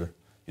figure out whether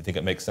you think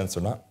it makes sense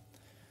or not.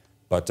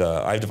 But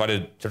I've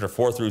divided chapter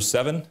 4 through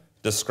 7,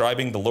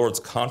 describing the Lord's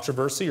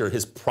controversy or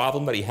his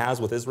problem that he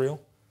has with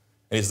Israel.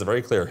 And he's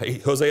very clear.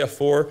 Hosea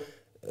 4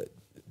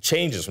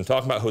 changes from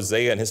talking about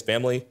Hosea and his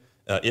family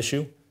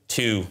issue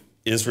to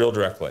Israel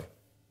directly.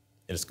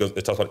 And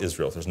it talks about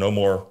Israel. There's no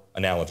more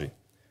analogy.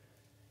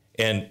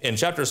 And in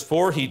chapters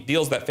 4, he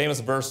deals that famous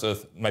verse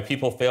of, my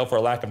people fail for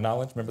a lack of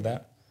knowledge. Remember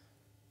that?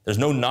 There's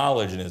no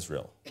knowledge in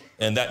Israel.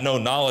 And that no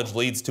knowledge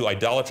leads to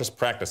idolatrous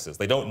practices.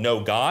 They don't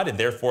know God, and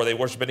therefore they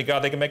worship any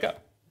God they can make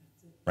up.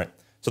 Right?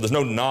 So there's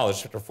no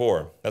knowledge, chapter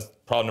 4. That's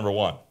problem number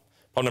 1.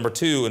 Problem number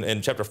 2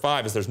 in chapter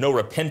 5 is there's no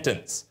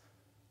repentance.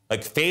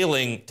 Like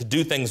failing to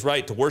do things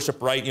right, to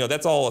worship right,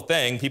 that's all a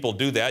thing. People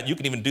do that. You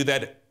can even do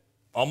that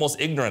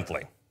almost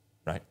ignorantly,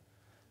 right?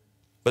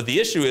 But the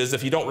issue is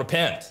if you don't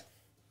repent,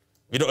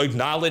 you don't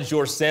acknowledge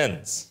your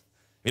sins.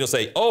 You don't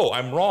say, oh,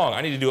 I'm wrong,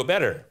 I need to do it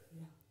better.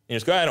 You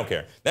just go, I don't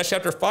care. That's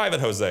chapter 5 in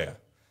Hosea.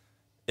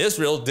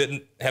 Israel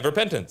didn't have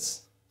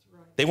repentance.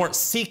 They weren't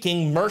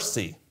seeking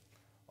mercy.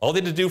 All they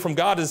had to do from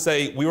God is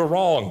say, we were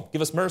wrong,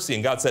 give us mercy.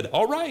 And God said,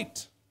 all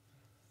right.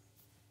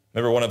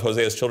 Remember, one of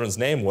Hosea's children's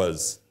name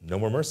was no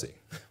more mercy.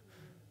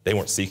 They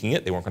weren't seeking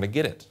it, they weren't going to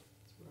get it.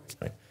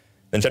 Right?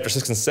 Then chapter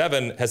 6 and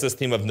 7 has this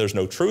theme of there's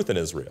no truth in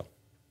Israel.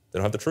 They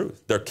don't have the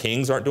truth. Their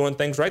kings aren't doing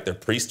things right. Their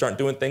priests aren't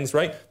doing things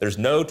right. There's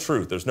no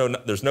truth.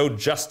 There's no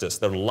justice.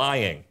 They're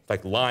lying. In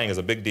fact, lying is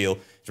a big deal,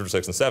 chapter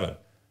 6 and 7.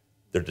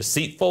 They're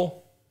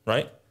deceitful,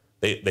 right?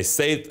 They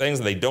say things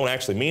and they don't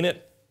actually mean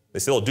it. They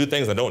still do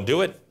things and don't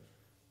do it.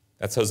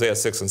 That's Hosea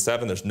 6 and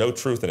 7. There's no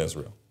truth in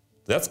Israel.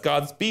 That's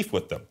God's beef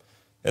with them.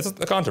 That's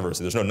the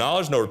controversy. There's no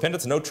knowledge, no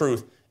repentance, no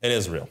truth in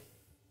Israel.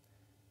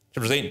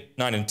 Chapters 8,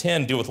 9, and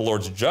 10 deal with the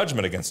Lord's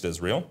judgment against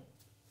Israel.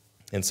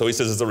 And so he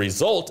says, as a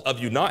result of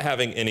you not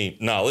having any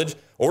knowledge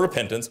or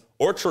repentance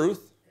or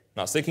truth,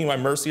 not seeking my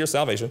mercy or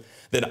salvation,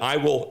 then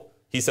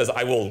he says,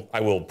 I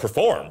will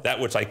perform that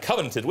which I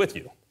covenanted with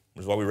you,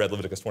 which is why we read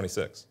Leviticus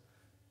 26.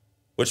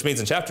 Which means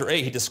in chapter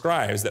 8, he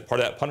describes that part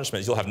of that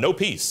punishment is you'll have no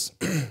peace.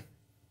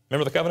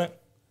 Remember the covenant?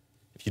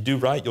 If you do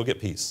right, you'll get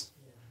peace.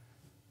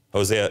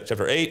 Hosea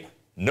chapter 8,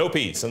 no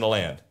peace in the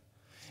land.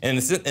 And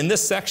it's in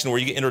this section where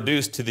you get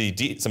introduced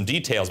to some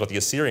details about the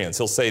Assyrians.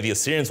 He'll say the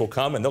Assyrians will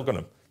come and they're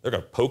going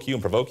to poke you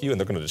and provoke you and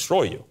they're going to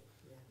destroy you.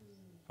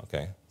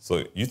 Okay,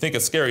 so you think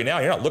it's scary now.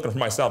 You're not looking for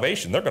my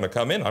salvation. They're going to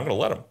come in. I'm going to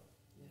let them.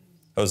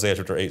 Hosea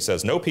chapter 8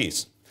 says no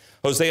peace.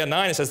 Hosea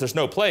 9, it says there's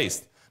no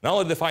place. Not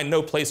only do they find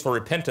no place for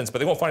repentance, but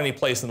they won't find any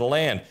place in the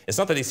land. It's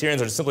not that the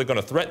Assyrians are just simply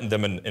going to threaten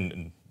them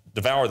and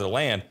devour their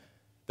land.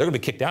 They're going to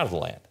be kicked out of the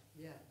land.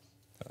 Yeah.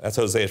 That's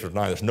Hosea chapter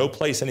 9. There's no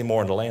place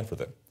anymore in the land for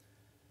them.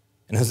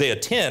 And Hosea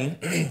 10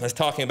 is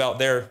talking about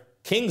their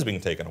kings being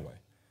taken away.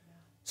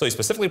 So he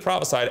specifically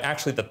prophesied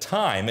actually the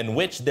time in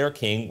which their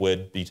king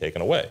would be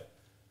taken away,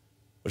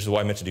 which is why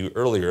I mentioned to you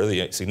earlier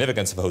the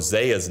significance of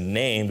Hosea's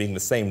name being the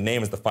same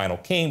name as the final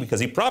king, because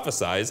he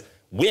prophesies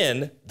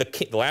when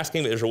the last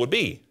king of Israel would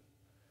be.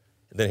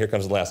 And then here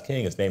comes the last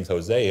king. His name's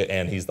Hosea,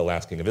 and he's the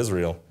last king of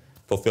Israel,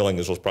 fulfilling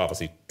Israel's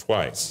prophecy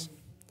twice.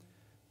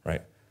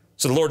 Right?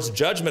 So the Lord's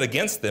judgment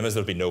against them is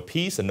there'll be no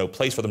peace and no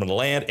place for them in the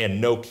land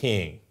and no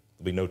king.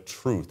 There'll be no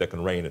truth that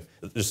can reign.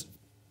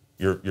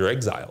 You're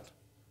exiled.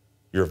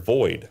 You're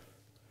void.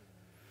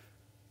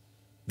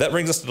 That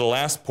brings us to the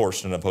last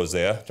portion of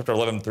Hosea, chapter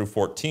 11 through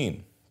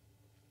 14.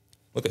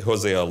 Look at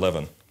Hosea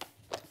 11.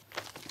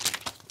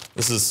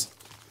 This is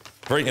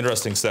a very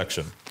interesting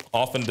section,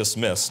 often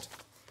dismissed,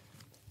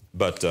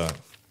 but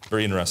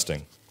very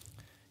interesting.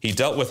 He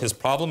dealt with his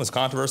problem, his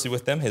controversy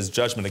with them, his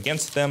judgment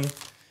against them.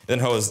 Then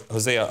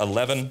Hosea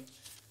 11,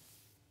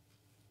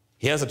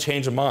 he has a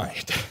change of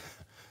mind.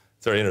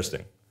 It's very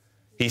interesting.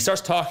 He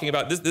starts talking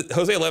about this.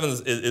 Hosea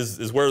 11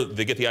 is where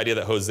they get the idea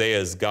that Hosea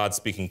is God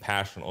speaking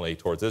passionately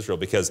towards Israel,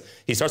 because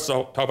he starts to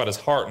talk about his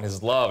heart and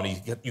his love,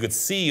 and you could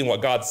see in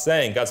what God's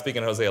saying, God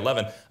speaking in Hosea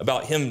 11,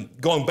 about him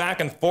going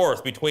back and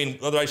forth between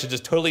whether I should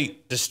just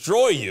totally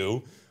destroy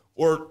you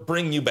or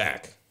bring you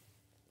back.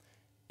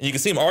 And you can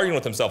see him arguing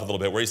with himself a little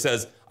bit, where he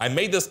says, I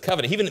made this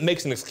covenant. He even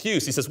makes an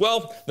excuse. He says,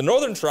 well, the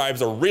northern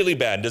tribes are really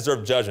bad and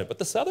deserve judgment, but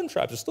the southern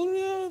tribes are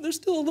still, they're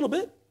still a little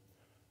bit.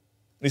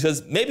 And he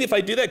says, maybe if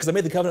I do that, because I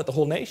made the covenant with the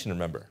whole nation,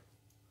 remember.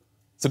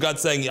 So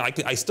God's saying,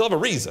 I still have a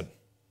reason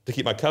to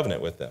keep my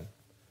covenant with them.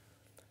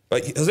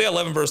 But Hosea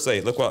 11, verse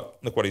 8, look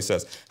what he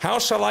says. How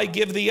shall I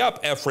give thee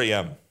up,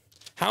 Ephraim?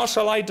 How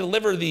shall I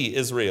deliver thee,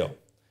 Israel?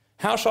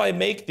 How shall I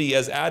make thee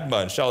as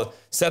Admah, and shall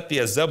set thee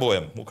as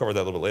Zeboim? We'll cover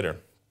that a little bit later.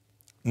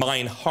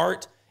 Mine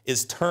heart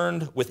is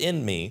turned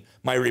within me.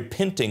 My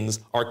repentings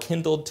are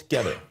kindled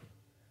together.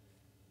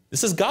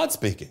 This is God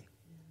speaking.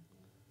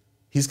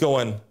 He's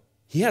going,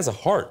 he has a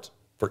heart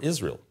for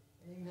Israel.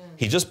 Amen.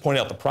 He just pointed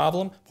out the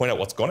problem, pointed out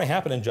what's going to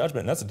happen in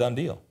judgment, and that's a done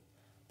deal.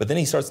 But then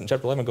he starts in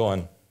chapter 11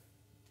 going,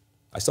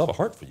 I still have a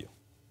heart for you,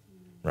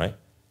 right?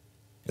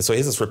 And so he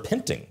has this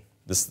repenting,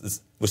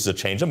 which is a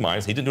change of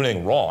mind. He didn't do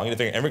anything wrong. He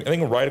didn't do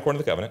anything right according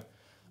to the covenant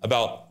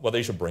about whether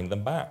he should bring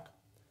them back.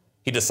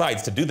 He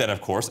decides to do that,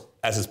 of course,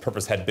 as his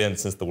purpose had been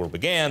since the world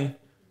began,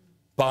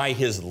 by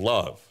his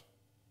love,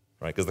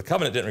 right? Because the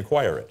covenant didn't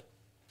require it.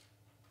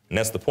 And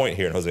that's the point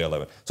here in Hosea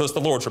 11. So it's the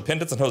Lord's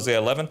repentance in Hosea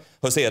 11.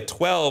 Hosea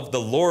 12, the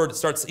Lord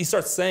starts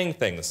saying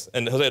things.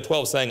 And Hosea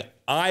 12 saying,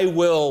 I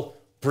will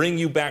bring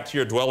you back to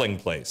your dwelling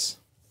place.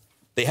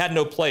 They had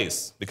no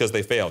place because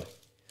they failed.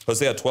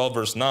 Hosea 12,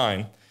 verse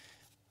 9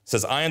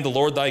 says, I am the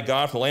Lord thy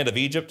God from the land of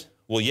Egypt,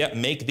 will yet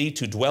make thee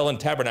to dwell in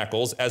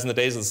tabernacles as in the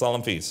days of the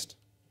solemn feast.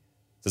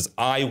 It says,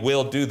 I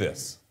will do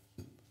this.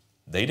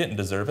 They didn't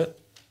deserve it.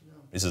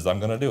 He says, I'm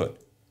going to do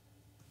it.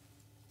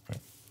 Right.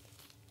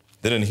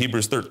 Then in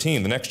Hebrews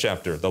 13, the next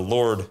chapter, the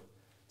Lord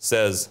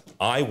says,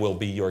 I will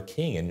be your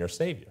king and your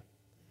savior.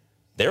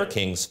 Their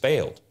kings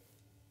failed.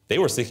 They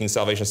were seeking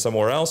salvation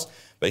somewhere else.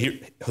 But here,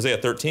 Hosea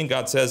 13,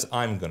 God says,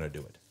 I'm going to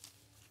do it.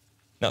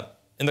 Now,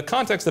 in the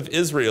context of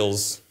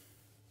Israel's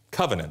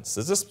covenants,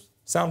 does this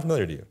sound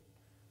familiar to you?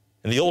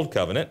 In the old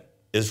covenant,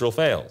 Israel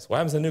fails. What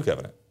happens in the new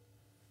covenant?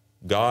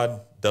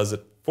 God does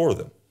it for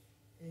them.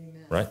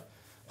 Amen. Right?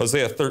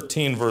 Hosea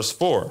 13, verse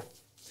 4.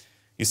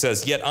 He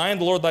says, Yet I am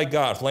the Lord thy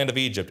God from the land of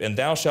Egypt, and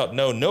thou shalt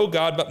know no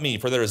God but me,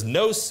 for there is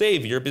no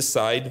Savior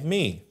beside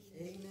me.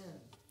 Amen.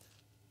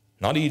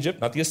 Not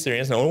Egypt, not the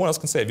Assyrians, no one else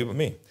can save you but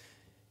me.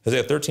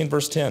 Hosea 13,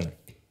 verse 10.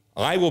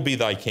 I will be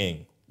thy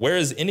king. Where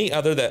is any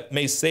other that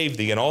may save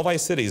thee in all thy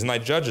cities and thy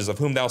judges, of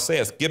whom thou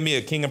sayest, Give me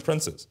a king and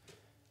princes?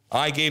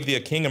 I gave thee a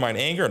king in mine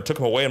anger and took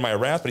him away in my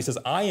wrath. But he says,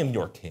 I am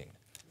your king.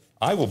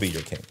 I will be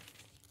your king.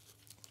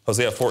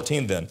 Hosea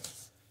 14, then,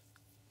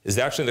 is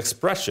actually an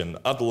expression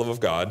of the love of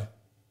God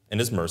and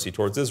his mercy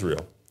towards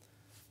Israel.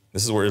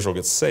 This is where Israel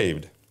gets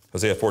saved.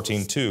 Hosea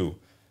 14:2.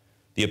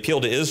 The appeal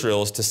to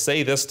Israel is to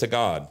say this to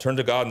God. Turn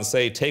to God and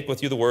say, Take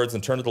with you the words,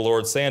 and turn to the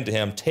Lord, say unto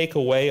him, Take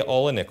away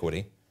all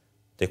iniquity,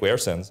 take away our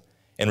sins,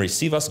 and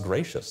receive us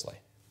graciously.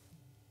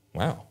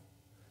 Wow.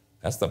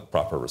 That's the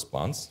proper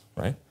response,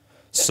 right?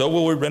 So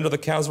will we render the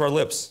calves of our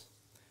lips.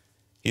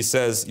 He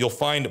says, you'll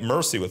find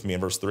mercy with me in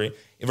verse 3.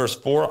 In verse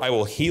 4, I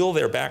will heal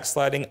their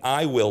backsliding.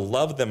 I will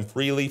love them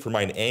freely, for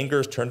mine anger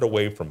is turned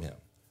away from him.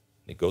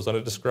 He goes on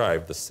to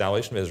describe the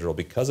salvation of Israel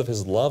because of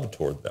his love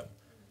toward them.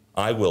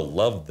 I will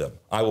love them.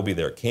 I will be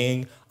their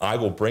king. I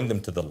will bring them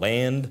to the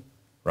land,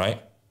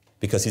 right?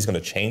 Because he's going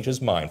to change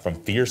his mind from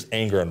fierce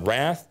anger and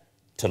wrath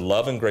to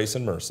love and grace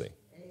and mercy.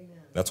 Amen.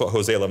 That's what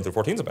Hosea 11 through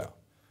 14 is about.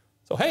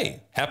 So,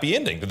 hey, happy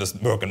ending to this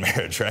broken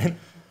marriage, right?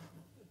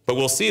 But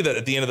we'll see that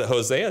at the end of the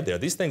Hosea there,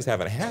 these things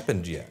haven't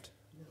happened yet.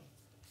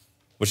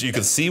 Which you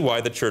can see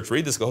why the church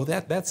read this, go,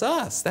 that's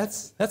us.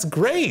 That's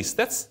grace.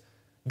 That's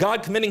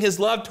God commending his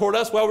love toward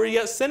us while we're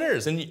yet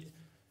sinners. And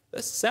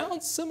this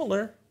sounds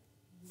similar,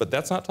 but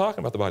that's not talking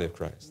about the body of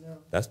Christ. No.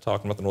 That's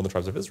talking about the northern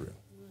tribes of Israel.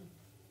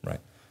 Right?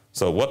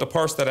 So what to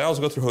parse that out is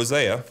go through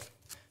Hosea.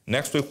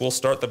 Next week we'll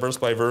start the verse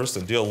by verse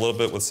and deal a little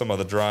bit with some of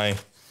the dry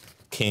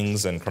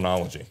kings and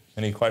chronology.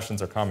 Any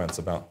questions or comments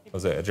about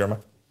Hosea? Jeremiah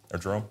or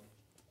Jerome?